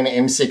fucking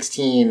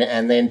M16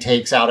 and then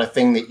takes out a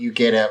thing that you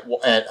get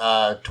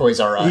at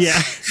Toys R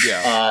Us.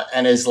 Yeah.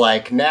 And is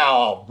like, now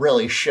I'll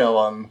really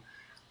show him,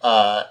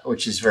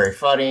 which is very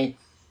funny.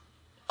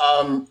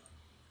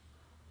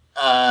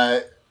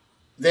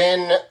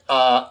 Then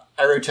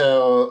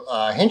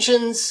Aruto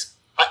Henshin's.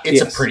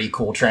 It's a pretty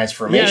cool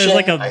transformation. Yeah,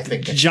 there's like a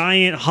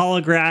giant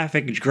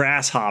holographic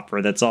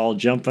grasshopper that's all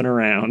jumping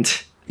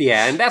around.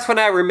 Yeah, and that's when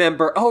I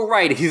remember, oh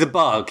right, he's a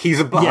bug. He's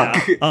a bug. Yeah.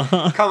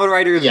 Kamen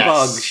Rider is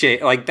bug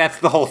shit. Like, that's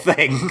the whole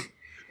thing.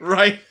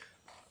 Right?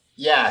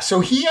 Yeah, so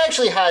he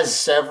actually has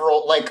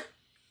several, like,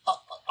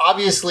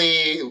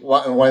 obviously,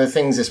 one of the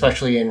things,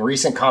 especially in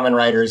recent Kamen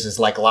Riders, is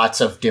like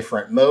lots of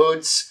different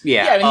modes.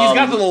 Yeah, and he's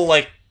got the little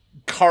like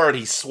card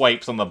he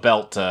swipes on the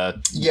belt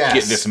to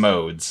get this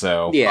mode.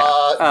 So yeah,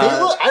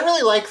 I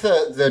really like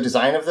the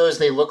design of those.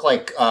 They look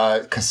like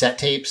cassette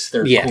tapes.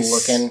 They're cool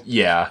looking.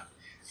 Yeah.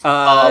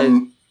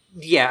 I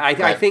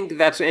think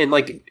that's in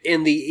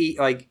the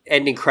like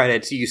ending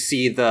credits. You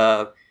see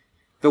the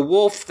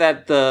wolf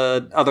that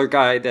the other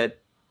guy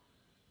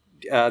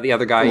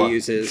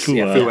uses. Fua.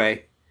 Yeah, Fue.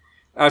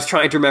 I was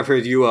trying to remember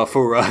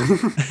Fura.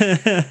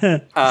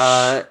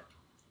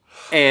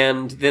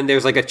 And then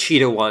there's like a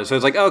cheetah one. So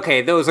it's like,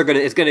 okay,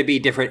 it's gonna be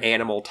different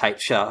animal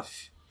type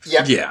stuff.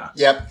 Yep. Yeah.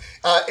 Yep.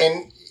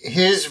 And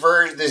his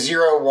version, the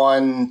Zero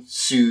One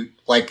suit,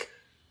 like,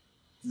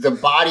 the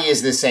body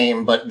is the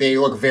same, but they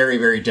look very,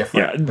 very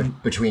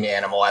different between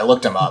animal. I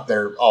looked them up.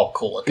 They're all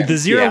cool looking. The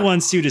Zero One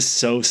suit is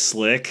so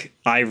slick.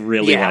 I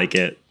really like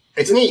it.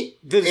 It's neat.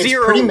 It's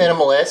pretty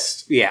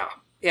minimalist. Yeah.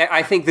 Yeah,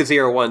 I think the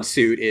Zero One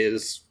suit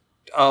is,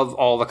 of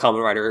all the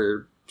Kamen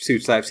Rider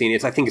suits that I've seen,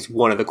 I think it's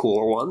one of the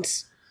cooler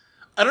ones.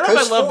 I don't know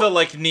if I love the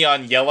like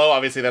neon yellow.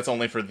 Obviously, that's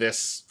only for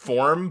this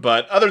form,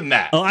 but other than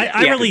that,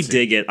 I really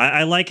dig it.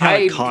 I like how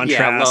it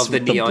contrasts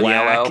with the black.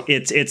 Yellow.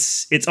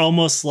 It's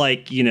almost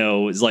like,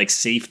 it's like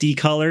safety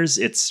colors.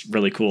 It's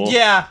really cool.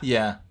 Yeah.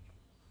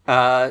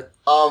 My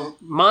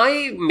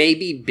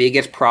maybe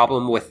biggest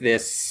problem with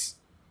these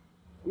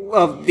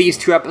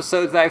two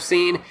episodes that I've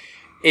seen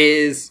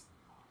is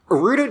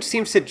Aruto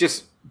seems to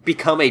just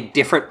become a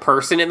different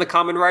person in the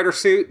Kamen Rider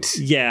suit.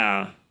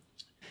 Yeah.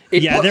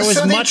 There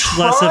was much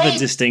less of a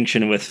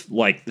distinction with,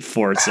 like,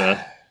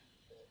 Forza.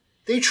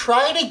 They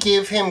try to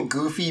give him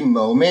goofy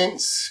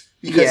moments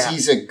because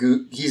he's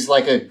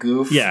like a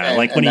goof. Yeah,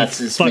 like when he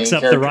fucks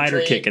up the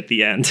rider kick at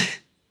the end.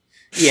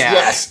 Yeah.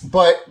 Yes,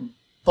 but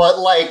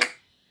like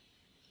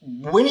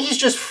when he's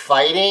just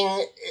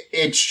fighting,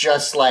 it's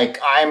just like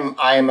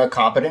I'm a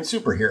competent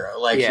superhero.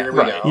 Like here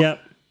we go. Yep.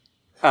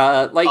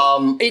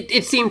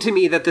 It seemed to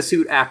me that the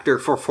suit actor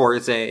for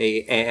Forza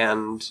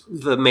and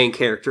the main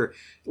character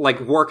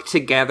like work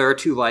together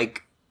to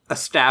like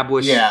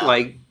establish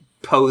like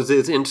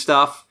poses and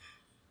stuff.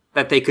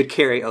 that they could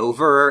carry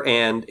over.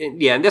 And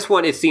in this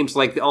one, it seems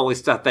like the only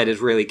stuff that is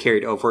really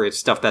carried over is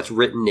stuff that's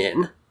written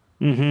in.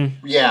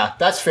 Mm-hmm. Yeah,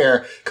 that's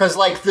fair. Because,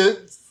 like,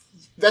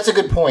 that's a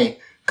good point.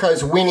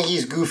 Because when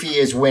he's goofy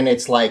is when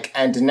it's like,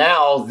 and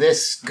now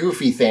this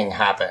goofy thing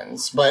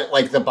happens. But,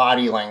 like, the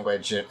body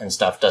language and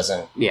stuff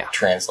doesn't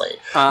translate.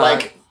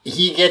 Like,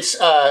 he gets,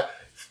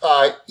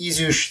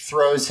 Izush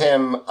throws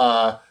him,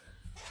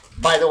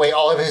 by the way,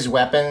 all of his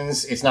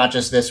weapons, it's not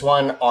just this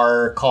one,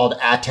 are called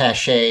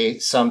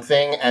attaché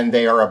something, and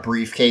they are a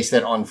briefcase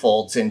that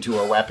unfolds into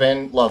a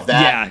weapon. Love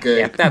that. Yeah, good.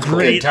 Yeah, that's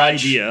great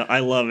idea. I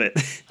love it.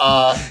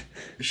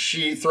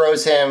 She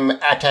throws him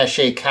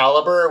attaché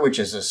caliber, which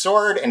is a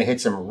sword, and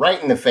hits him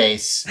right in the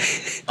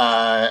face.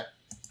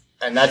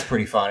 And that's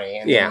pretty funny.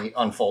 And then he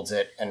unfolds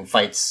it and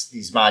fights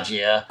these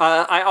Magia.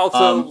 I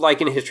also,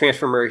 like in his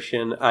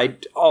transformation, I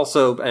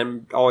also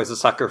am always a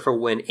sucker for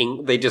when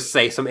they just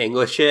say some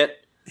English shit.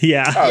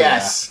 Yeah. Oh,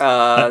 yes.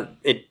 How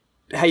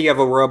you have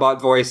a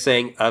robot voice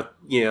saying, a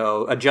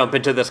jump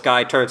into the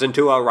sky turns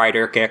into a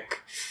rider kick.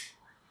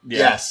 Yeah.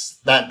 Yes,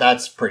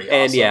 that's pretty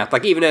awesome. And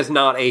like even as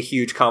not a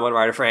huge Kamen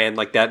Rider fan,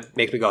 like that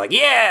makes me go like,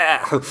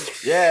 yeah!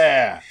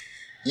 Yeah.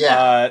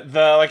 Yeah.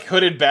 The like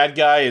hooded bad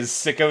guy is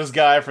Sicko's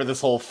guy for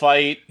this whole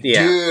fight.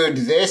 Yeah. Dude,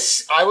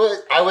 this I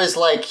was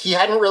like, he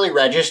hadn't really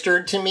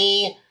registered to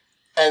me,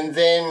 and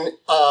then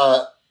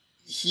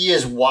he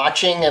is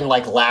watching and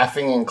like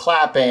laughing and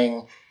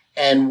clapping,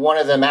 and one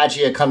of the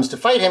Magia comes to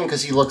fight him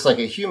because he looks like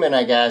a human,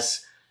 I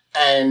guess,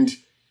 and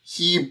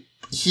he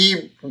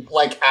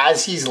like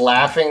as he's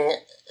laughing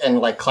and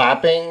like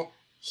clapping,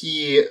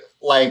 he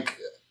like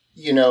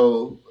he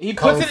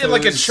puts it in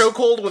like a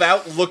chokehold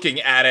without looking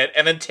at it,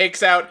 and then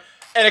takes out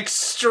an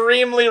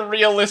extremely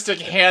realistic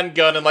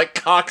handgun and like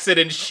cocks it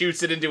and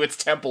shoots it into its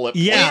temple at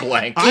point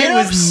blank. I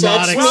was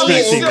not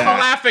expecting that.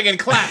 Laughing and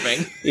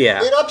clapping.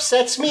 Yeah, it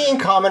upsets me in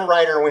Kamen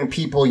Rider when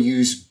people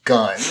use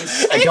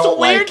guns. I it's don't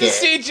weird like to it.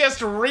 see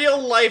just real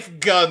life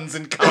guns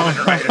in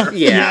Kamen Rider.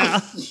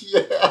 yeah.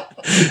 Yeah.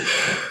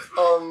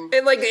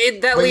 And like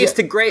that leads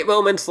to great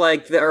moments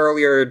like the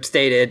earlier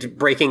stated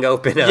breaking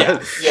open.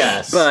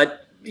 Yes.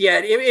 But yeah,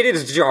 it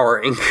is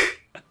jarring.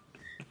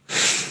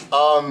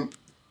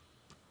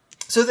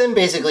 So then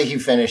basically he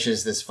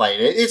finishes this fight.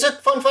 It's a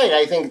fun fight.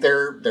 I think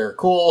they're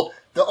cool.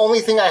 The only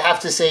thing I have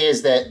to say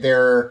is that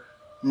their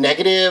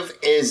negative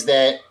is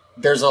that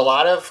there's a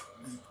lot of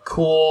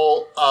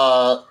cool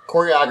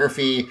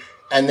choreography,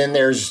 and then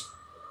there's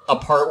a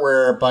part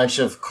where a bunch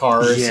of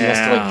cars, he has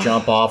to like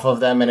jump off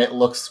of them, and it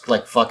looks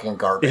like fucking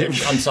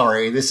garbage. I'm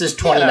sorry. This is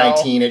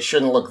 2019. It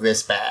shouldn't look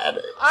this bad.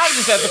 I'm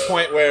just at the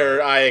point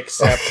where I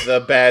accept the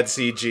bad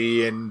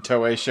CG in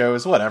Toei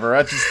shows, whatever.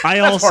 I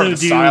also part of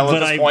the style at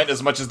this point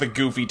as much as the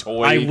goofy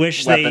toy I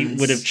wish weapons. They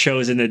would have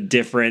chosen a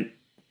different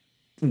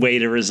way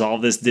to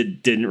resolve this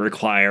that didn't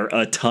require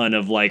a ton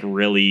of like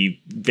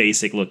really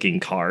basic looking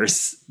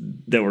cars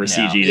that were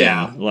CG'd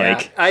in.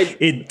 Like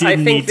it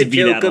didn't need to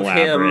be that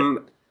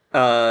elaborate.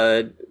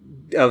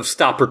 Of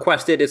stop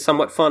requested is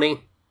somewhat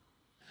funny.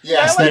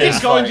 Yes, I like he's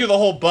going through the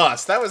whole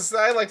bus.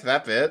 I liked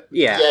that bit.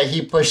 Yeah,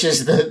 he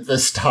pushes the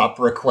stop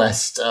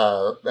request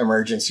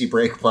emergency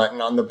brake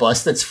button on the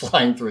bus that's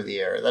flying through the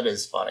air. That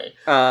is funny.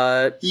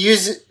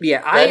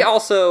 I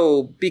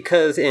also,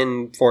 because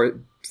in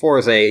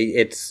Forza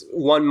it's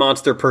one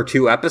monster per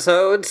 2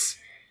 episodes,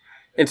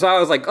 and so I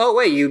was like, oh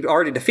wait, you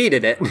already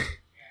defeated it.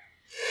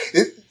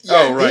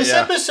 This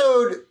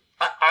episode,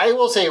 I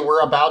will say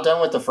we're about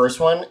done with the first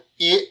one.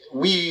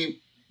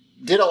 We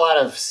did a lot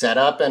of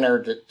setup in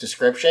our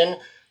description.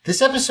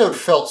 This episode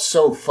felt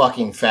so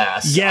fucking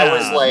fast. Yeah, I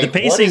was like, the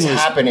pacing what is was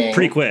happening?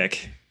 Pretty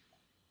quick.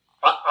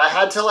 I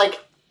had to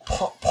like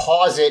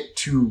pause it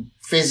to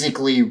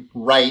physically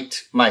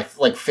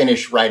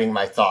finish writing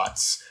my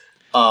thoughts.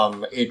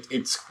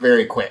 It's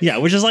very quick. Yeah,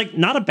 which is like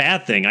not a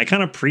bad thing. I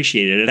kind of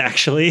appreciated it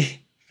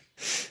actually.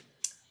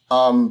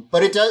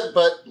 But it does.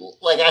 But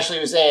like Ashley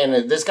was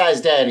saying, this guy's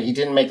dead. He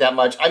didn't make that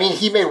much. I mean,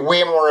 he made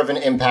way more of an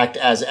impact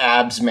as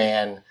Abs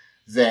Man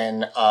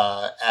than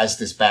as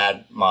this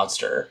bad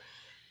monster.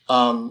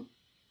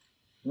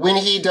 When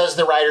he does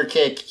the rider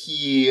kick,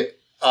 he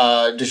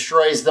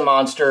destroys the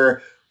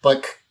monster,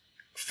 but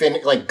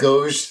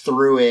goes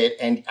through it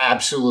and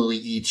absolutely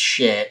eats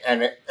shit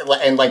and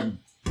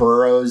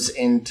burrows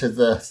into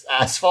the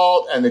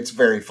asphalt, and it's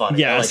very funny.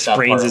 Yeah,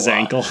 sprains his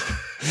ankle.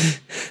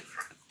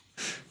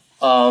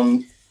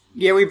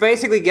 Yeah, we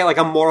basically get like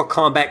a Mortal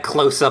Kombat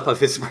close-up of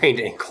his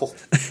sprained ankle.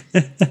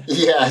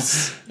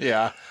 Yes.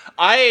 Yeah.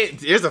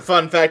 Here's a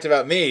fun fact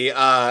about me.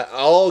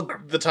 All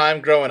the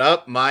time growing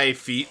up, my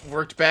feet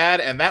worked bad,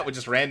 and that would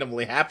just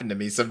randomly happen to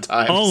me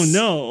sometimes. Oh,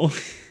 no.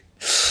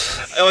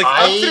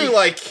 Up through,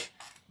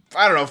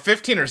 I don't know,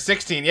 15 or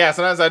 16, yeah,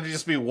 sometimes I'd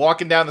just be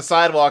walking down the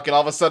sidewalk, and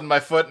all of a sudden my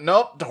foot,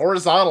 nope,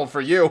 horizontal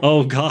for you.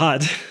 Oh,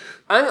 God.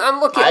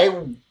 I'm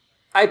looking...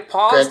 I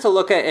paused to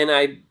look at,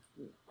 and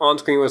on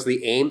screen was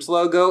the Ames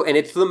logo, and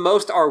it's the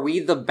most "Are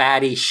we the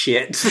baddie"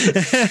 shit.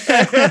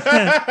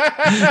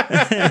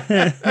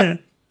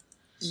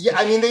 Yeah,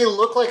 I mean, they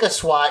look like a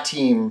SWAT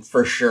team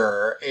for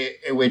sure,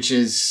 which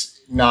is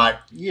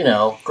not,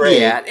 great.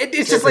 Yeah,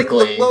 it's just like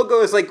the logo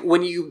is like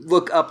when you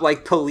look up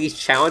like police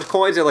challenge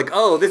coins, they're like,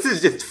 oh, this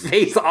is just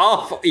face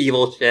off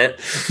evil shit.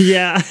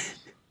 Yeah.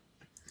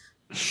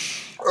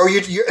 Or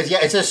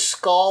it's a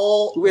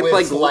skull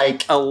with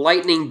like a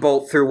lightning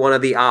bolt through one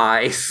of the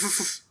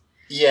eyes.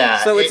 Yeah.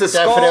 So it's a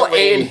skull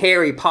and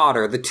Harry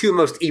Potter, the two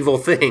most evil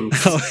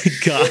things. Oh,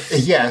 God.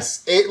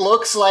 Yes. It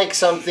looks like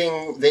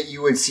something that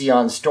you would see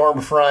on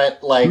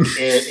Stormfront. Like,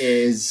 it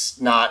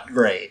is not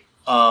great.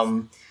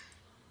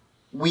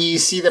 We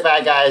see the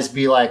bad guys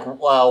be like,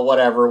 well,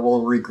 whatever,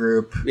 we'll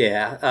regroup.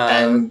 Yeah.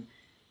 And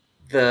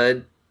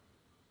the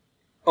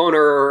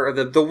owner,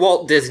 the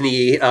Walt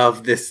Disney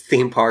of this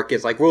theme park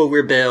is like, we'll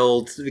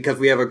rebuild because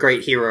we have a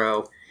great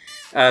hero.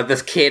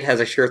 This kid has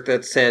a shirt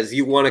that says,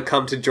 you want to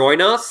come to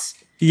join us?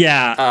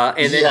 Yeah.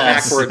 And then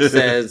backwards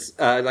says,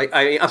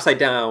 upside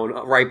down,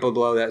 right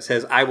below that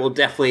says, I will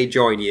definitely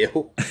join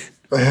you.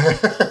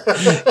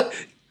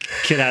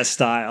 Kid has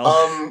style.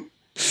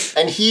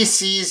 And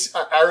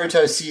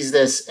Aruto sees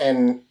this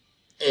and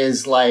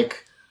is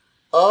like,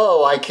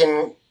 oh, I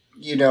can,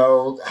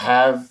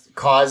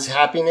 cause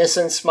happiness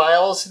and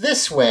smiles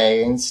this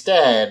way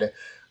instead.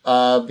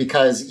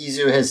 Because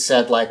Izu has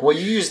said, like, well,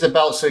 you use the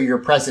belt so you're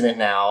president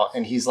now.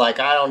 And he's like,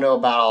 I don't know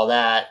about all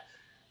that.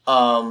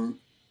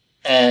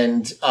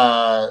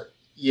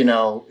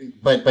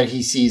 But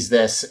he sees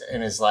this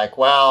and is like,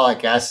 well, I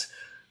guess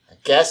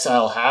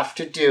I'll have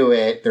to do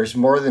it. There's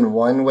more than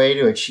one way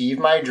to achieve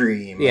my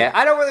dream. Yeah,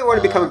 I don't really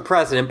want to become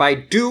president, but I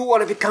do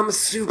want to become a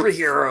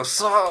superhero,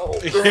 so...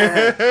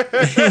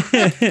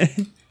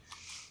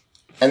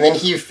 And then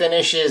he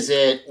finishes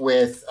it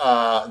with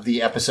the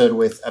episode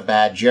with a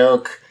bad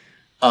joke.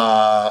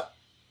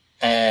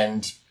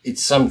 And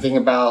it's something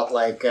about,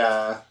 like...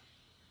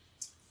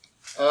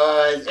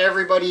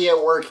 everybody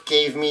at work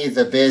gave me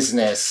the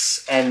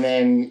business, and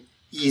then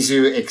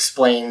Izu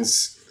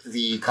explains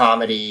the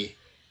comedy,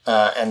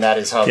 and that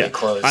is how they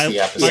close the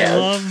episode. I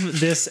love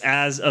this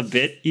as a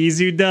bit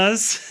Izu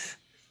does.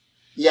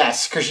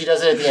 Yes, because she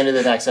does it at the end of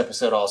the next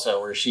episode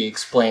also, where she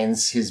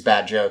explains his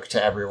bad joke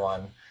to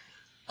everyone,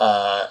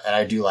 and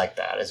I do like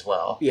that as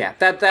well. Yeah,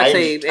 that's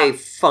a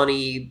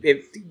funny...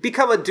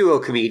 become a duo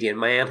comedian,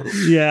 man.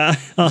 Yeah,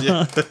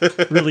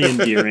 really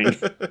endearing.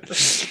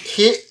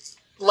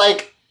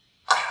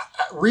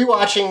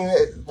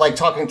 Rewatching, like,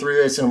 talking through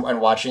this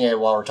and watching it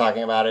while we're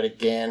talking about it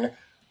again,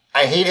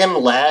 I hate him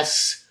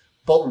less,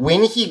 but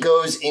when he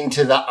goes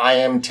into the I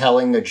am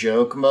telling a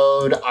joke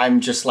mode,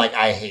 I'm just like,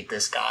 I hate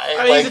this guy.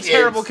 I mean, he's a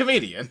terrible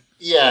comedian.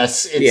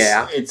 Yes,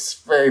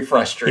 it's very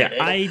frustrating.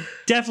 Yeah, I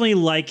definitely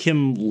like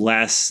him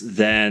less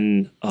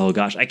than, oh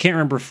gosh, I can't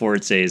remember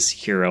Forze's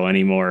hero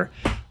anymore.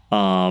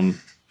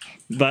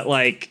 But,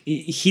 like,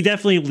 he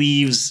definitely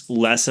leaves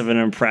less of an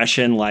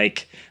impression.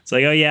 Like, it's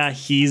like, oh yeah,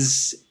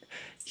 he's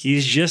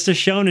just a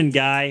shonen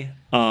guy.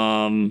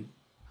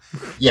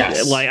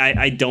 Yes. Like,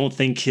 I don't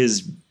think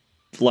his,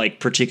 like,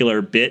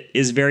 particular bit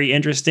is very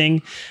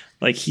interesting.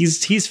 Like,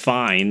 he's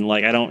fine.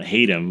 Like, I don't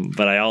hate him,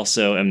 but I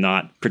also am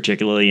not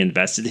particularly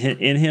invested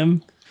in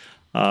him.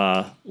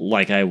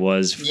 Like I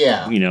was,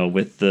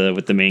 with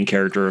the main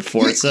character of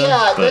Forza.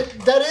 Yeah,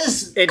 that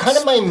is kind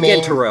of my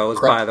main... Gentaro,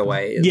 by the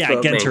way.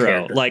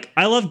 Gentaro. Like,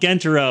 I love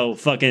Gentaro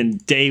fucking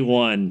day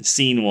one,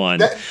 scene one.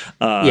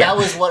 That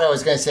was what I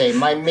was going to say.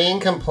 My main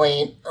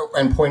complaint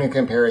and point of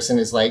comparison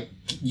is, like,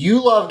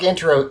 you love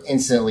Gentaro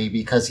instantly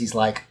because he's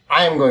like,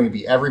 I am going to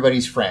be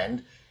everybody's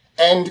friend.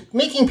 And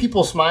making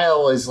people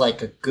smile is,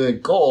 like, a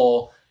good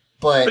goal.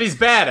 But he's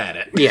bad at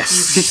it.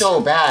 Yes. He's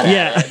so bad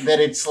at it that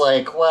it's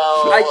like,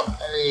 well,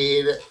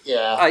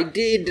 I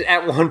did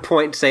at one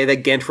point say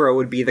that Gentaro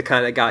would be the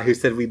kind of guy who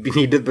said we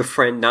need to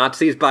befriend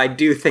Nazis, but I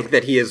do think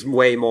that he is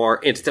way more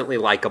instantly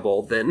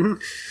likable than...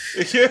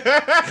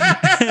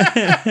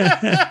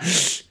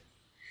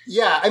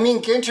 Yeah, I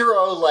mean,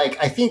 Gentaro,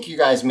 like, I think you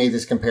guys made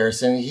this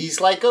comparison. He's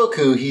like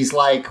Goku. He's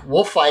like,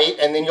 we'll fight,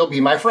 and then you'll be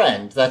my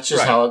friend. That's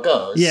just how it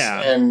goes. Yeah.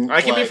 And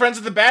I can be friends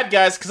with the bad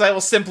guys because I will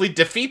simply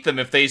defeat them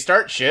if they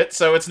start shit,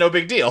 so it's no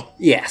big deal.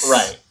 Yes.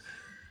 Right.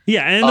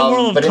 Yeah, and in the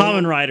world of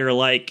Kamen Rider,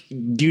 like,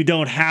 you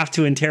don't have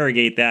to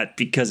interrogate that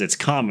because it's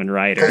Kamen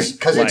Rider.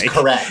 Because it's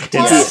correct.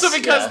 Well, also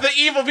because the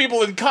evil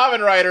people in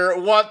Kamen Rider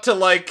want to,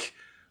 like...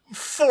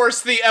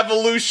 force the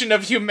evolution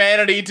of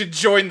humanity to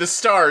join the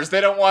stars.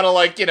 They don't want to,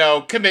 like,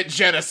 commit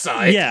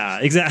genocide. Yeah,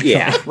 exactly.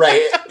 Yeah,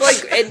 right.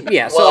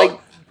 So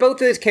both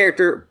those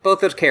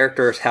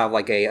characters have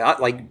like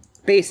a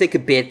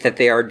basic bit that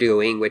they are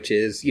doing, which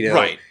is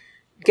right.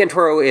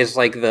 Gentaro is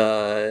like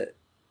the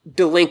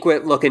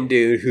delinquent looking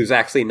dude who's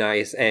actually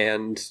nice,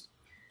 and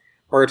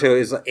Naruto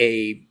is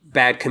a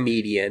bad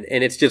comedian,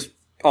 and it's just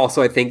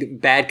also I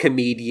think bad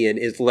comedian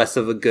is less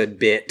of a good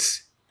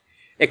bit.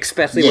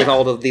 Especially with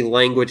all of the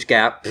language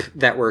gap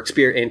that we're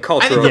experiencing, and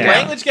cultural I think the gap.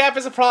 language gap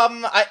is a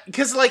problem,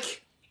 because,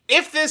 like,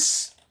 if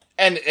this,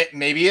 and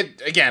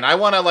again, I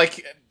want to,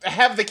 like,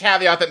 have the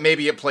caveat that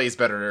maybe it plays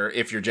better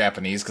if you're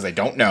Japanese, because I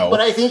don't know. But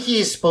I think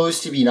he's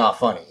supposed to be not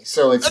funny,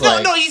 so it's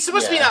No, he's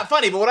supposed to be not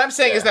funny, but what I'm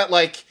saying is that,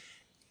 like,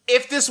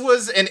 if this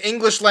was an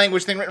English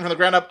language thing written from the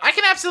ground up, I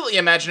can absolutely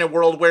imagine a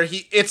world where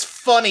it's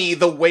funny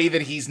the way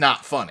that he's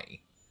not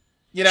funny.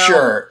 You know?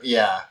 Sure,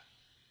 yeah.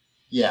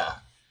 Yeah.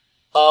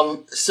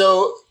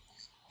 So,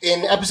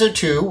 in episode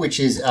 2, which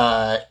is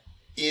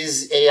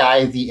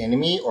AI the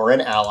enemy or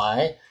an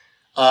ally,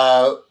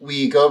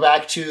 we go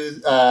back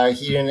to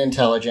Hidden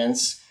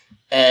Intelligence,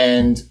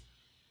 and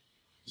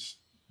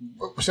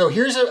so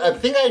here's a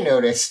thing I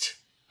noticed.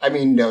 I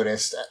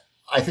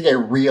think I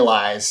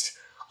realized.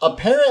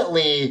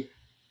 Apparently,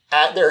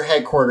 at their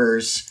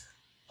headquarters,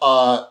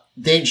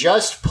 they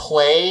just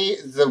play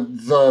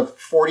the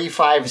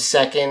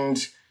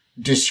 45-second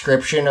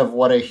description of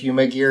what a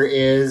Humagear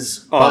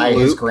is on by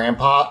loop. his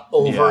grandpa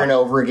over and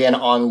over again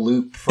on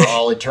loop for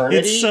all eternity.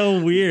 It's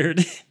so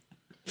weird.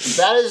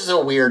 That is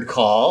a weird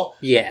call.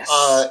 Yes.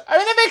 I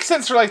mean, it makes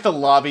sense for, like, the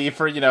lobby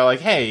for,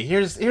 like, hey,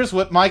 here's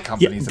what my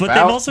company's but about.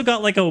 they've also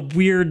got, like, a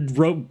weird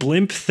rope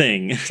blimp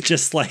thing.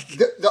 Just like...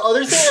 The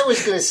other thing I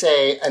was going to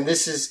say, and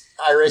this is,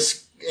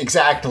 Iris,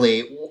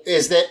 exactly,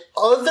 is that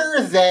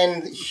other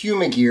than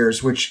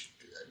Humagears, which,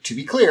 to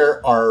be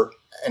clear, are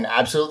an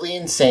absolutely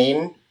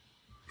insane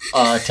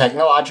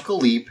technological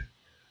leap,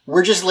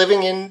 we're just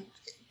living in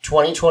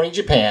 2020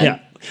 Japan. Yeah.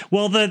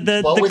 Well,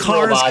 the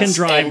cars can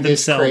drive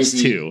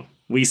themselves, too.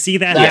 We see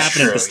that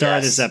happen at the start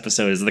of this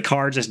episode, is the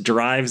car just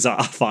drives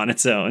off on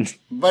its own.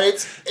 But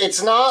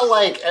it's not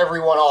like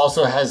everyone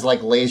also has,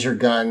 like, laser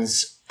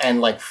guns and,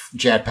 like,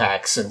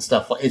 jetpacks and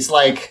stuff. It's,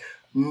 like,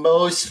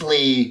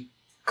 mostly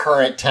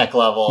current tech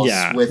levels.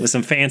 Yeah, with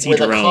some fancy with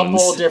drones. A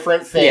couple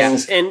different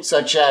things, and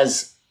such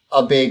as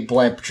a big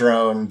blimp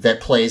drone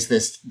that plays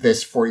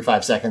this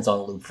 45 seconds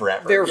on loop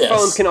forever. Their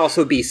phones can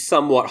also be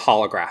somewhat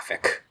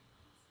holographic.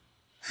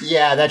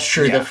 Yeah, that's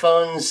true. Yeah. The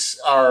phones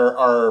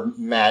are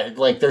mad,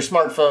 like they're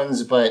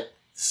smartphones, but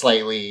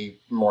slightly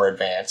more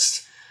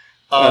advanced.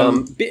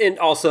 And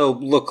also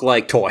look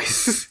like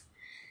toys.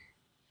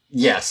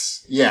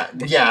 Yes. Yeah,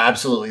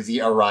 absolutely.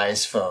 The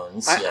Arise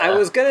phones. Yeah. I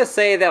was going to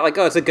say that, like,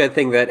 it's a good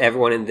thing that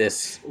everyone in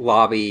this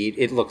lobby,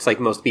 it looks like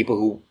most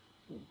people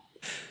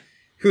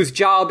whose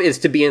job is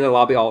to be in the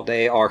lobby all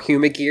day are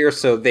Humagear,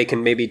 so they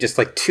can maybe just,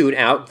 like, tune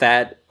out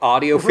that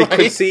audio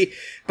frequency. Right.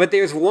 But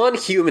there's one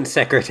human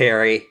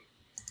secretary.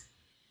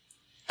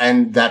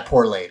 And that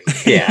poor lady.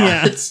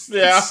 Yeah.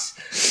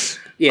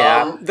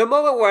 Yeah. The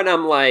moment when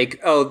I'm like,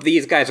 oh,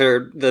 these guys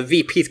are the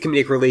VP's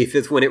comedic relief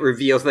is when it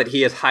reveals that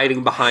he is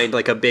hiding behind,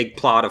 like, a big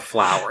plot of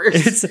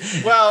flowers.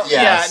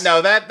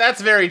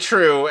 That's very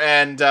true.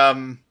 And,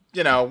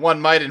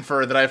 one might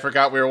infer that I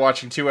forgot we were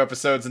watching 2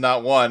 episodes and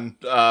not 1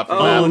 for that, but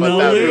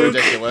that would be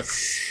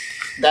ridiculous.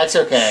 That's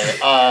okay.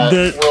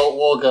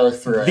 We'll go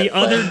through it. The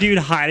other dude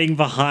hiding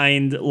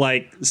behind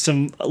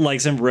some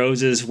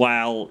roses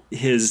while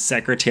his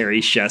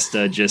secretary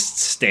Shesta just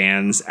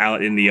stands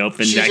out in the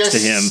open next to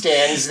him. She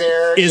just stands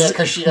there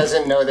because she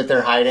doesn't know that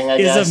they're hiding. I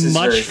guess is a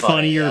much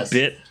funnier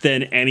bit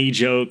than any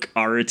joke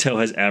Aruto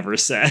has ever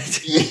said.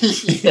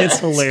 It's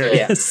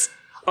hilarious.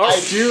 Yeah. I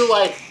do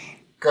like.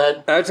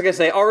 Good. I was gonna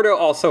say Aruto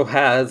also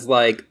has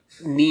like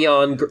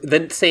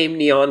the same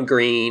neon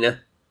green.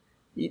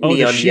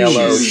 Neon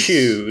yellow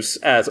shoes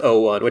as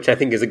O1, which I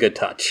think is a good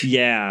touch.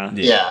 Yeah.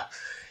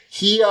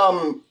 He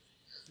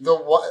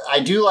I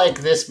do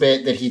like this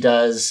bit that he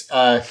does.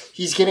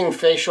 He's getting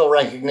facial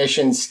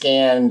recognition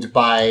scanned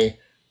by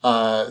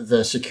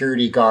the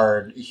security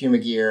guard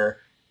Humagear,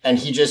 and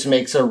he just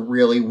makes a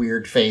really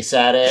weird face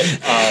at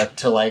it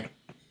to like,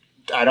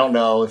 I don't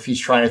know if he's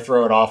trying to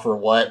throw it off or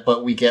what,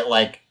 but we get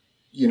like,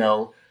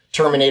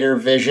 Terminator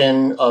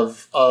vision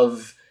of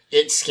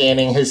it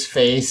scanning his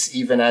face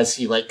even as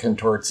he like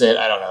contorts it.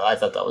 I don't know. I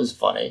thought that was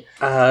funny.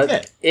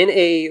 In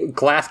a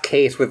glass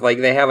case with like,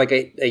 they have like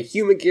a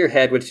Humagear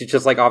head, which is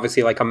just like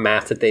obviously like a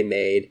mask that they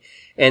made,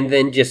 and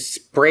then just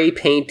spray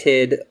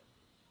painted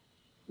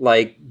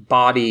like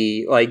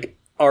body, like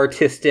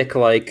artistic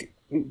like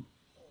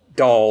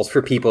dolls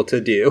for people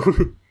to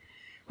do.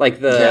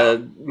 Like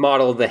the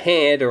model of the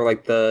hand or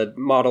like the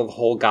model of the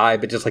whole guy,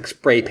 but just like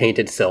spray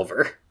painted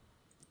silver.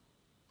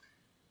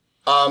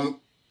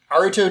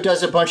 Aruto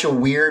does a bunch of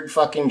weird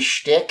fucking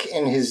shtick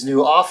in his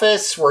new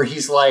office where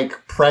he's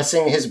like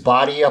pressing his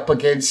body up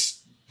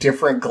against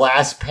different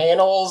glass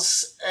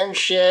panels and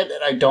shit,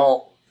 and I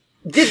don't...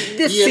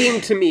 This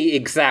seemed to me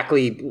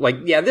exactly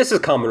like, this is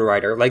Kamen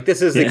Rider. Like,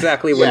 this is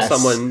exactly when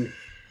someone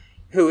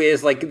who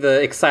is like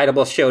the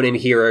excitable shonen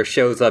hero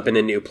shows up in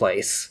a new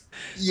place.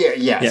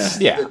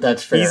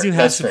 That's fair. Izu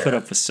has to put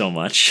up with so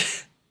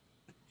much.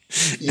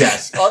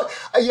 Yes.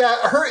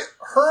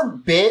 Her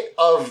bit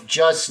of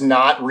just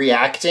not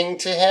reacting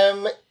to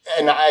him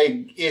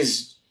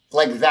is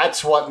like,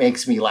 that's what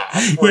makes me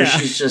laugh. Where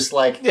she's just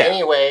like,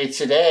 anyway,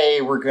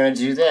 today we're going to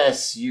do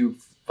this, you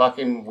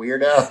fucking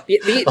weirdo.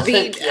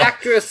 The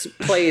actress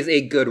plays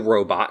a good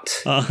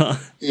robot. Uh-huh.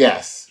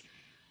 Yes.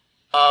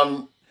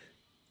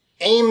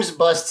 Ames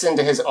busts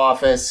into his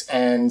office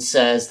and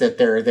says that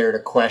they're there to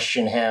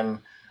question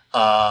him.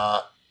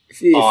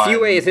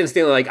 Fue is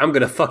instantly like, I'm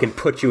gonna fucking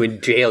put you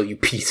in jail, you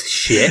piece of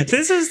shit.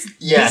 This is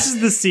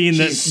the scene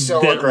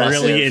that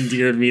really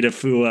endeared me to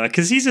Fua,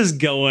 because he's just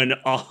going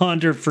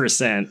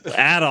 100%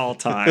 at all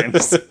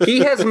times. He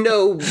has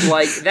no,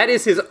 that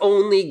is his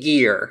only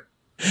gear.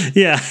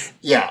 Yeah.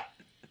 Yeah.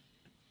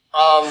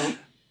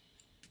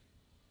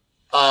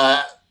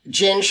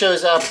 Jin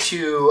shows up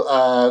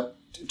to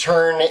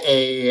turn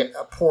a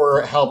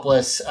poor,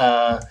 helpless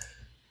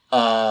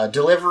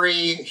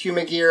delivery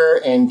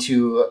Humagear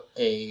into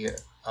a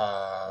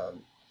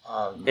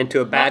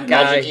bad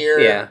guy.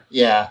 Gear.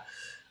 Yeah.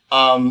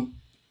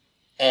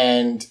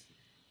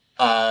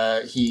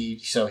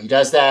 He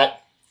does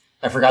that.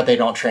 I forgot they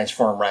don't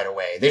transform right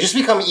away. They just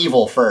become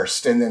evil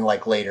first, and then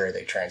later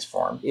they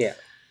transform. Yeah.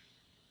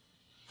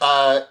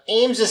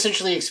 Ames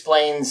essentially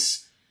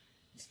explains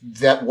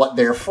that what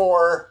they're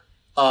for,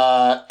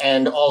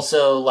 and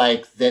also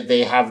that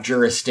they have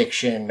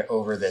jurisdiction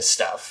over this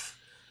stuff.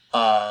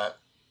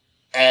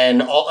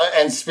 And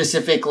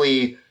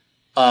specifically,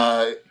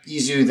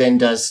 Izu then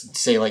does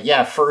say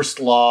first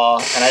law,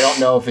 and I don't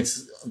know if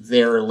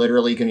they're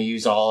literally going to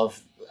use all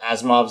of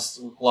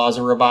Asimov's laws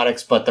of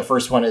robotics, but the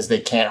first one is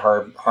they can't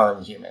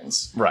harm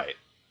humans. Right.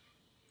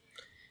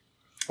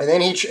 And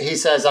then he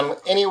says,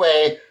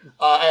 anyway,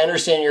 I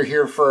understand you're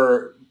here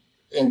for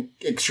an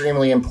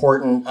extremely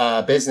important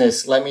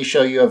business. Let me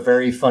show you a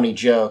very funny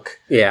joke.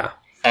 Yeah.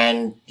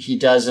 And he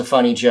does a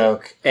funny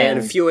joke.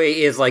 And Fue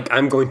is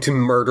I'm going to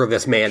murder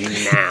this man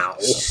now.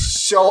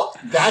 So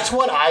that's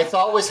what I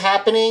thought was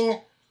happening.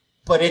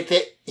 But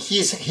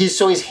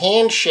his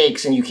hand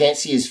shakes and you can't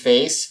see his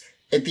face.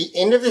 At the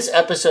end of this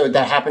episode,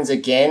 that happens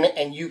again,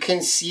 and you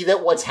can see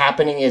that what's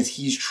happening is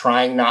he's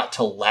trying not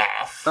to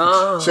laugh.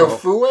 Oh. So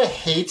Fua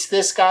hates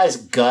this guy's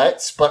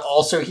guts, but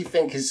also he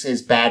thinks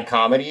his bad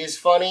comedy is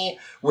funny,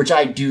 which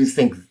I do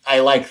think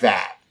I like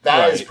that.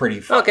 That is pretty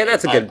funny. Okay,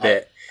 that's a good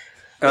bit.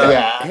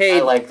 Hey,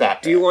 I like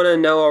that bit. Do you want to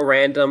know a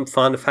random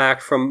fun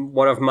fact from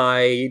one of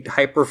my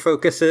hyper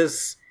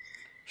focuses?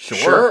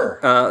 Sure.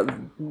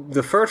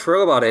 The first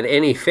robot in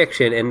any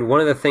fiction, and one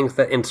of the things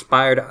that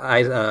inspired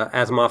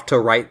Asimov to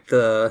write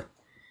the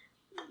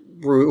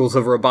rules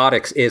of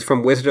robotics, is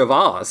from Wizard of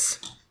Oz.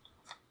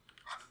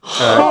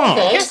 Okay.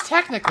 I guess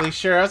technically,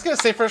 sure. I was going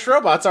to say first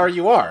robots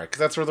RUR, because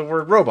that's where the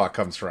word robot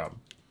comes from.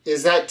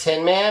 Is that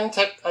Tin Man,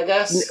 I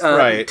guess?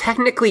 Right.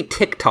 Technically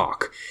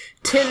TikTok.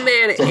 Tin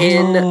Man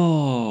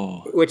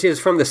which is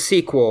from the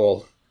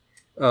sequel.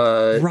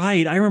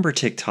 Right, I remember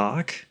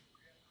TikTok.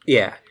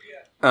 Yeah.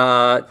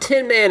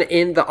 Tin Man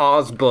in the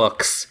Oz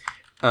books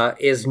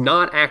is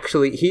not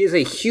actually... He is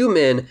a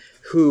human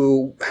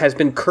who has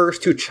been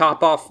cursed to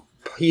chop off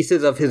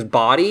pieces of his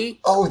body.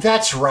 Oh,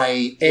 that's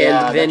right.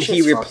 And then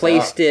he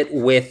replaced it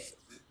with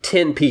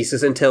tin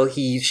pieces until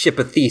he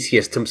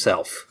Shipathesius'd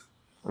himself.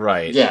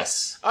 Right.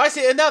 Yes. Oh, I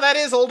see. No, that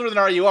is older than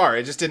RUR.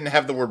 It just didn't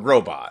have the word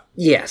robot.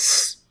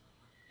 Yes.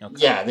 Okay.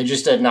 Yeah, they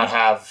just did not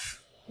have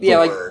the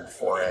word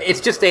for it.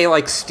 It's just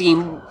a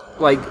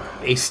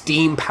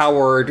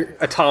steam-powered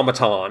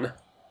automaton.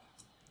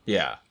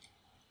 Yeah.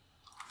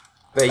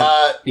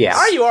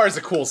 RUR is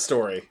a cool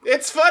story.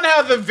 It's fun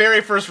how the very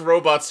first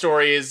robot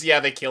story is,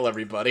 they kill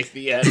everybody at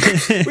the end.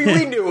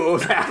 we knew what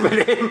was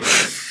happening.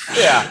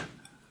 Yeah.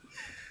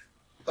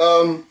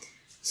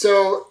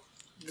 So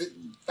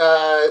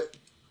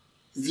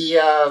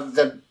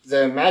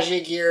the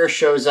Magic Gear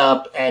shows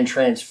up and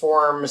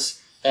transforms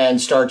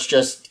and starts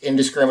just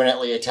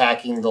indiscriminately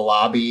attacking the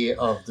lobby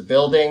of the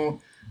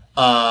building.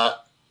 And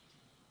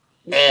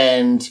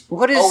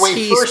what is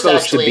he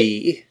supposed to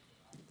be?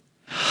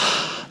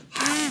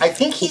 I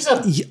think he's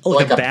a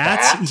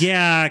bat?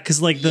 Yeah, because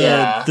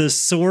the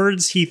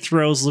swords he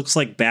throws looks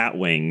like bat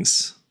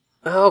wings.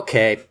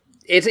 Okay.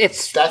 It's a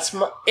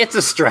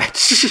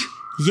stretch.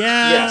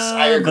 Yeah, yes,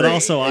 I agree. But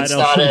also it's I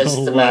don't not know as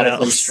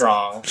thematically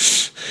strong.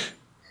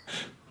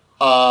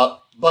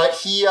 But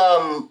he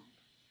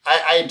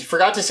I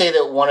forgot to say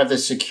that one of the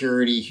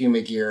security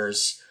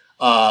Humagears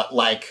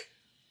tries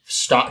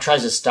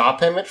to stop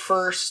him at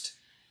first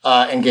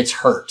and gets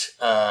hurt,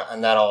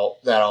 and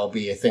that'll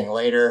be a thing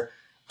later.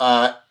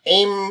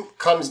 AIM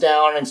comes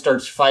down and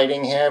starts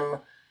fighting him.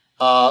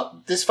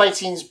 This fight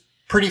scene's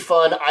pretty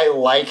fun. I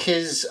like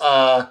his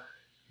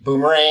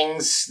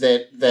boomerangs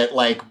that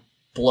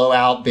blow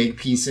out big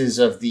pieces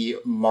of the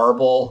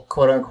marble,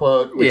 quote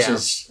unquote, which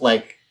is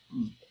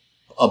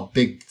a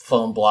big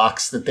foam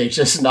blocks that they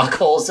just knock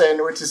holes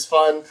in, which is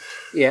fun.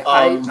 Yeah,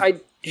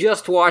 I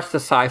just watched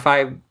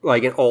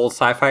an old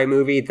sci-fi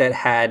movie that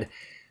had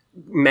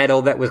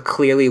metal that was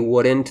clearly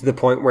wooden to the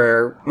point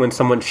where when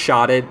someone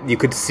shot it, you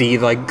could see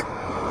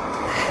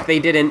they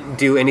didn't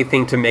do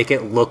anything to make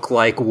it look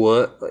like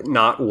wood,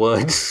 not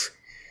wood.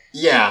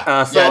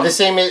 Yeah, the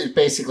same is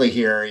basically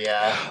here.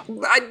 Yeah,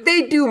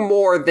 they do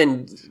more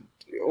than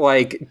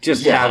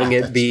just having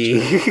it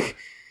be.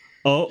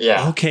 Oh,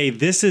 yeah. Okay,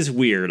 this is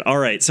weird. All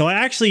right, so I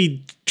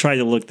actually tried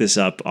to look this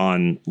up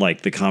on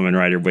the Kamen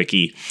Rider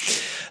wiki.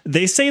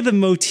 They say the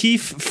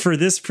motif for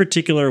this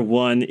particular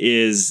one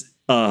is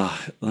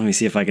let me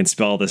see if I can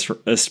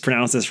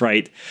pronounce this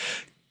right.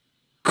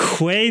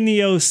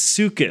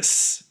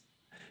 Quaenosuchus,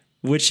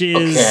 which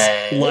is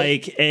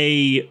like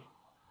a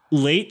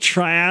late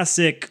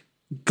Triassic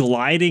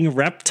gliding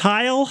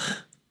reptile.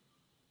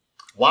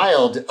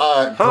 Wild.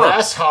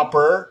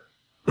 Grasshopper,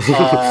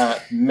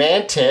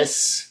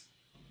 mantis,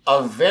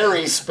 a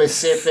very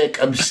specific,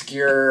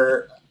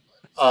 obscure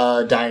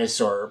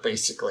dinosaur,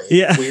 basically.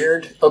 Yeah.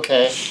 Weird.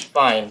 Okay,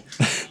 fine.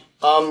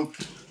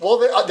 Well,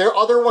 their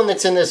other one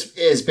that's in this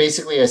is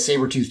basically a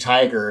saber-toothed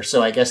tiger,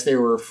 so I guess they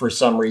were, for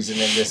some reason,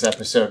 in this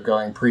episode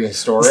going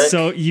prehistoric.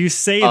 So you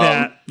say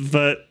that,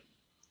 but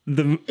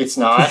it's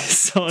not.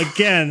 So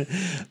again,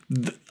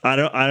 I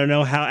don't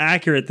know how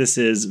accurate this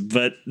is,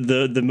 but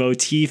the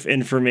motif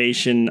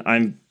information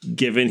I'm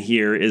given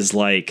here is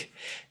like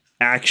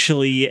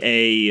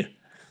actually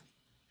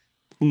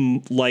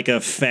like a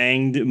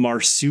fanged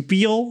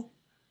marsupial,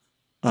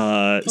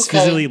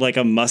 specifically like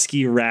a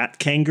musky rat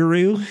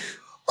kangaroo.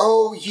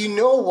 Oh, you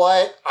know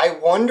what? I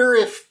wonder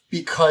if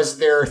because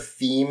their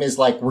theme is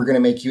like, we're going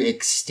to make you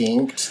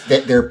extinct,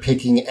 that they're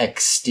picking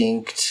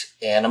extinct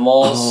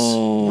animals.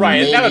 Oh,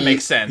 right, maybe, that would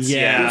make sense.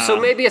 Yeah. So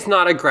maybe it's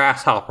not a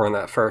grasshopper in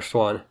that first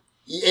one.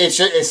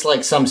 It's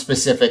like some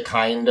specific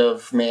kind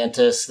of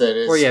mantis that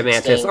is mantis,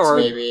 extinct, or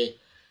maybe.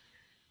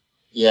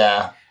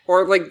 Yeah.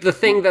 Or like the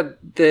thing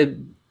that the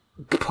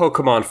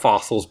Pokemon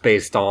fossil's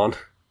based on.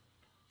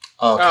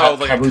 Oh,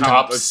 like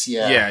Kabutops.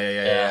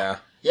 Yeah,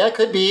 it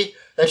could be.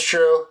 That's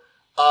true.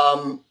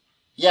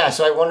 Yeah,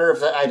 so I wonder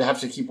if I'd have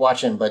to keep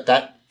watching, but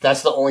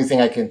that's the only thing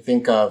I can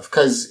think of.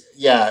 Because,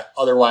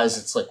 otherwise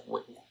it's like,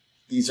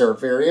 these are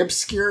very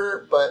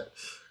obscure, but...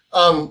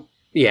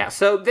 Yeah,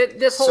 so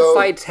this whole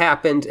fight's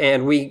happened,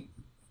 and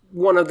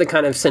one of the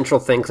kind of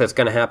central things that's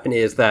going to happen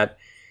is that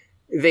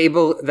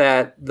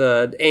that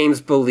the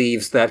Ames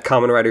believes that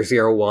Kamen Rider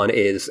Zero One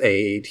is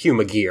a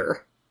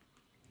Humagear.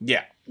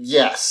 Yeah.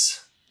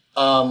 Yes.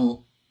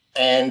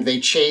 And they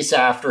chase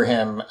after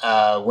him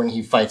when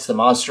he fights the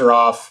monster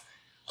off.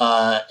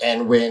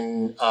 And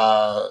when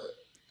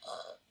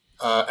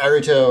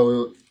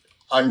Arito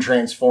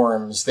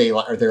untransforms,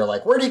 they're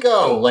like, "Where'd he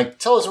go? Like,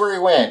 tell us where he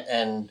went."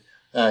 And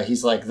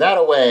he's like, "That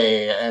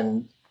away,"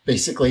 and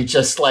basically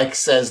just like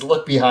says,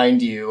 "Look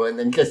behind you," and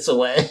then gets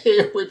away,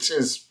 which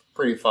is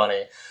pretty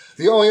funny.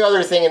 The only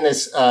other thing in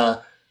this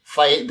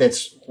fight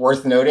that's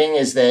worth noting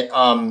is that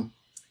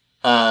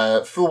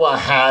Fuwa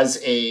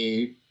has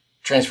a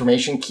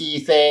transformation key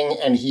thing,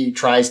 and he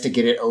tries to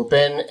get it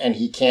open, and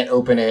he can't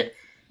open it.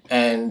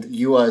 And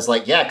Yua is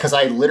like, yeah, because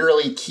I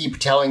literally keep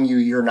telling you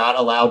you're not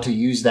allowed to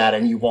use that,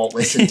 and you won't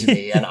listen to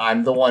me, and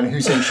I'm the one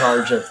who's in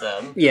charge of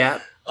them. Yeah.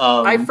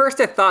 I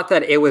thought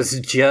that it was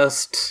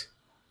just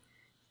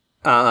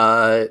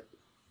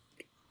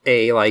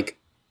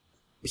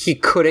he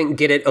couldn't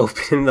get it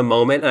open in the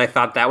moment, and I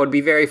thought that would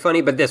be very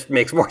funny, but this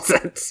makes more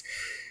sense.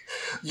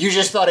 You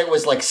just thought it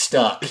was like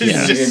stuck.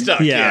 It's just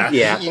stuck.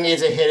 Yeah. You need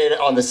to hit it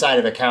on the side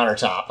of a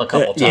countertop a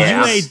couple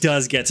times. Yue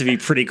does get to be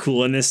pretty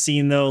cool in this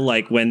scene, though.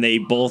 Like when they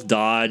both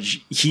dodge,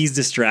 he's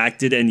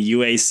distracted, and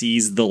Yue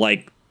sees the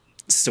like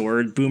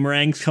sword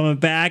boomerang coming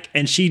back,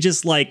 and she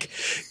just like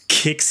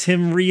kicks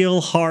him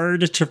real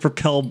hard to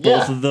propel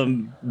both of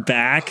them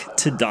back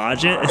to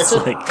dodge it. It's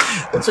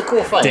a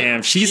cool fight.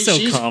 Damn, she's so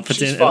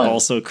confident and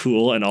also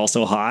cool and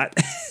also hot.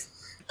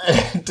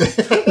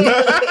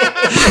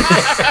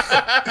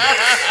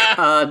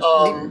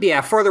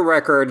 For the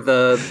record,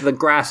 the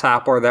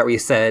grasshopper that we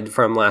said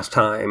from last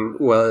time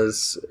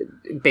was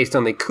based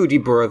on the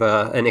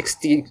Kujiburda, an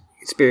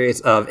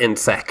experience of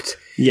insect.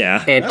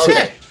 Yeah. And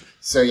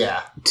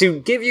to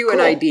give you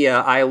an idea,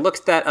 I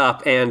looked that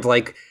up, and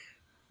like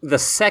the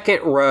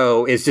second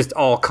row is just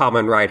all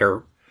Kamen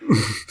Rider.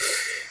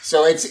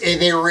 So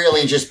they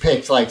really just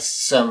picked like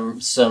some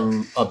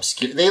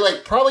obscure. They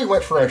like probably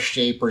went for a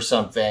shape or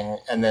something,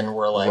 and then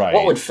were like,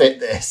 what would fit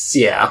this?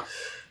 Yeah,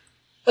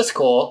 that's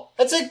cool.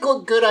 That's a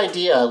good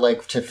idea,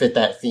 like to fit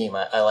that theme.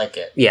 I like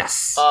it.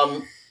 Yes.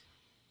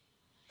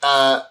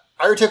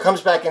 Aruto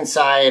comes back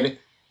inside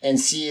and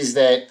sees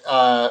that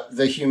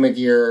the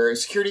Humagear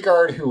security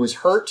guard who was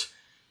hurt,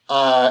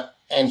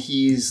 and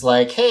he's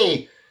like,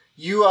 "Hey,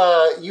 you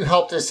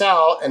helped us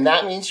out, and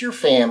that means your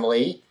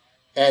family.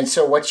 And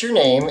so what's your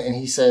name?" And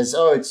he says,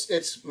 "Oh, it's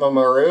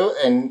Mamoru."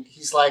 And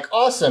he's like,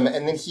 "Awesome."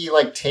 And then he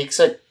like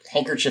takes a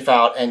handkerchief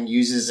out and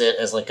uses it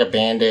as like a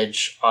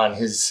bandage on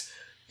his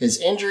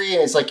injury.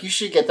 And it's like, "You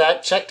should get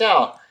that checked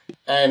out."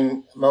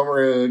 And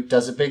Mamoru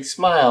does a big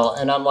smile.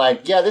 And I'm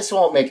like, yeah, this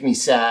won't make me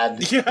sad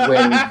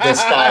when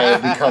this guy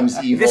becomes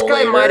evil. This guy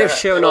later. Might have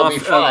shown It'll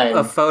off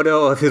a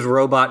photo of his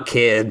robot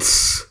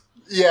kids.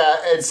 Yeah,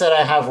 and said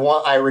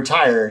I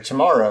retire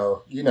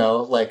tomorrow,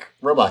 like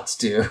robots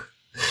do.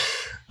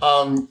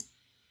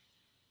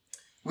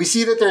 We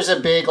see that there's a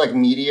big like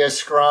media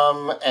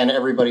scrum, and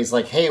everybody's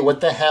like, "Hey, what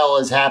the hell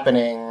is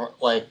happening?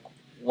 Like,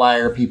 why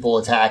are people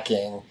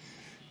attacking?"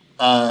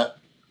 The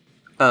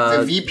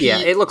VP. Yeah,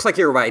 it looks like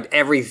you're right.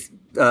 Every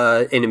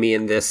enemy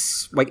in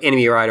this, like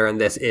enemy rider in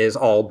this, is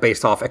all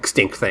based off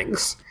extinct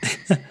things.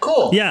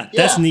 Cool. Yeah,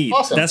 that's neat.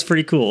 Awesome. That's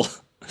pretty cool.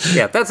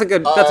 Yeah, that's a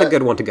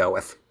good one to go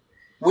with.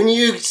 when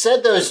you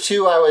said those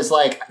two, I was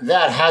like,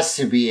 that has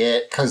to be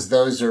it, because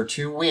those are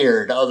too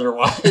weird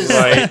otherwise.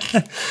 Right.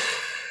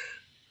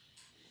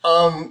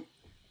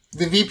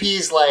 The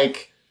VP's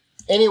like,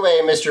 anyway,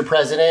 Mr.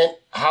 President,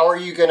 how are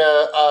you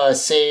gonna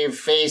save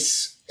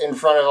face in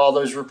front of all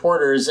those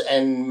reporters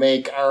and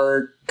make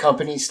our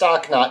company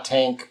stock not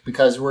tank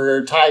because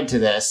we're tied to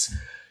this?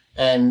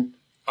 And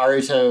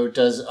Arito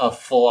does a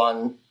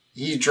full-on...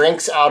 He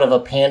drinks out of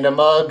a panda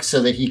mug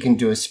so that he can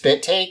do a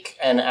spit take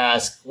and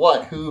ask,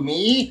 what, who,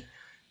 me?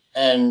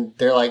 And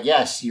they're like,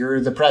 yes,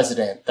 you're the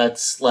president.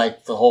 That's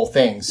like the whole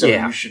thing. So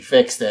you should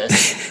fix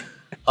this.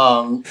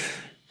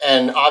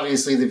 And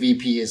obviously the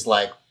VP is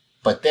like,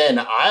 but then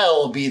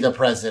I'll be the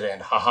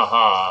president. Ha ha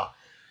ha.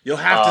 You'll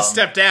have to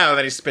step down. And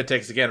then he spit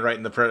takes again right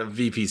in the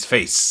VP's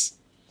face.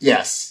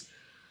 Yes.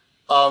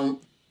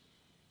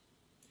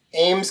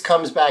 Ames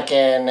comes back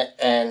in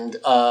and...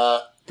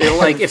 they're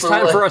like, it's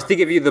time for us to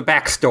give you the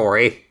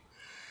backstory.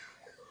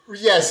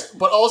 Yes,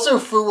 but also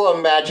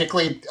Fuwa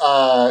magically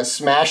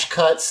smash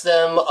cuts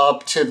them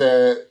up to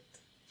the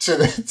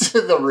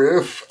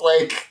roof.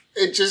 Like,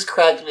 it just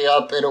cracked me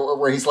up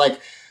where he's like,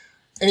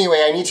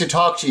 anyway, I need to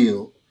talk to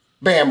you.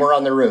 Bam, we're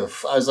on the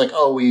roof. I was like,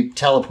 oh, we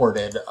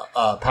teleported.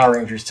 Power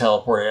Rangers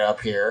teleported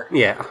up here.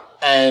 Yeah.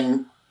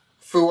 And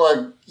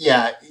Fuwa,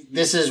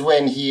 this is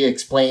when he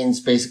explains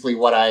basically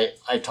what I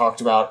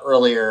talked about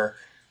earlier,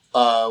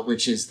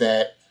 which is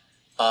that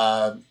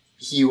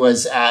he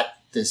was at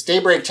this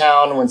Daybreak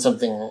Town when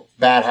something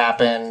bad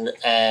happened,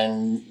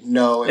 and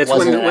it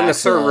wasn't when the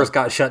servers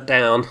got shut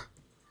down.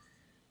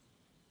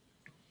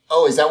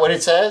 Oh, is that what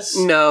it says?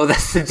 No,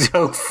 that's a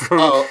joke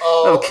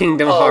from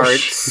Kingdom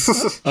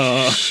Hearts.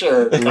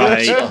 Sure.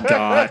 My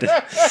God.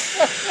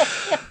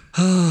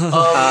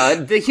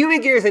 The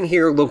human gears in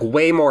here look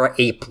way more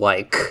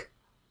ape-like.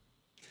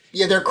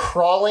 Yeah, they're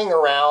crawling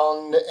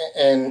around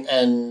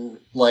and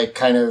like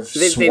kind of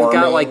they've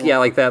got like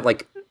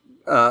that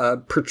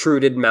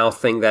protruded mouth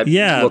thing that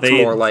looks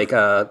more like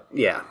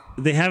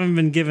They haven't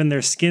been given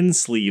their skin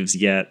sleeves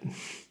yet.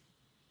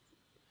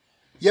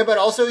 Yeah, but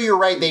also you're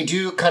right. They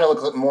do kind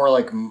of look more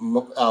like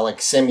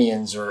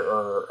simians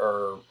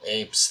or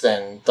apes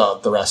than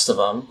the rest of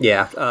them.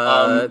 Yeah.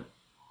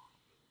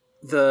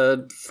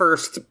 The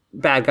first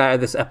bad guy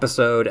of this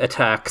episode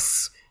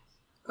attacks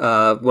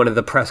one of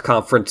the press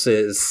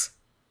conferences,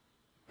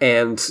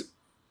 and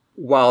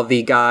while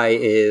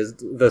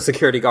the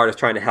security guard is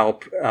trying to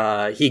help,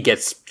 he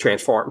gets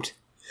transformed.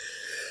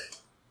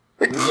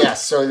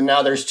 Yes, so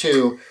now there's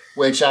two,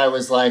 which I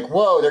was like,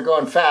 whoa, they're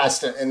going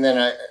fast. And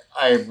then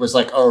I was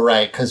like, oh,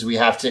 right, because we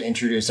have to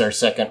introduce our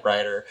second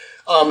rider.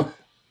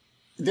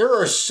 There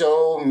are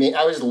so many.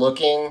 I was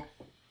looking.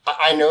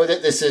 I know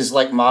that this is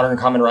like modern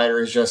Kamen Rider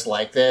is just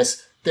like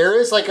this. There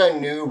is like a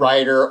new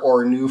rider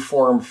or new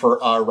form for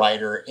a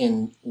rider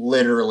in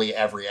literally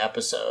every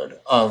episode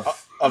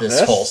of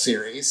this whole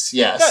series.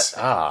 Yes.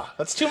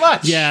 That's too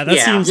much. Yeah, that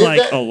seems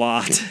like a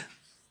lot.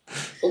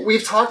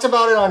 We've talked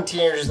about it on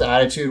Teenagers'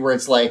 Attitude where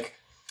it's like,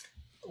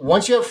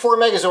 once you have 4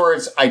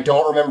 Megazords, I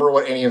don't remember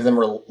what any of them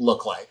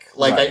look like.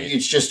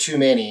 It's just too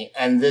many.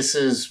 And this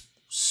is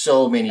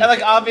so many. And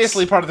things.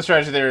 Obviously part of the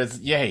strategy there is,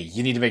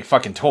 you need to make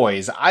fucking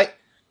toys.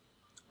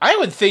 I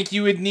would think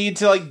you would need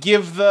to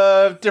give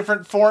the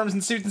different forms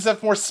and suits and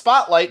stuff more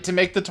spotlight to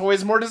make the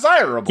toys more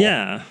desirable.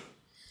 Yeah.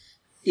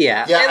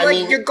 Yeah.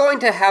 And you're going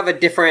to have a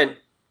different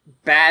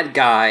bad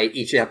guy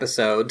each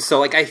episode.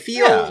 So I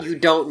feel you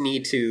don't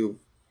need to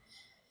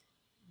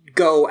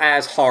go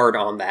as hard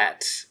on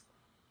that.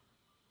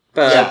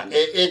 But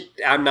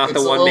I'm not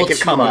the one making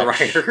Kamen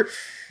Rider.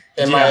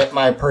 In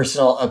my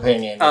personal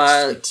opinion,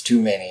 it's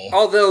too many.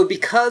 Although,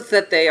 because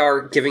that they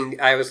are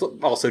giving... I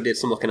also did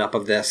some looking up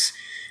of this.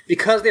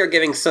 Because they're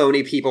giving so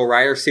many people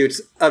rider suits,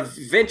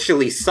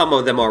 eventually some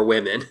of them are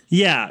women.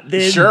 Yeah.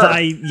 They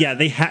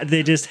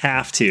just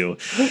have to.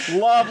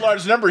 Law of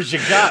large numbers, you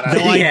got it.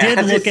 Though I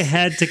did look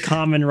ahead to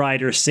Kamen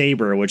Rider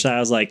Saber, which I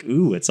was like,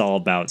 ooh, it's all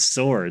about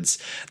swords.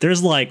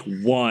 There's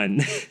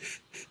one.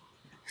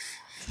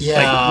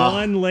 Yeah.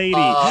 One lady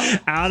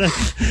out of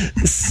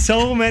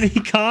so many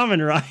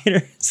Kamen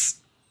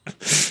Riders.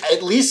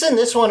 At least in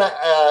this one,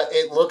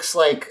 it looks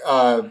like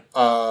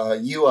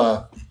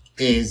Yua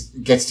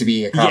gets to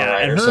be a Kamen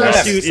Rider. And her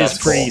suit is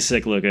pretty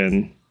sick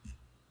looking.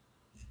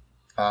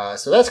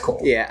 So that's cool.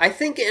 Yeah, I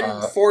think in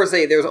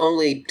Forza there's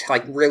only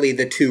really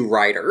the 2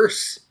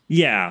 riders.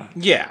 Yeah.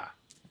 Yeah.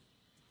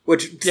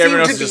 Which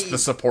everyone else seems is to just be the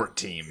support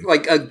team.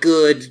 a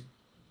good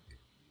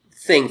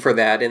thing for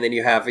that, and then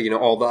you have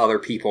all the other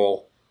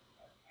people.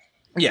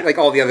 Yeah.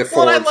 All the other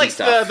forms and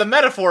stuff. the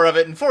metaphor of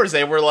it in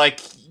Forza where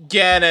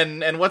Gen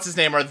and what's his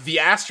name are the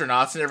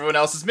astronauts and everyone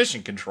else is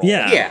mission control.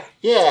 Yeah.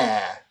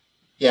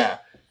 Yeah.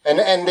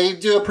 And they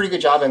do a pretty good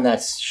job in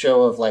that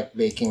show of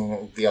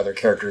making the other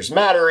characters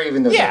matter,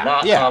 even though they're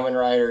not Kamen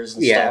Riders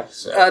and stuff.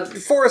 So.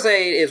 Forza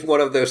is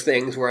one of those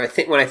things where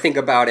when I think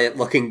about it,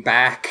 looking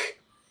back,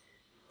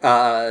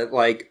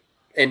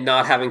 and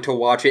not having to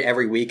watch it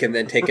every week and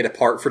then take it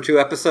apart for 2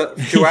 hours.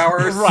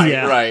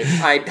 Right.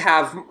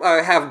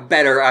 I have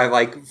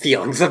better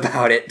feelings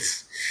about it.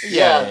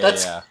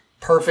 That's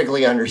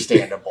perfectly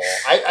understandable.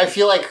 I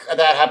feel like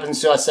that happens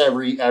to us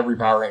every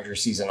Power Ranger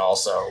season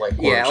also. Like,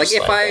 yeah, like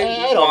if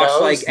I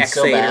watch like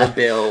Exator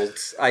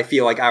builds, I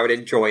feel like I would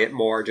enjoy it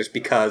more just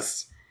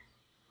because,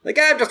 like,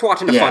 I'm just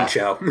watching a fun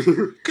show.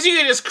 Because you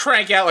can just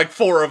crank out like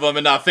 4 of them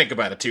and not think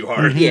about it too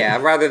hard. Yeah,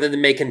 rather than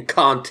making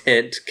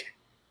content.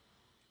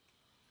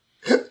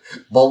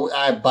 But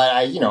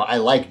I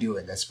like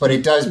doing this, but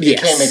it does,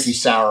 it can make you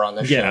sour on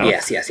the show. Yeah.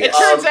 Yes. It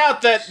turns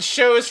out that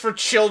shows for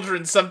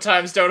children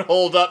sometimes don't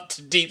hold up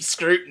to deep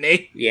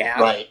scrutiny. Yeah.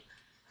 Right.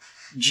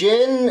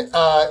 Jin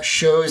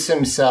shows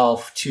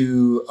himself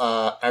to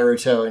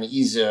Aruto and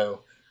Izu.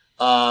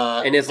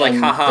 And it's like,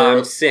 haha,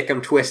 I'm sick,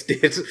 I'm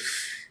twisted.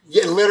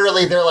 Yeah,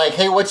 literally, they're like,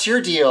 hey, what's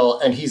your deal?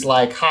 And he's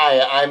like,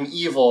 hi, I'm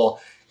evil.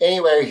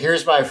 Anyway,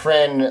 here's my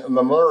friend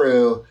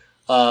Mamoru.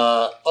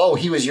 Oh,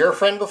 he was your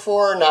friend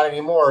before? Not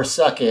anymore,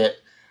 suck it.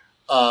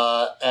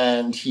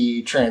 And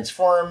he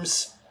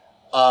transforms.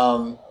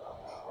 This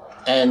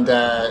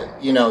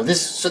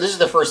is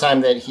the first time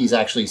that he's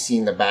actually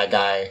seen the bad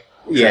guy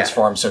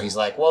transform. So he's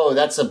like, whoa,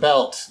 that's a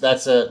belt.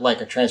 That's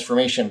a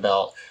transformation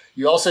belt.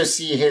 You also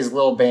see his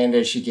little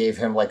bandage he gave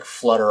him like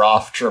flutter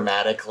off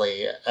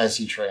dramatically as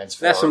he transforms.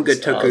 That's some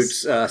good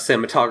Toku's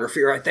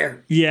cinematography right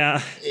there.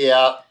 Yeah.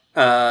 Yeah.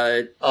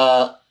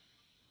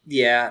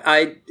 Yeah,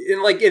 and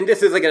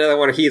this is like another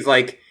one where he's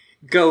like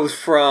goes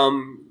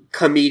from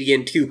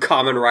comedian to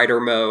Kamen Rider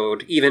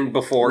mode even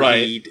before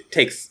he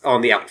takes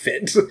on the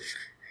outfit.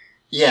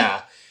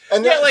 Yeah.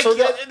 And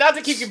not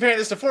to keep comparing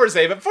this to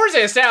Forze, but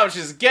Forze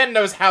establishes Gen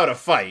knows how to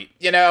fight,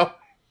 you know?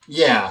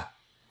 Yeah.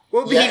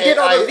 Well, he did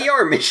all the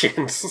VR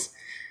missions.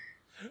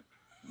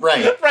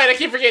 Right. Right, I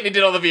keep forgetting he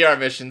did all the VR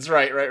missions.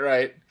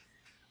 Right.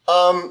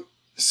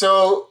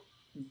 So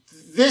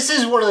this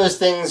is one of those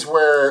things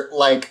where,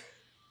 like,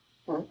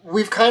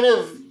 we've kind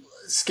of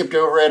skipped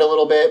over it a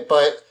little bit,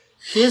 but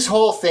his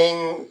whole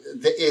thing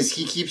is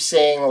he keeps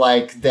saying,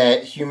 like,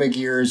 that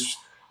Humagears,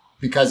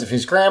 because of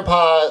his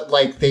grandpa,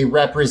 like, they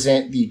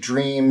represent the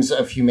dreams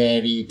of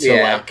humanity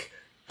to, like,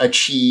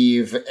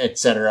 achieve,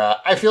 etc.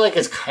 I feel like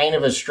it's kind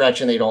of a stretch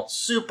and they don't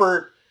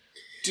super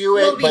do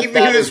it, but he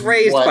was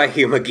raised by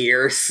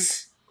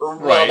Humagears.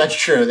 Well, that's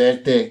true.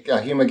 The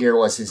Humagear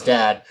was his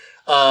dad.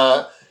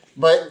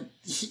 But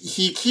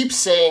he keeps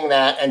saying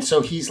that, and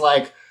so he's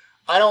like,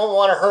 I don't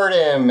want to hurt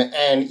him,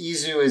 and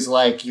Izu is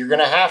like, you're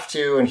gonna have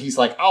to, and he's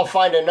like, I'll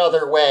find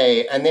another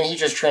way, and then he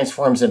just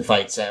transforms and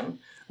fights him,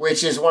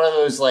 which is one of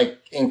those, like,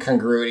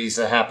 incongruities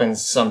that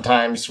happens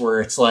sometimes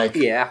where it's like...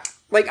 Yeah.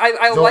 Like,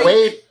 I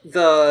like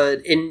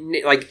the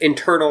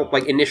internal,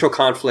 like, initial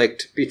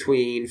conflict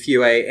between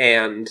Fue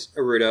and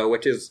Aruto,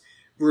 which is,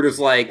 Aruto's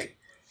like,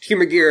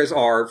 Humagears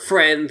are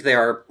friends, they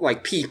are,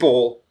 like,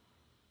 people.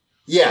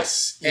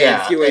 Yes.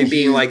 And Fue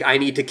being like, I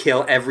need to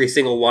kill every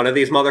single one of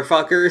these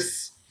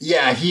motherfuckers.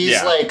 Yeah,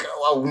 he's like,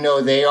 oh, no,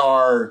 they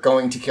are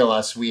going to kill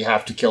us. We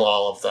have to kill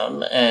all of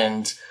them.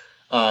 And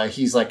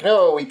he's like,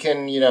 no, we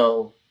can,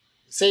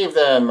 save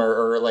them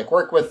or like,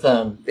 work with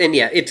them. And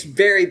yeah, it's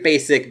very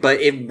basic, but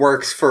it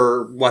works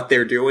for what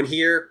they're doing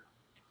here.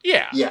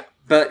 Yeah. Yeah.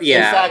 But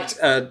yeah, in fact,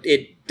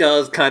 it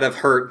does kind of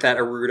hurt that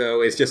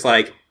Aruto is just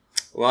like,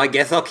 well, I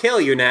guess I'll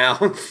kill you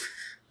now.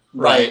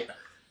 Right.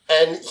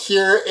 And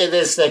here in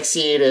this next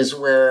scene is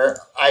where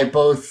I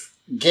both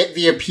get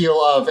the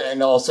appeal of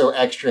and also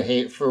extra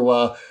hate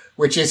Fua,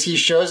 which is he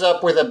shows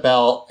up with a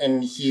belt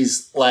and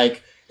he's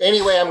like,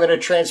 anyway, I'm going to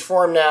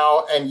transform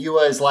now. And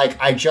Yua is like,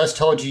 I just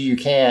told you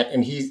can't.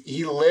 And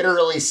he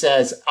literally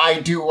says, I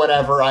do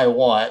whatever I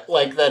want.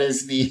 Like, that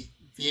is the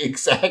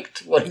exact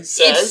what he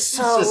says. It's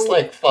just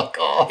like, fuck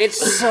off. It's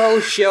so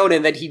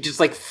shonen that he just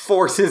like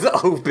forces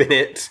open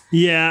it.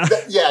 Yeah.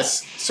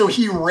 Yes. So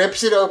he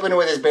rips it open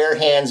with his bare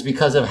hands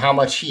because of how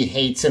much he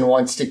hates and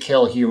wants to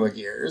kill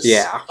Humagears.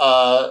 Yeah.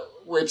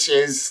 Which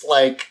is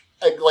like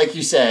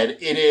you said,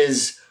 it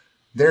is,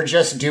 they're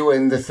just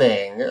doing the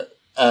thing.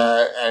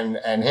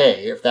 And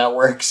hey, if that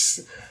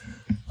works.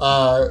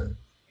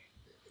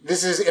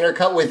 This is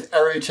intercut with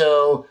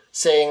Aruto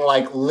saying,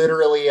 like,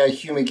 literally a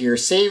Humagear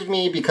saved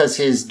me because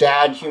his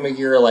dad,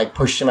 Humagear, like,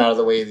 pushed him out of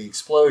the way of the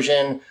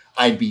explosion.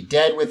 I'd be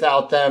dead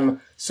without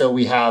them. So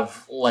we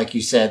have, like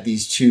you said,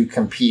 these two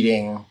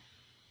competing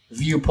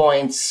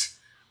viewpoints.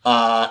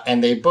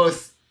 And they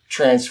both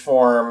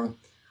transform.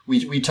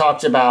 We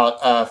talked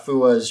about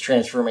Fua's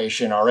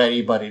transformation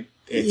already, but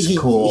it's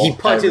cool. He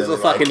punches a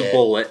fucking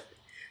bullet.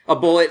 A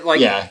bullet,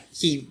 like,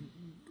 he,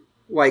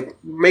 like,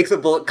 makes a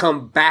bullet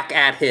come back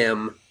at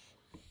him,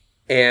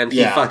 and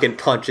he fucking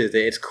punches it.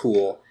 It's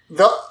cool.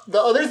 The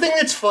other thing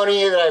that's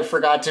funny that I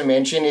forgot to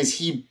mention is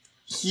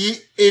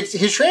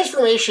his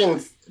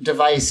transformation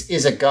device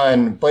is a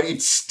gun, but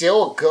it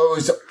still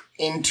goes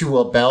into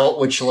a belt,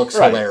 which looks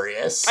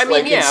hilarious. I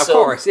mean, of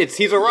course.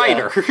 He's a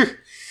writer. Yeah.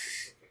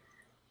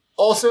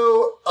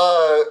 Also,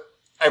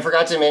 I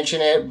forgot to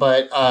mention it,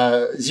 but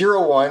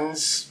Zero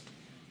One's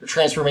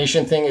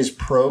transformation thing is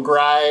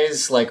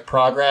progress.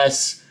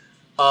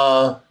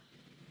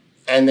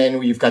 And then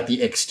we've got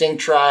the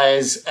Extinct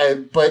Rise,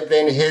 but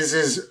then his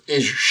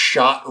is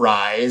Shot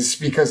Rise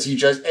because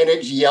and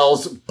it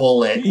yells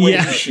bullet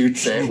when he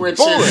shoots it, which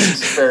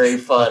is very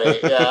funny.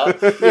 Yeah.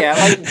 Yeah,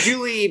 like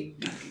Julie,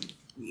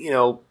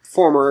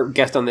 former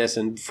guest on this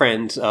and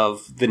friend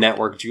of the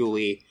network,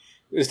 Julie,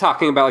 was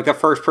talking about like the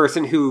first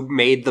person who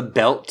made the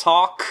belt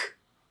talk.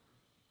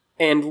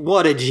 And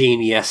what a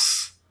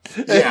genius.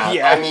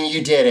 Yeah, I mean,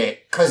 you did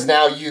it. Because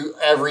now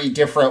every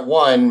different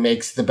one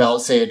makes the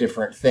belt say a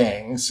different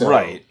thing. So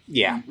right.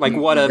 Yeah, like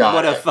what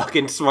a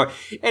fucking smart...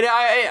 And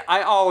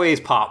I always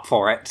pop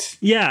for it.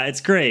 Yeah,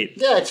 it's great.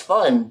 Yeah, it's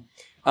fun.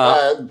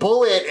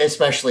 Bullet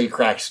especially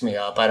cracks me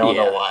up. I don't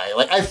know why.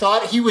 Like, I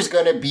thought he was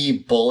going to be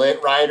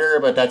Bullet Rider,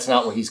 but that's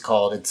not what he's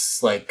called.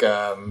 It's like...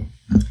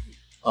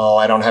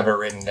 I don't have it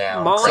written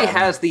down. Molly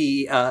has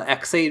the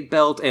X8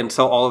 belt, and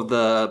so all of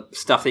the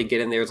stuff they get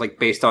in there is like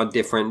based on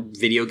different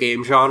video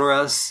game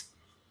genres.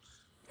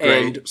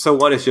 Great. And so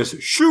one is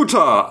just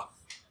shooter,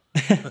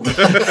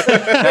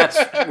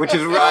 which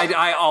is what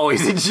I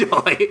always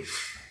enjoy.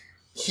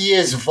 He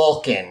is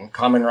Vulcan,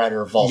 Kamen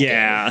Rider Vulcan.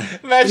 Yeah,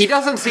 he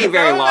doesn't seem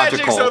very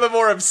logical. Some of the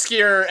more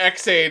obscure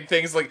X8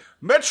 things like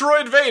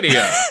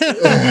Metroidvania,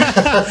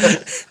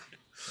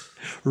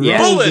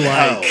 Bullet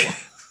Hell.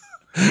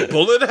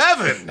 Bullet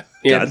Heaven!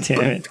 Yeah, God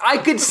damn it. I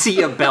could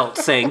see a belt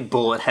saying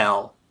Bullet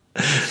Hell.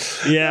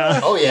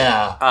 Yeah. Oh,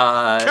 yeah.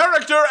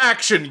 Character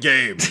action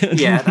game!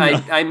 Yeah,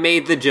 I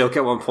made the joke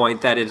at one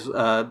point that is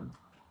a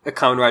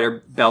Kamen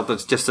Rider belt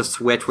that's just a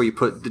switch where you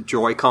put the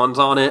Joy-Cons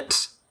on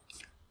it.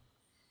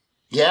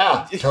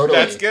 Yeah, totally.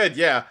 That's good,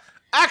 yeah.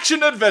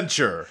 Action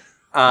adventure!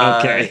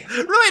 Okay.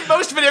 Really,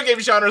 most video game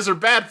genres are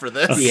bad for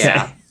this. Okay.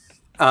 Yeah.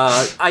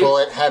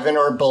 Bullet Heaven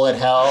or Bullet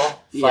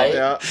Hell fight.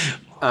 Yeah.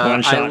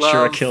 One shot,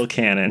 sure kill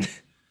cannon.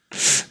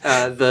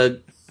 The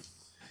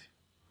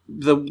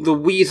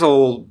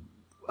weasel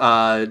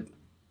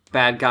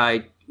bad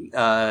guy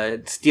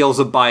steals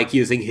a bike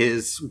using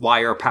his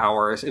wire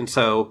powers, and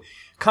so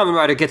Kamen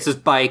Rider gets his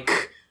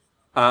bike.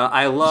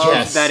 I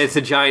love that it's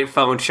a giant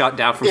phone shot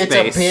down from space.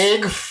 It's a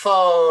big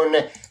phone,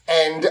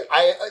 and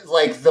I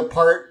like the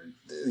part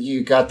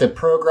you got the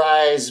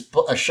progrise,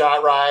 a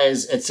shot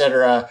rise,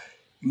 etc.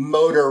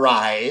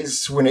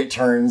 motorize when it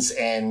turns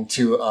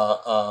into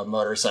a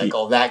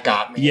motorcycle. That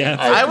got me. Yeah.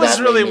 I was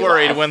really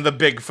worried when the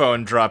big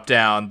phone dropped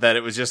down that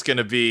it was just going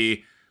to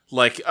be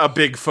like a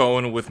big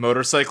phone with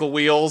motorcycle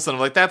wheels, and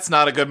I'm like, that's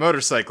not a good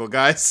motorcycle,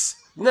 guys.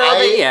 No,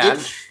 but yeah.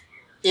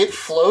 It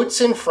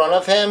floats in front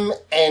of him,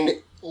 and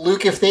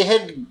Luke, if they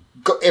had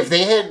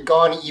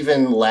gone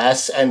even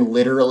less and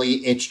literally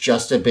it's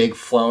just a big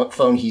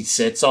phone he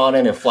sits on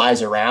and it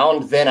flies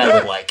around, then I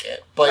would like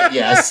it. But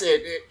yes,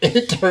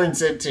 it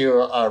turns into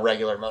a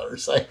regular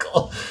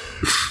motorcycle.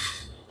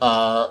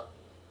 But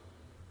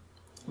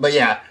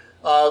yeah,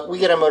 we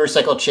get a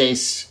motorcycle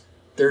chase.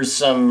 There's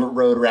some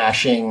road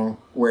rashing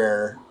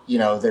where,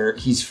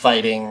 he's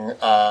fighting,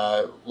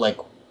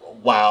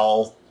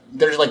 while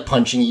they're like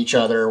punching each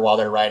other while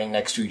they're riding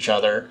next to each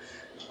other.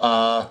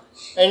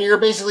 And you're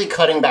basically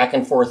cutting back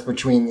and forth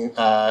between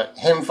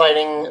him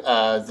fighting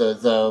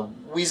the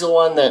weasel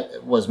one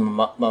that was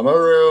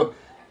Mamoru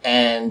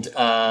and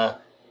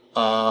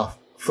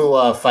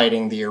Fua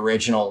fighting the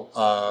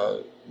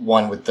original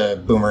one with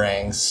the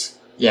boomerangs.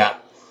 Yeah.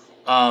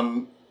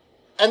 And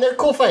they're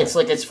cool fights.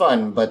 Like, it's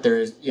fun, but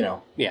there's, Yeah.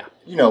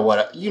 You know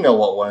what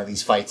one of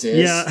these fights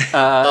is.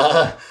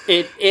 Yeah.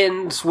 It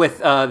ends with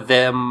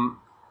them...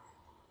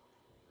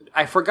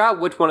 I forgot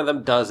which one of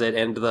them does it,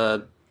 and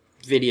the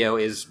video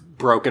is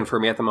broken for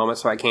me at the moment,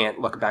 so I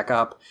can't look it back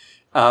up.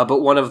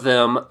 But one of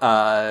them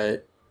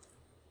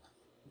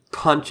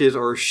punches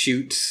or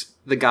shoots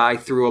the guy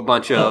through a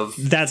bunch of...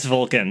 That's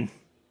Vulcan.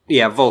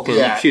 Yeah,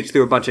 Vulcan shoots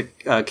through a bunch of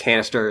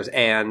canisters,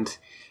 and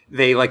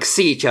they, like,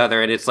 see each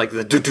other, and it's like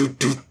the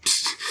do-do-do.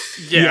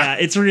 Yeah,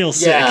 it's real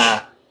sick.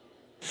 Yeah.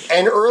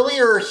 And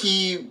earlier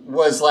he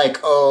was like,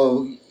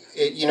 Fua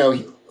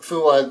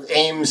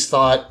Ames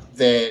thought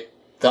that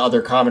the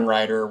other Kamen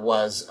Rider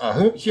was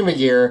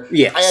Humagear.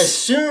 Yes. I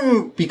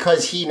assume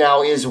because he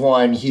now is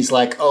one, he's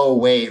like, oh,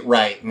 wait,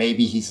 right,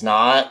 maybe he's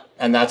not.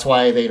 And that's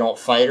why they don't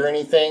fight or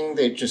anything.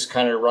 They just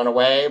kind of run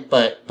away.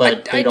 But they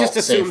don't say I just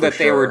assumed that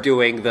sure. they were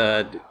doing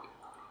the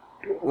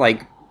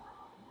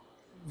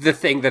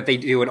thing that they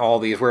do in all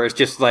these, where it's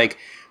just like,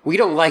 we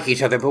don't like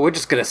each other, but we're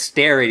just going to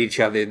stare at each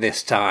other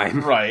this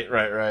time.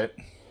 Right.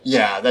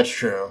 Yeah, that's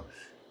true.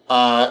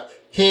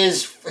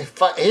 His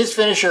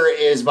finisher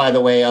is, by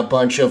the way, a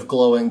bunch of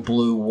glowing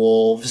blue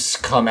wolves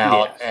come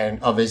out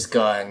and of his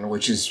gun,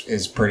 which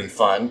is pretty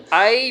fun.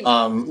 I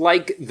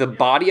like the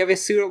body of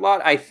his suit a lot.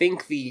 I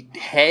think the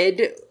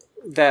head,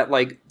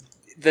 the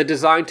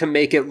design to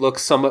make it look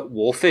somewhat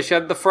wolfish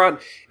at the front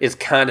is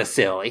kind of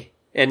silly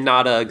and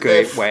not a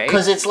good way.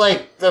 Because it's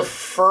like the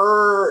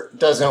fur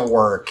doesn't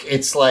work.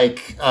 It's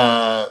like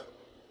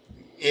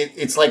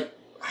it's like,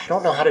 I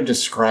don't know how to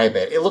describe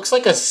it. It looks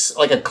like a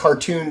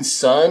cartoon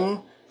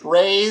sun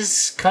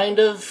rays, kind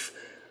of.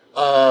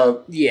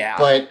 But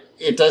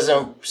it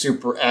doesn't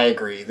I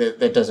agree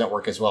that doesn't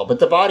work as well. But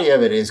the body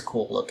of it is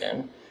cool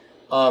looking.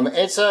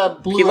 It's a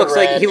blue. He looks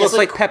and red.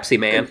 like Pepsi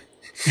Man.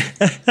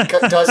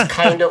 Does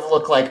kind of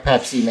look like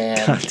Pepsi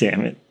Man. God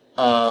damn it.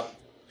 I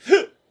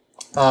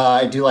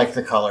do like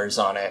the colors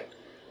on it.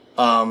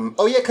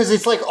 Oh yeah, because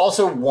it's like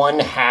also one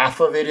half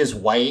of it is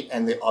white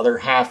and the other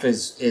half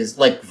is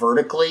like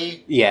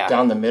vertically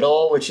down the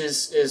middle, which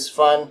is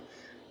fun.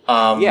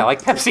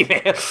 Like Pepsi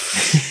Man.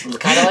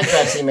 Kind of like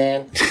Pepsi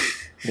Man.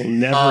 We'll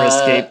never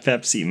escape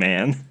Pepsi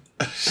Man.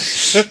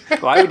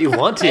 Why would you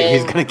want to?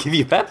 He's going to give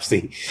you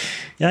Pepsi.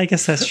 Yeah, I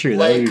guess that's true.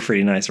 That would be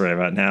pretty nice right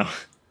about now.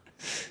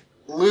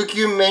 Luke,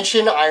 you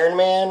mentioned Iron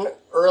Man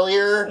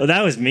earlier. Oh,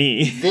 that was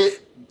me.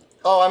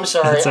 I'm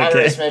sorry. That's okay.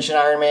 Iris mentioned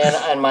Iron Man,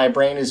 and my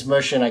brain is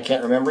mush and I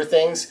can't remember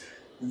things.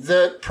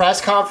 The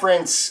press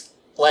conference,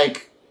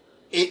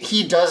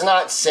 he does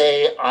not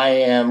say, I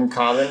am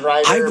Kamen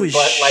Rider. I was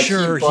but,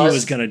 sure he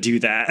was going to do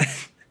that.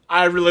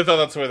 I really thought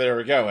that's where they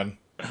were going.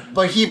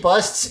 But he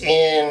busts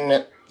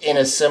in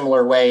a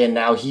similar way, and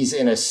now he's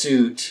in a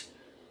suit.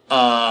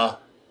 And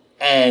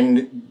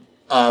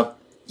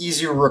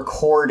Izu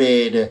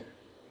recorded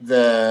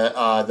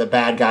the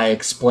bad guy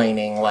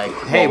explaining,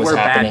 hey, what was we're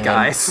happening.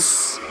 bad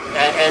guys.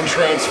 And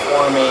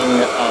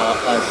transforming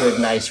a good,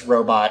 nice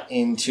robot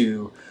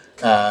into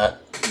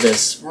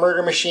this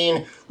murder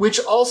machine, which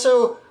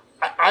also,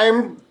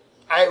 I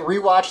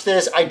rewatched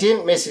this. I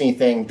didn't miss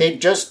anything. They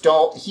just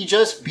don't. He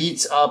just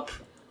beats up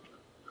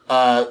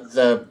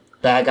the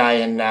bad guy,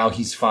 and now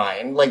he's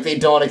fine. They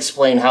don't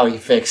explain how he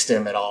fixed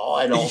him at all.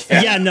 I don't.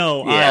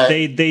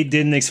 They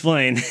didn't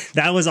explain.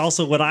 That was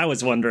also what I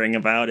was wondering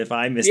about. If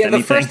I missed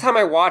anything. The first time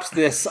I watched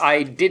this,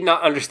 I did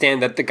not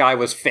understand that the guy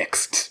was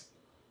fixed.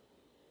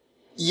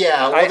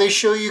 Yeah, well, they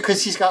show you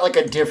because he's got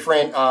a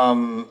different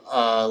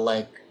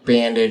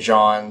bandage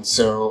on.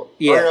 So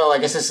I don't know. I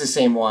guess it's the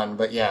same one,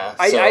 but yeah.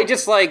 I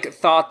just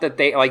thought that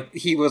they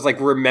he was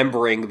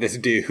remembering this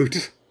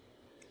dude.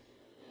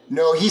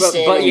 No, he's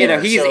standing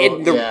there. He's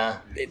in the. Yeah.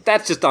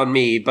 That's just on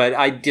me, but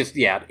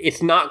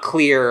it's not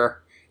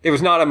clear. There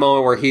was not a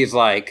moment where he's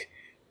like,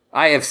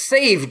 "I have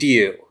saved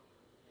you."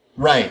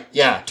 Right.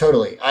 Yeah.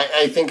 Totally.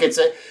 I think it's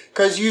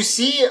because you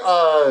see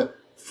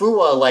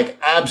Fua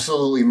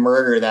absolutely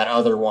murder that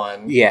other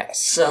one. Yes.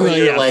 So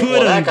you're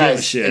Fua that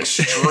guy's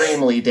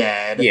extremely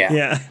dead.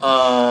 Yeah.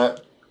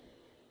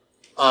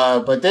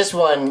 But this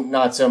one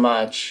not so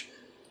much.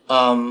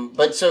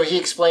 But so he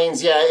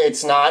explains,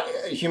 it's not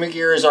human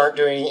gears aren't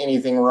doing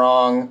anything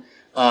wrong.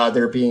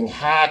 They're being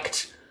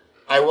hacked.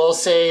 I will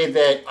say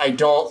that I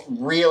don't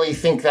really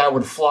think that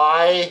would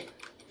fly.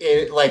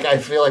 I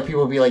feel like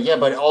people would be like, yeah,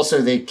 but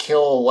also they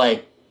kill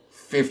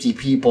 50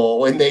 people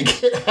when they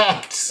get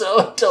hacked, so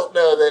I don't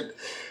know that.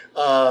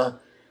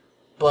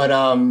 But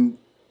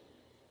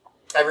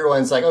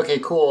everyone's like, okay,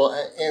 cool,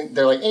 and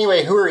they're like,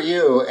 anyway, who are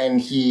you?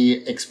 And he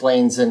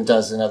explains and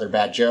does another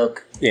bad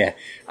joke. Yeah,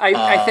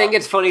 I think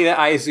it's funny that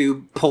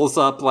Izu pulls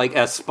up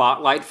a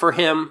spotlight for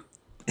him.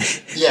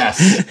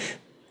 Yes.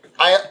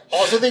 I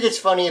also think it's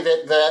funny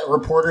that the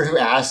reporter who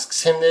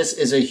asks him this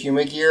is a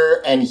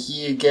Humagear, and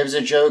he gives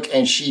a joke,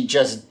 and she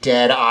just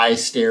dead eye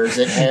stares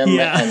at him,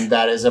 and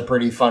that is a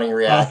pretty funny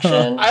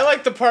reaction. I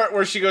like the part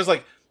where she goes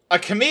a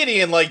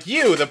comedian like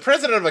you, the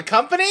president of a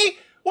company?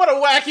 What a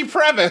wacky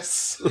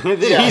premise!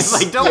 He's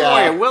like, don't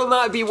worry, it will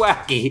not be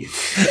wacky.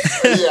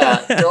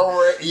 Don't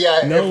worry.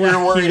 Yeah, no, if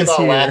you're worried about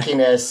here.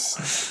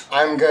 Wackiness,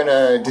 I'm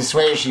gonna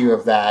dissuade you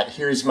of that.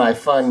 Here's my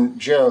fun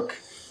joke,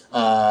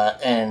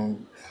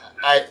 and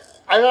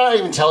I'm not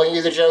even telling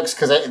you the jokes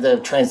because the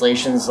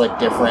translation's different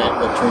between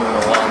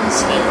the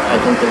ones, and I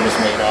think they're just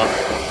made up.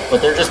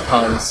 But they're just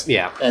puns.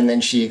 Yeah. And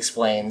then she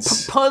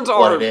explains puns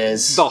what are it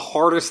is. The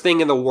hardest thing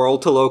in the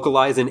world to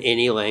localize in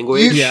any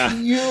language.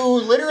 You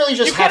literally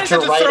just have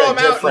to write throw a them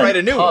out different and write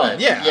a new pun. one.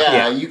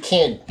 Yeah. You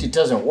can't. It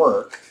doesn't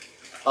work.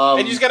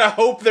 And you just gotta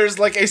hope there's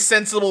a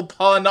sensible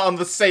pun on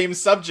the same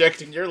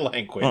subject in your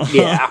language.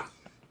 Yeah.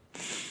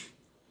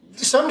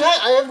 Sometimes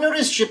I have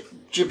noticed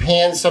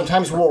Japan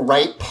sometimes will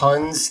write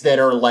puns that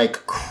are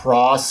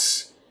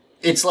cross.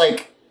 It's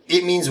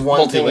it means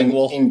one thing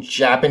in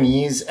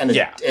Japanese, and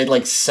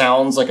it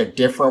sounds like a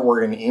different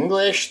word in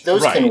English.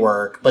 Those can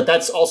work, but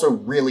that's also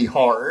really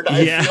hard.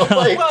 I feel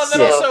like. Well,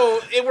 then also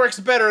it works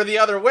better the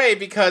other way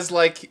because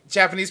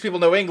Japanese people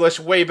know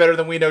English way better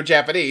than we know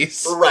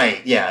Japanese.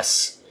 Right?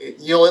 Yes.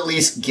 You'll at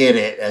least get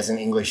it as an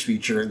English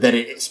speaker that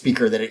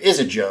it is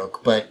a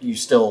joke, but you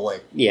still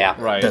it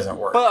doesn't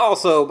work. But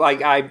also,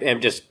 I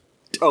am just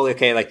totally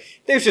okay.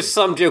 There's just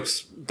some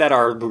jokes that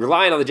are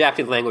relying on the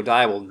Japanese language that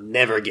I will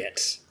never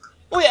get.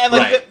 Well, yeah,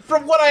 and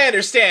from what I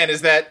understand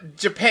is that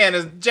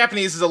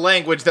Japanese is a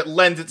language that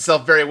lends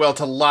itself very well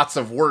to lots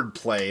of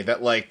wordplay. That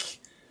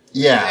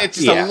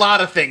it's just a lot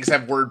of things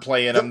have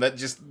wordplay in them that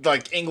just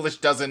English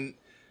doesn't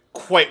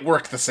quite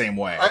work the same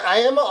way. I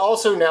am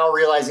also now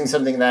realizing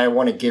something that I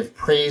want to give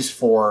praise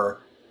for.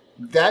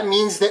 That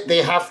means that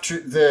they have to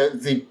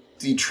the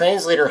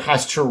translator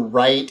has to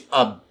write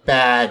a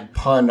bad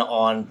pun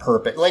on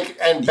purpose,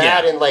 and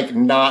bad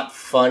and not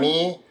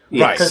funny.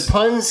 Right. Because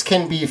puns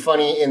can be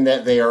funny in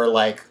that they are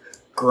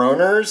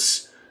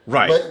groaners.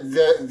 Right.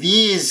 But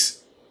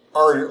these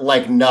are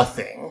like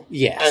nothing.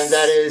 Yes. And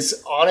that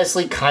is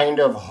honestly kind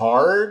of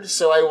hard,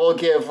 so I will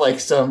give like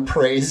some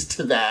praise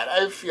to that.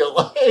 I feel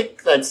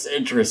like that's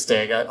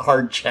interesting, a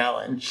hard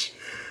challenge.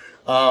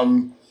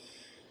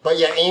 But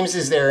yeah, Ames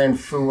is there and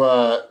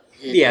Fua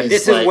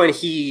this is when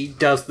he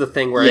does the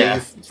thing where you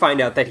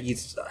find out that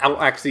he's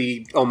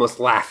actually almost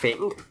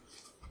laughing.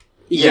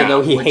 Even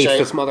though he hates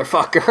this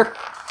motherfucker.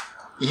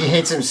 He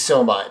hates him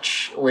so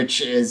much,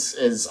 which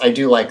is I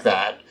do like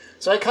that.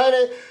 So I kind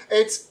of,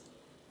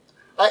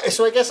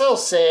 so I guess I'll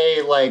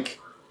say, like,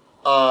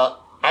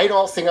 I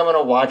don't think I'm going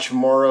to watch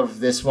more of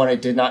this one.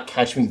 It did not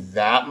catch me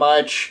that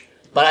much,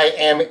 but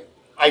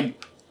I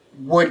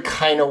would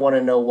kind of want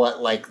to know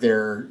what, like,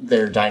 their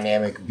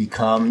dynamic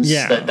becomes.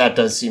 Yeah. That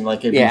does seem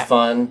like it'd be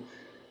fun.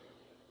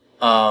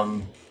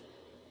 But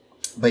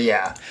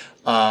yeah.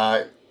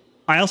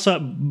 I also,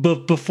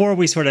 before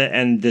we sort of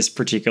end this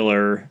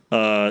particular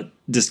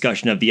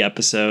discussion of the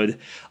episode,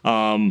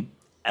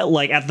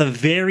 like at the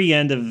very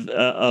end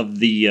of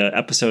the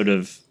episode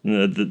of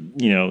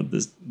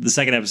the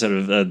second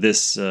episode of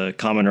this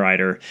Kamen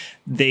Rider,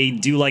 they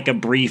do like a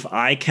brief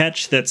eye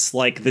catch that's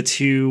like the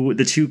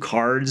two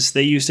cards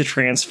they use to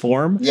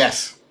transform.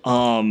 Yes.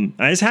 I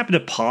just happened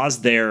to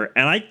pause there,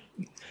 and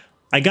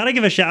I gotta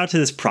give a shout out to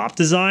this prop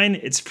design.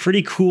 It's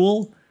pretty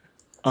cool.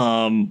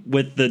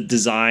 With the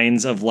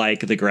designs of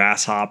like the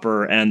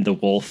grasshopper and the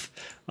wolf.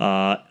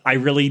 I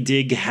really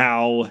dig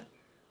how,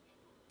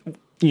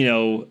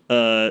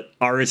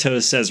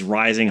 Aruto says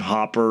rising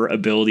hopper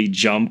ability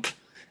jump,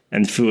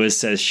 and Fua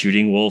says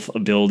shooting wolf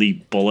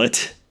ability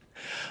bullet.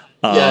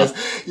 Yes.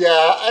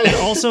 Yeah. And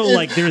also,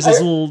 like, there's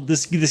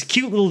this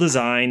cute little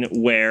design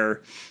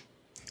where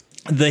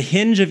the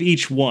hinge of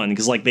each one,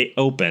 because like they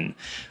open,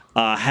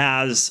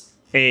 has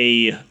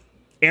a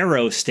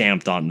arrow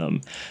stamped on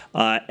them,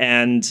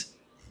 and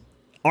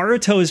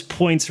Aruto's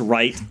points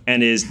right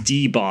and is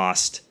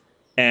debossed,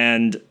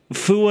 and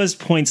Fua's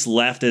points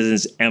left and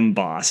is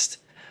embossed.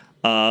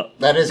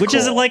 That is which cool.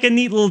 is like a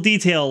neat little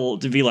detail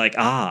to be like,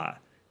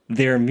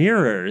 they're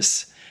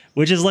mirrors,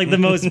 which is like the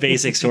most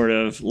basic sort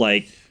of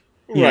like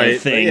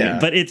thing. Yeah.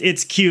 But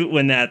it's cute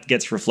when that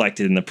gets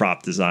reflected in the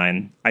prop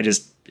design. I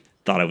just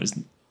thought it was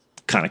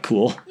kind of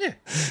cool.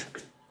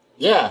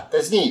 Yeah,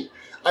 that's neat.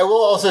 I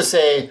will also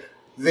say,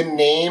 the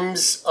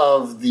names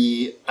of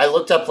I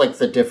looked up like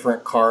the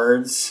different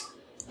cards,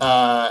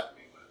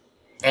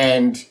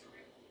 and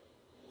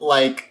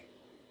like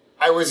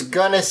I was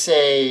gonna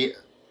say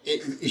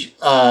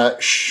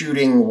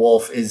shooting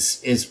wolf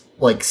is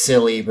like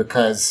silly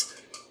because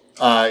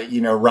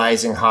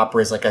rising hopper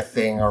is like a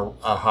thing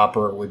a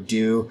hopper would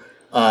do,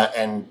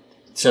 and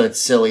so it's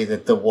silly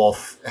that the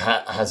wolf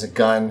has a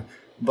gun.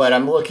 But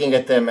I'm looking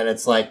at them and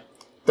it's like,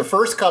 the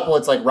first couple,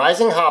 it's like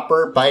Rising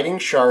Hopper, Biting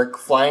Shark,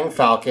 Flying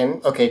Falcon.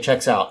 Okay,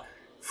 checks out.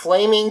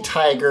 Flaming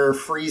Tiger,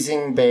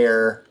 Freezing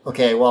Bear.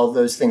 Okay, well,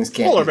 those things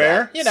can't Polar be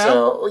that. Bear,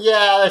 So,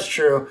 yeah, that's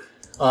true.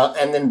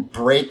 And then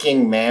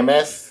Breaking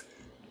Mammoth.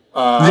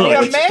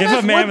 Look,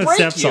 if a mammoth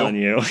steps on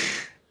you,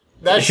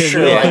 that's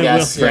true, I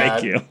guess. It will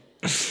break you.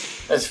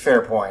 That's a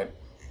fair point.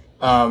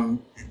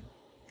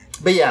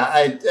 But yeah,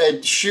 I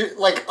shoot,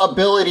 like,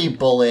 ability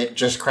bullet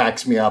just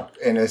cracks me up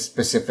in a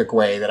specific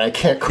way that I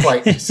can't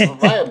quite. So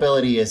my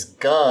ability is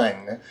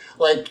gun.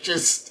 Like,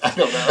 just, I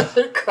don't know.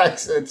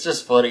 It's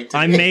just funny to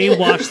me. I may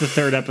watch the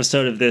third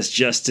episode of this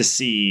just to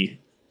see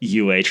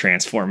UA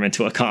transform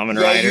into a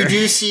Kamen Rider. Yeah, you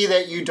do see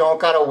that you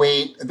don't gotta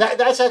wait.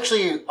 That's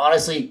actually,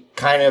 honestly,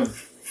 kind of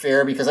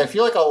fair, because I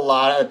feel like a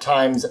lot of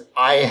times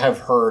I have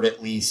heard,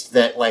 at least,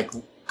 that, like,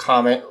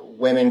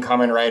 women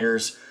Kamen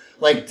Riders,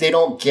 like, they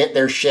don't get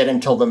their shit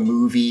until the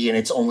movie, and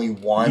it's only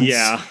once.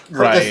 Yeah, For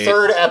the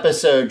third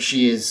episode,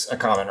 she is a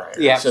Kamen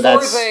Rider. Yeah, so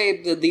that's...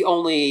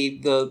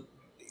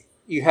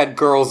 you had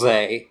Girl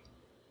Zay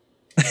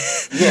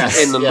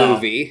in the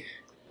movie.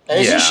 And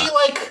isn't she,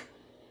 like,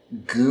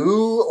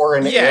 goo or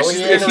an alien?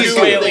 She's a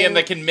goo alien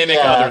that can mimic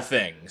other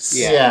things.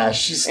 Yeah,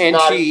 she's and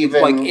not she,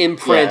 even... like,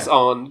 imprints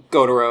on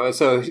Gotaro,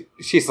 so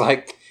she's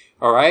like,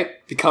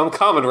 alright, become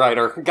Kamen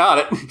Rider. Got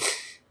it.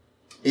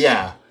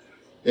 Yeah.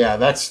 Yeah,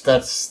 that's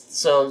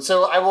so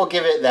I will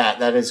give it that.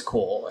 That is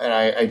cool, and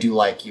I do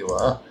like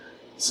Yua.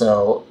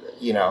 So,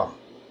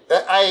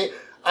 that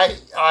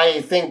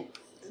I think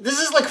this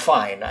is like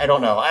fine. I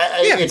don't know.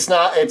 It's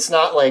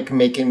not like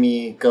making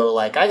me go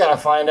like I gotta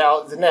find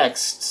out the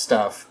next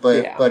stuff.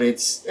 But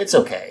it's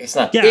okay. It's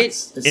not. Yeah,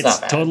 it's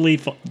not bad.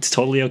 It's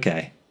totally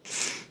okay.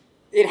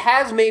 It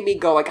has made me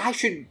go like I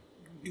should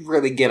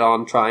really get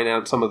on trying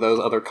out some of those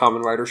other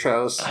Kamen Rider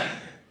shows.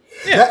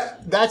 Yeah.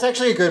 That's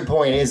actually a good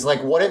point, is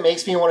like what it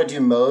makes me want to do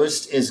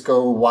most is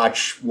go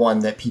watch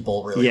one that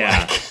people really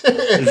like.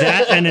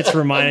 That, and it's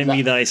reminding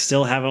me that I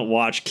still haven't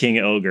watched King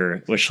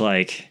Ogre, which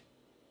like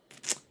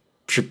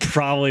should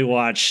probably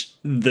watch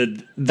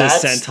the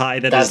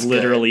Sentai that is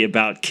literally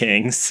about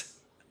kings.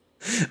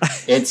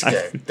 It's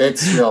good.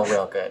 It's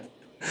real good.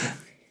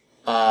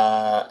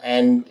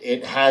 And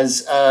it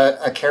has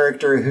a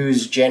character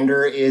whose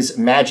gender is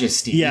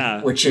Majesty,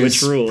 which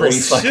is rules. pretty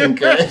fucking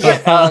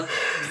good.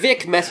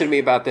 Vic messaged me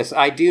about this.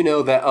 I do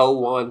know that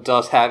O1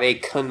 does have a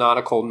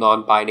canonical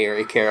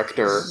non-binary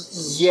character.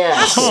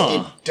 Yes,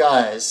 it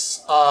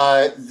does.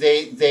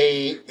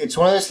 It's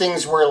one of those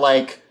things where,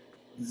 like,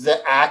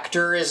 the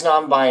actor is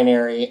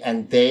non-binary,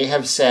 and they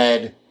have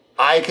said,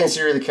 I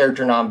consider the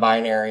character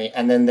non-binary,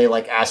 and then they,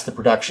 like, asked the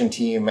production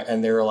team,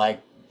 and they were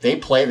like, they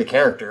play the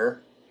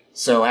character,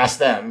 so ask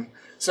them.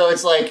 So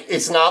it's like,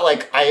 it's not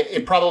like,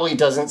 it probably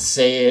doesn't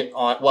say it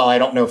on, well, I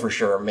don't know for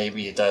sure,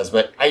 maybe it does,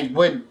 but I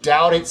would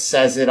doubt it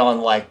says it on,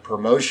 like,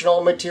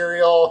 promotional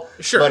material.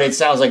 Sure. But it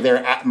sounds like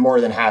they're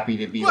more than happy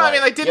to be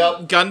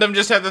didn't Gundam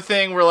just have the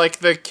thing where, like,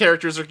 the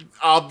characters are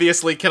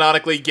obviously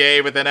canonically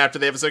gay, but then after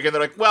the episode, they're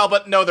like, well,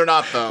 but no, they're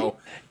not, though.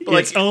 But,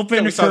 it's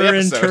open for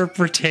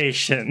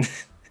interpretation.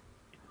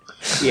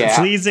 Yeah.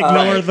 Please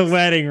ignore the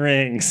wedding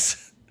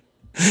rings.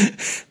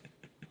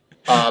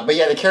 But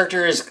yeah, the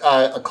character is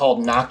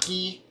called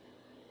Naki.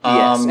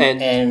 Yes,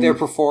 and their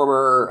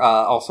performer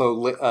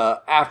also,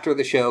 after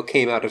the show,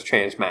 came out as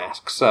trans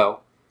mask, so...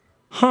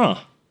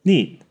 Huh.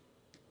 Neat.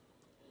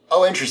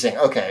 Oh, interesting.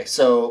 Okay,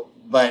 so,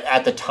 but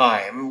at the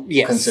time,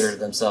 considered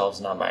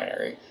themselves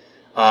non-binary.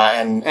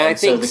 And I think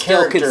so the still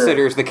character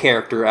considers the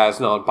character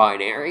as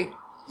non-binary.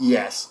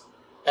 Yes.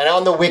 And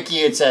on the wiki,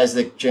 it says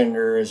that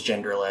gender is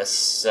genderless,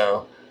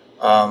 so...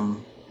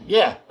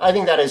 yeah, I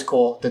think that is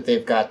cool that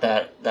they've got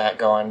that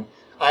going.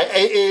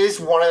 It is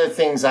one of the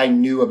things I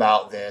knew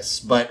about this,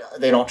 but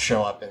they don't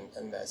show up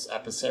in this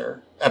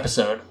episode,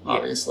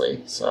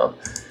 obviously. So,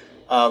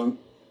 but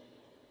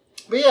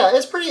yeah,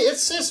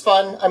 it's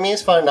fun. I mean,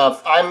 it's fun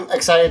enough. I'm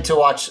excited to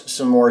watch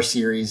some more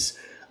series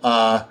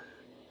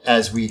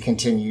as we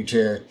continue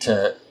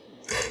to.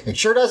 It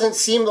sure doesn't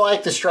seem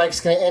like the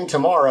strike's going to end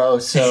tomorrow,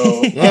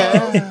 so...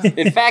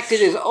 In fact, it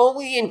has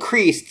only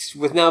increased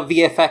with now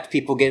VFX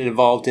people getting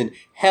involved in,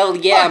 hell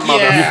yeah,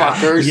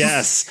 motherfuckers!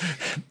 Yes,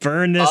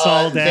 burn this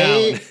all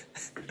down.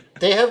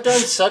 They have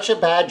done such a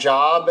bad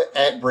job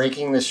at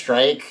breaking the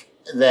strike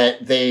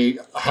that they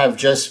have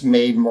just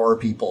made more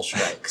people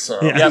strike, so...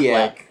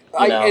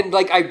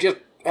 I just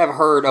have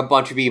heard a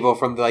bunch of people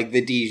from, like,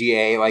 the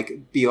DGA,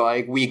 like, be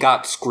like, we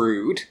got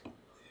screwed.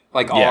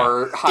 Like,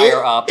 our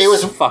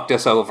higher-ups fucked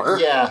us over.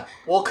 Yeah.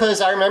 Well,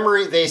 because I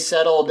remember they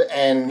settled,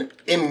 and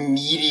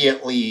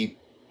immediately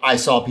I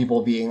saw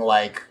people being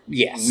like,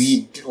 yes.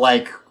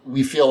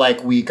 We feel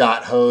like we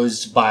got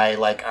hosed by,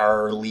 like,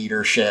 our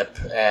leadership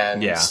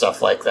and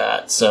stuff like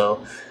that.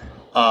 So,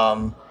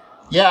 I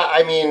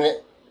mean,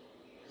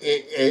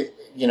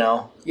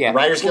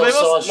 Writers Guild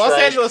still on strike. Los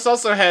Angeles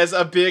also has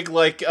a big,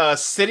 like,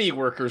 city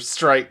workers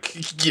strike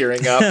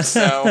gearing up,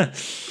 so...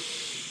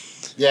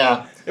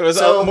 Yeah. It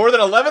was more than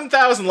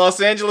 11,000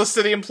 Los Angeles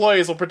city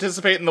employees will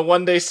participate in the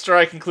one-day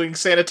strike, including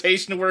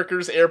sanitation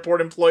workers,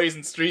 airport employees,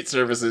 and street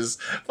services.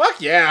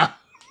 Fuck yeah.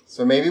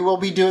 So maybe we'll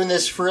be doing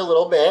this for a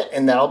little bit,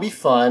 and that'll be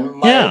fun.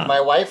 My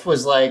wife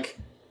was like,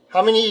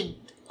 how many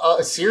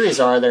series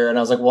are there? And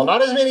I was like, well,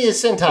 not as many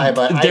as Sentai,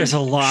 but there's a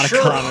lot of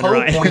Kamen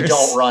Riders. We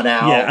don't run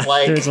out. Yeah,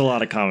 there's a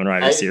lot of Kamen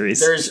Rider series.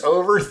 There's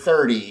over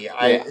 30.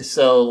 Wait, is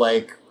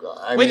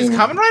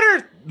Kamen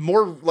Rider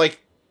more, like...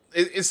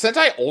 Is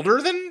Sentai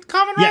older than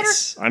Kamen Rider?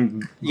 Yes,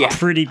 I'm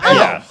pretty...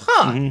 Yeah.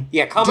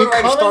 Yeah, Kamen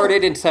Rider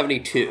started in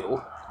 72.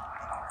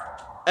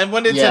 And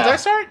when did Sentai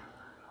start?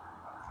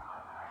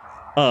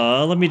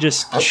 Let me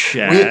just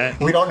check.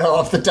 We don't know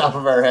off the top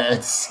of our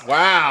heads.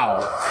 Wow.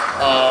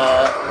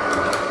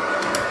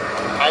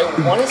 I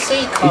want to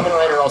say Kamen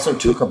Rider also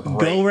took a break.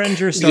 Go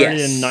Ranger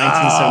started in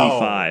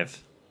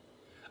 1975.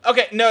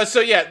 Okay, no, so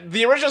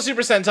the original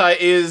Super Sentai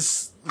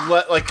is,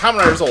 like, Kamen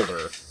Rider's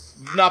older.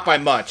 Not by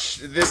much.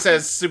 This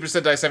says Super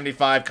Sentai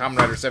 75, Kamen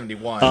Rider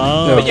 71.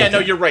 Oh. But no,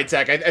 you're right,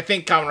 Zack. I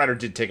think Kamen Rider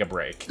did take a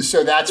break.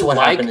 So that's what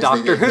happened.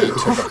 Doctor Who. They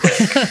took a break.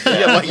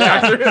 Like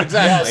Doctor Who,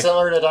 exactly. Yeah,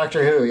 similar to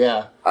Doctor Who,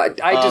 yeah.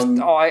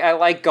 I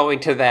like going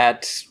to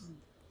that,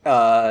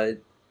 that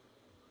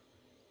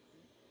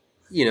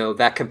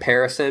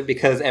comparison,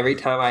 because every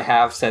time I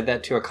have said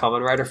that to a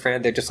Kamen Rider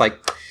fan, they're just like,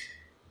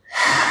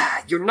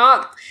 you're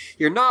not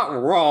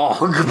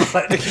wrong,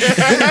 but...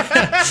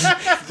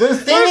 The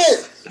thing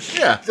is...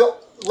 Yeah.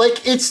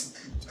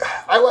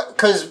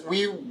 Because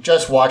we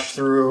just watched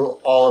through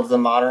all of the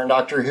modern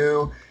Doctor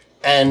Who,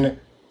 and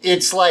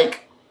it's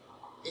like,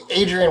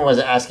 Adrian was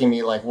asking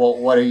me, like, well,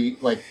 what are you,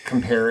 like,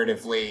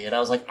 comparatively? And I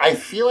was like, I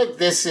feel like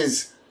this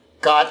has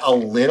got a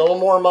little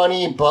more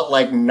money, but,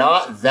 like,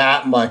 not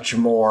that much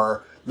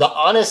more. The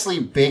honestly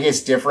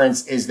biggest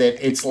difference is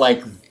that it's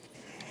like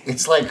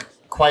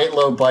quite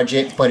low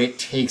budget, but it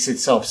takes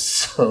itself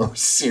so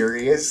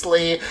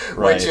seriously,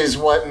 which is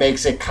what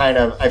makes it kind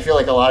of... I feel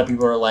like a lot of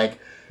people are like,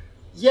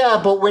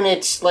 yeah, but when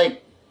it's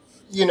like,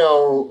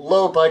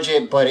 low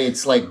budget, but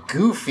it's like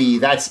goofy,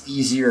 that's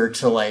easier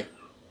to like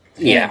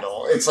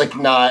handle. It's like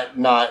not.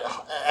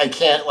 I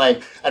can't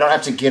I don't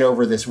have to get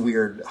over this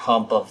weird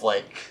hump of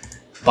like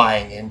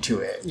buying into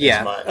it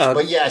as much.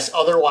 But yes,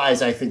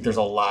 otherwise, I think there's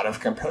a lot of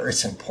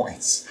comparison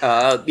points.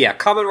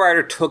 Kamen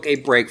Rider took a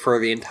break for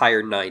the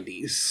entire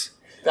 90s.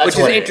 That's which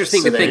is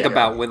interesting to think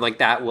about when, like,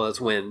 that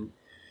was when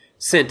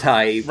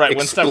Sentai Right,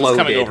 when stuff was exploded.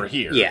 coming over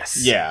here.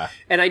 Yes. Yeah.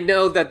 And I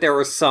know that there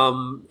was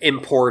some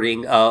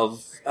importing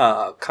of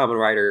Kamen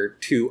Rider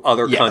to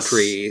other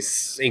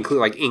countries,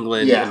 including like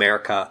England and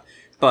America,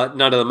 but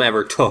none of them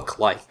ever took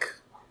like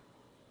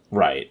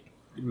Right.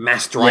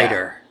 Masked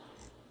Rider.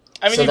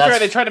 I mean, to be fair,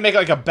 they tried to make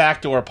like a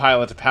backdoor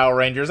pilot to Power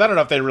Rangers. I don't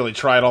know if they really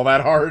tried all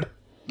that hard.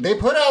 They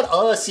put out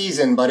a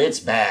season, but it's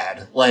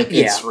bad. Like,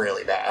 it's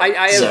really bad.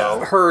 I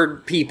have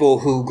heard people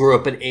who grew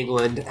up in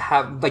England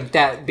have, like,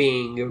 that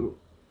being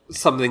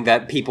something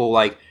that people,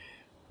 like,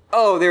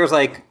 oh, there's,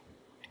 like,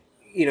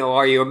 you know,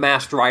 are you a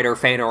Masked Rider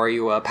fan or are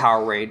you a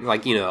Power Ranger?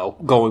 Like, you know,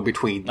 going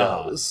between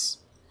those.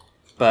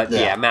 But,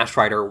 Masked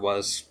Rider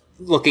was,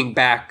 looking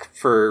back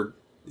for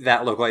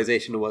that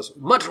localization, was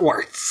much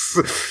worse.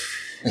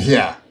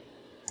 Yeah.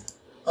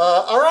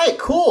 All right,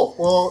 cool.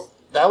 Well,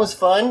 that was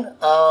fun.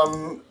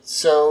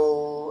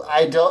 So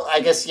I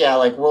guess,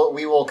 like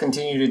we will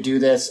continue to do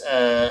this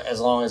as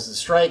long as the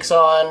strike's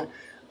on.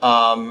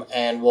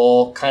 And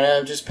we'll kind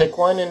of just pick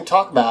one and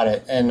talk about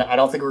it. And I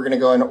don't think we're going to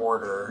go in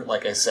order,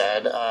 like I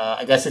said.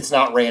 I guess it's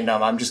not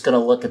random. I'm just going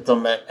to look at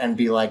them and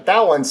be like,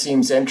 that one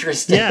seems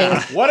interesting.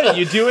 Yeah. What are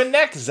you doing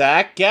next,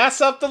 Zach?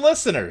 Gas up the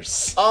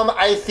listeners.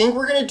 I think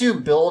we're going to do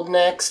Build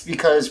next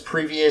because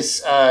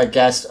previous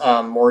guest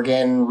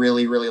Morgan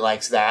really, really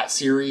likes that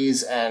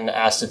series and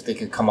asked if they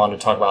could come on to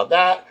talk about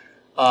that.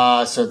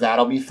 So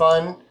that'll be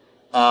fun.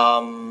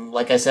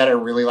 Like I said, I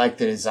really like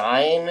the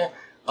design.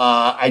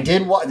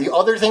 The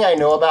other thing I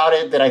know about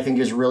it that I think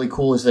is really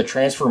cool is the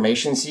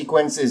transformation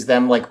sequence is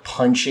them like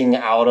punching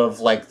out of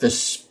like the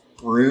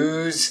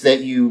sprues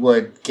that you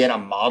would get a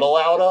model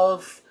out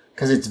of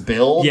because it's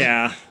build.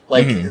 Yeah.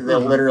 Like they're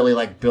literally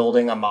like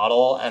building a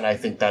model and I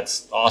think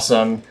that's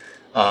awesome.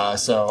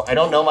 So I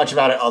don't know much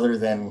about it other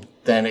than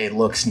it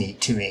looks neat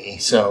to me.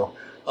 So,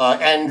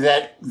 and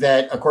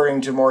that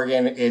according to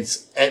Morgan,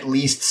 it's at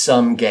least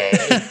some gay.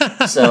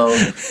 So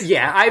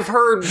yeah, I've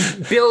heard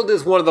Build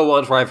is one of the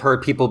ones where I've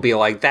heard people be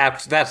like,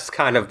 that's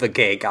kind of the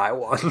gay guy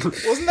one.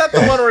 Wasn't that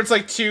the one where it's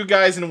like two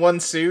guys in one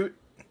suit?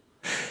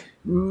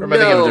 Or am I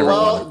thinking of a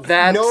different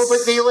one? No, but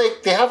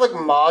they have like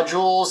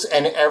modules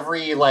and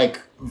every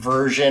like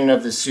version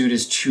of the suit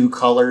is two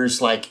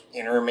colors like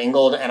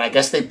intermingled and I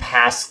guess they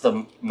pass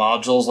the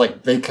modules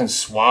like they can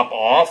swap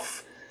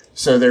off.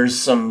 So there's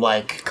some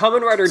like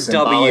Kamen Rider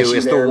W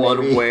is the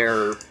one maybe.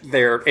 where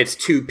it's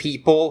two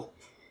people.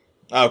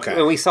 Okay.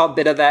 And we saw a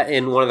bit of that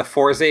in one of the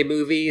Forza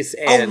movies.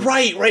 And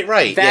right.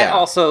 That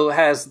also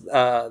has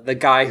the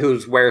guy who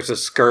wears a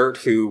skirt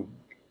who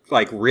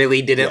like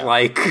really didn't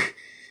like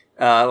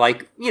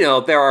you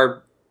know, there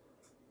are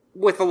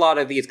with a lot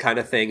of these kind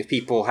of things,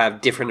 people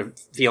have different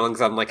feelings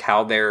on like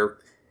how they're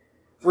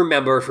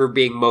remembered for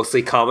being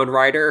mostly Kamen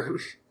Rider.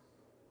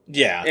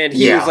 Yeah. And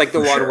he was like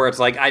the one where it's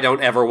like, I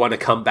don't ever want to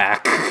come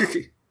back.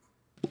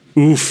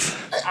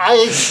 Oof.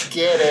 I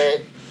get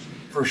it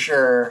for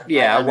sure.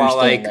 Yeah, while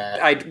like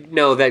that. I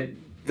know that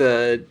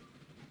the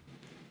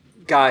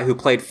guy who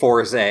played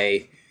Forza,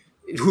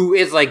 who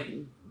is like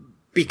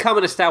become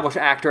an established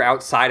actor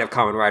outside of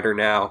Kamen Rider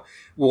now,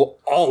 will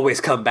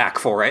always come back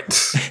for it.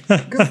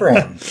 Good for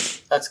him.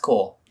 That's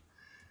cool.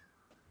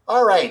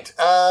 All right.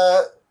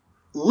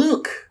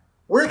 Luke,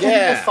 where can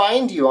people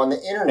find you on the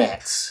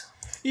internets?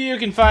 You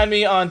can find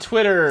me on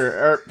Twitter,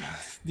 or,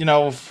 you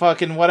know,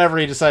 fucking whatever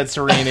he decides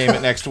to rename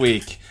it next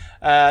week,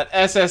 at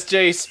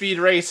SSJ Speed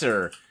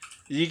Racer.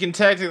 You can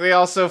technically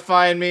also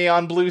find me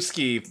on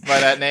Blueski by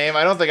that name.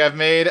 I don't think I've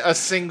made a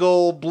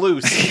single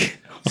Blueski.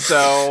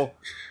 So,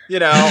 you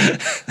know,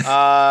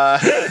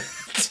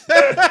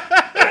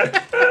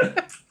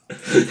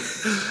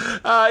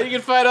 you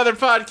can find other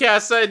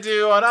podcasts I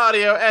do on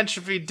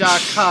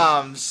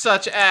audioentropy.com,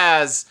 such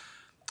as...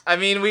 I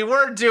mean, we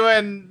were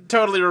doing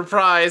Totally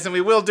Reprise, and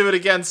we will do it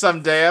again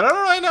someday. I don't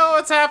really know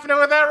what's happening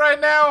with that right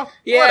now.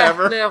 Yeah,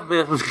 whatever.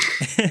 We're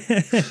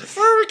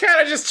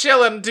kind of just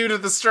chilling due to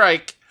the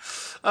strike.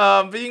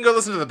 But you can go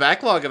listen to the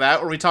backlog of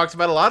that, where we talked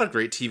about a lot of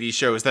great TV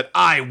shows that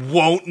I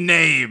won't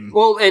name.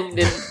 Well, and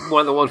one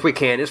of the ones we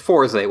can is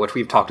Forza, which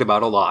we've talked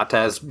about a lot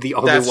as the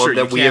only one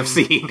that we have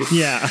seen.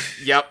 Yeah.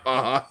 Yep,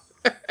 I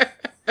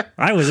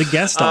was a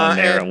guest on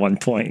there at one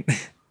point.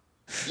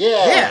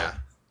 Yeah.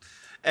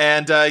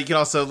 And you can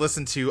also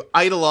listen to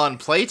Eidolon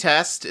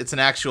Playtest. It's an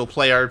actual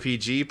play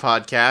RPG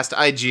podcast.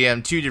 I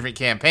GM 2 different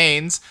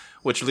campaigns,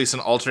 which release on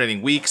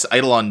alternating weeks,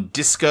 Eidolon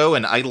Disco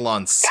and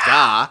Eidolon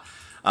Ska.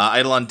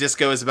 Eidolon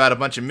Disco is about a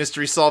bunch of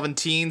mystery-solving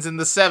teens in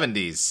the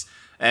 70s.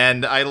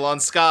 And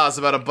Eidolon Ska is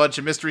about a bunch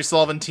of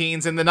mystery-solving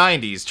teens in the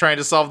 90s, trying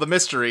to solve the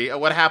mystery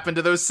of what happened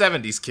to those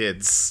 70s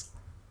kids.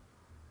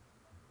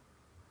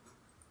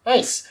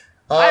 Nice.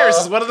 Iris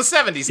is one of the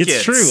 70s kids.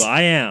 It's true,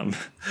 I am.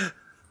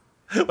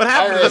 What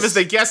happened to them is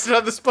they guested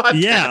on this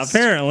podcast. Yeah,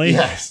 apparently.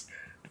 Yes.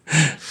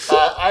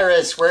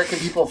 Iris, where can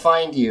people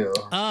find you?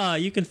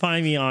 You can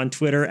find me on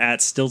Twitter at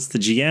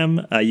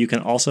StiltsTheGM. You can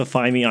also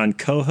find me on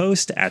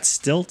co-host at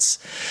Stilts.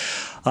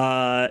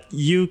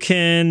 You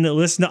can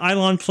listen to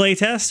Eidolon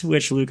Playtest,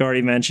 which Luke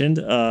already mentioned.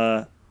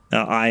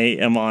 I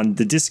am on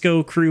the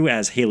Disco crew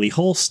as Haley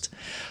Holst.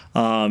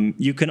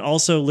 You can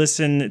also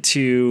listen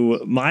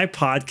to my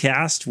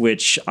podcast,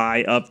 which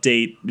I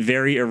update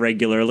very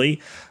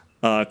irregularly,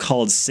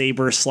 called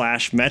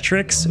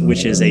Saber/Metrics,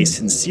 which is a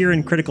sincere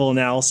and critical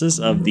analysis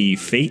of the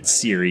Fate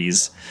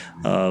series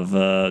of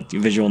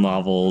visual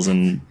novels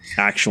and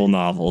actual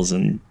novels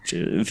and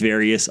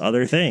various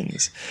other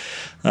things.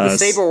 The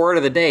Saber word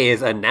of the day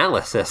is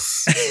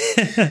analysis.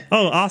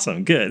 Oh,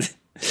 awesome. Good.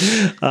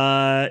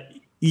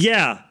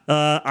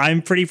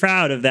 I'm pretty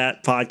proud of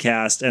that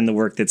podcast and the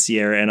work that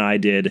Sierra and I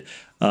did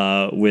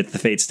with the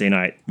Fate Stay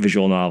Night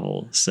visual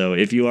novel. So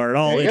if you are at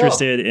all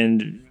interested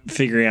in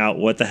figuring out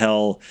what the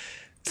hell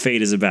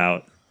Fate is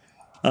about,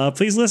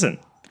 please listen.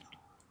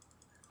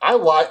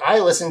 I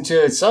listened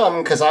to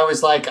some because I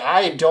was like,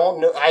 I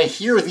don't know. I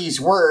hear these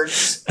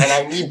words and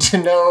I need to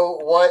know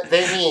what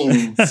they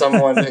mean.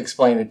 Someone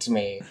explain it to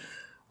me.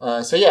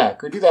 Go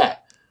do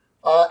that.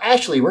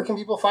 Ashley, where can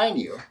people find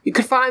you? You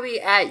can find me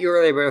at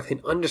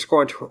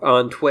 @UriLabyrinth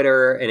on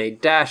Twitter and a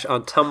dash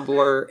on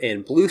Tumblr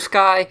and Blue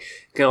Sky.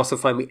 You can also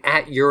find me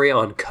at Yuri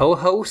on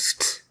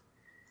Co-host,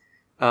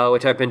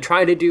 which I've been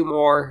trying to do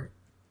more.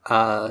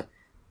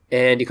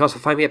 And you can also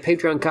find me at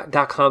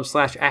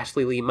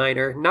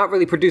patreon.com/AshleyLeeMinor. Not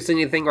really producing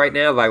anything right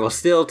now, but I will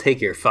still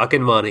take your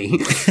fucking money.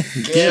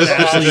 Give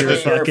Ashley your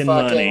fucking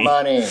money.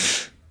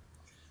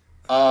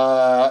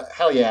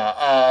 Hell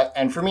yeah.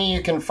 And for me,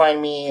 you can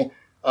find me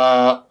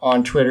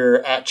on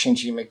Twitter at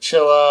Chinchi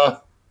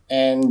McChilla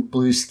and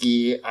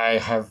Blueski. I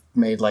have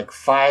made like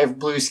 5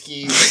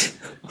 Blueskis.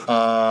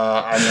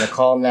 I'm going to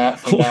call them that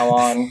from now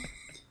on.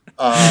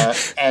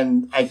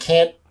 And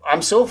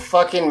I'm so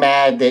fucking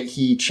mad that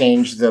he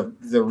changed the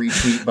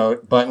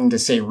retweet button to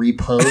say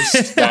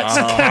repost. That's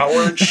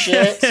coward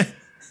shit.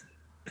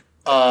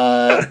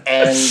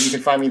 And you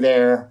can find me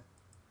there.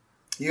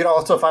 You can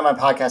also find my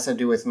podcast I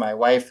do with my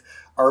wife,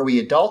 Are We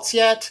Adults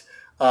Yet?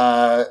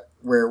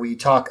 Where we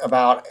talk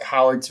about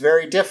how it's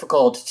very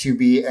difficult to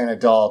be an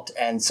adult.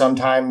 And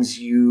sometimes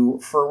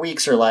you, for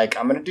weeks, are like,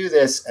 I'm going to do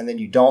this, and then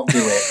you don't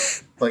do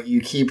it. But you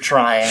keep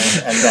trying,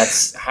 and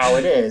that's how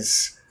it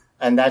is.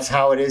 And that's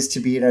how it is to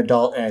be an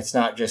adult, and it's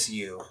not just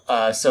you.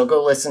 So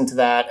go listen to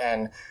that,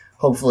 and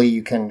hopefully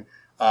you can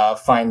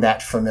find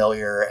that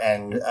familiar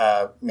and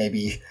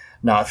maybe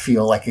not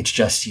feel like it's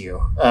just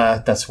you.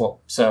 Go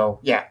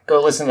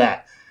listen to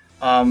that.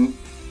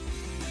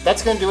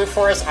 That's going to do it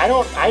for us. I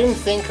didn't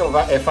think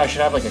if I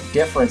should have like a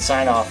different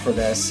sign-off for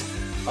this.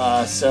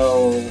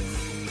 So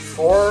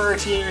for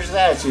Teenagers with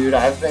Attitude,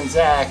 I've been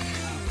Zach.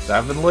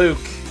 I've been Luke.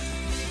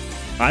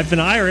 I've been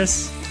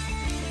Iris.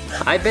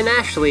 I've been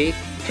Ashley.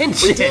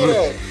 Henshin. We did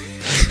it.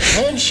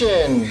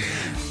 Henshin.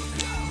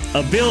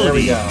 Ability. There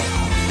we go.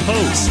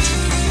 Post.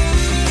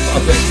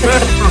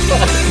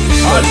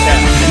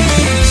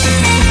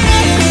 Podcast.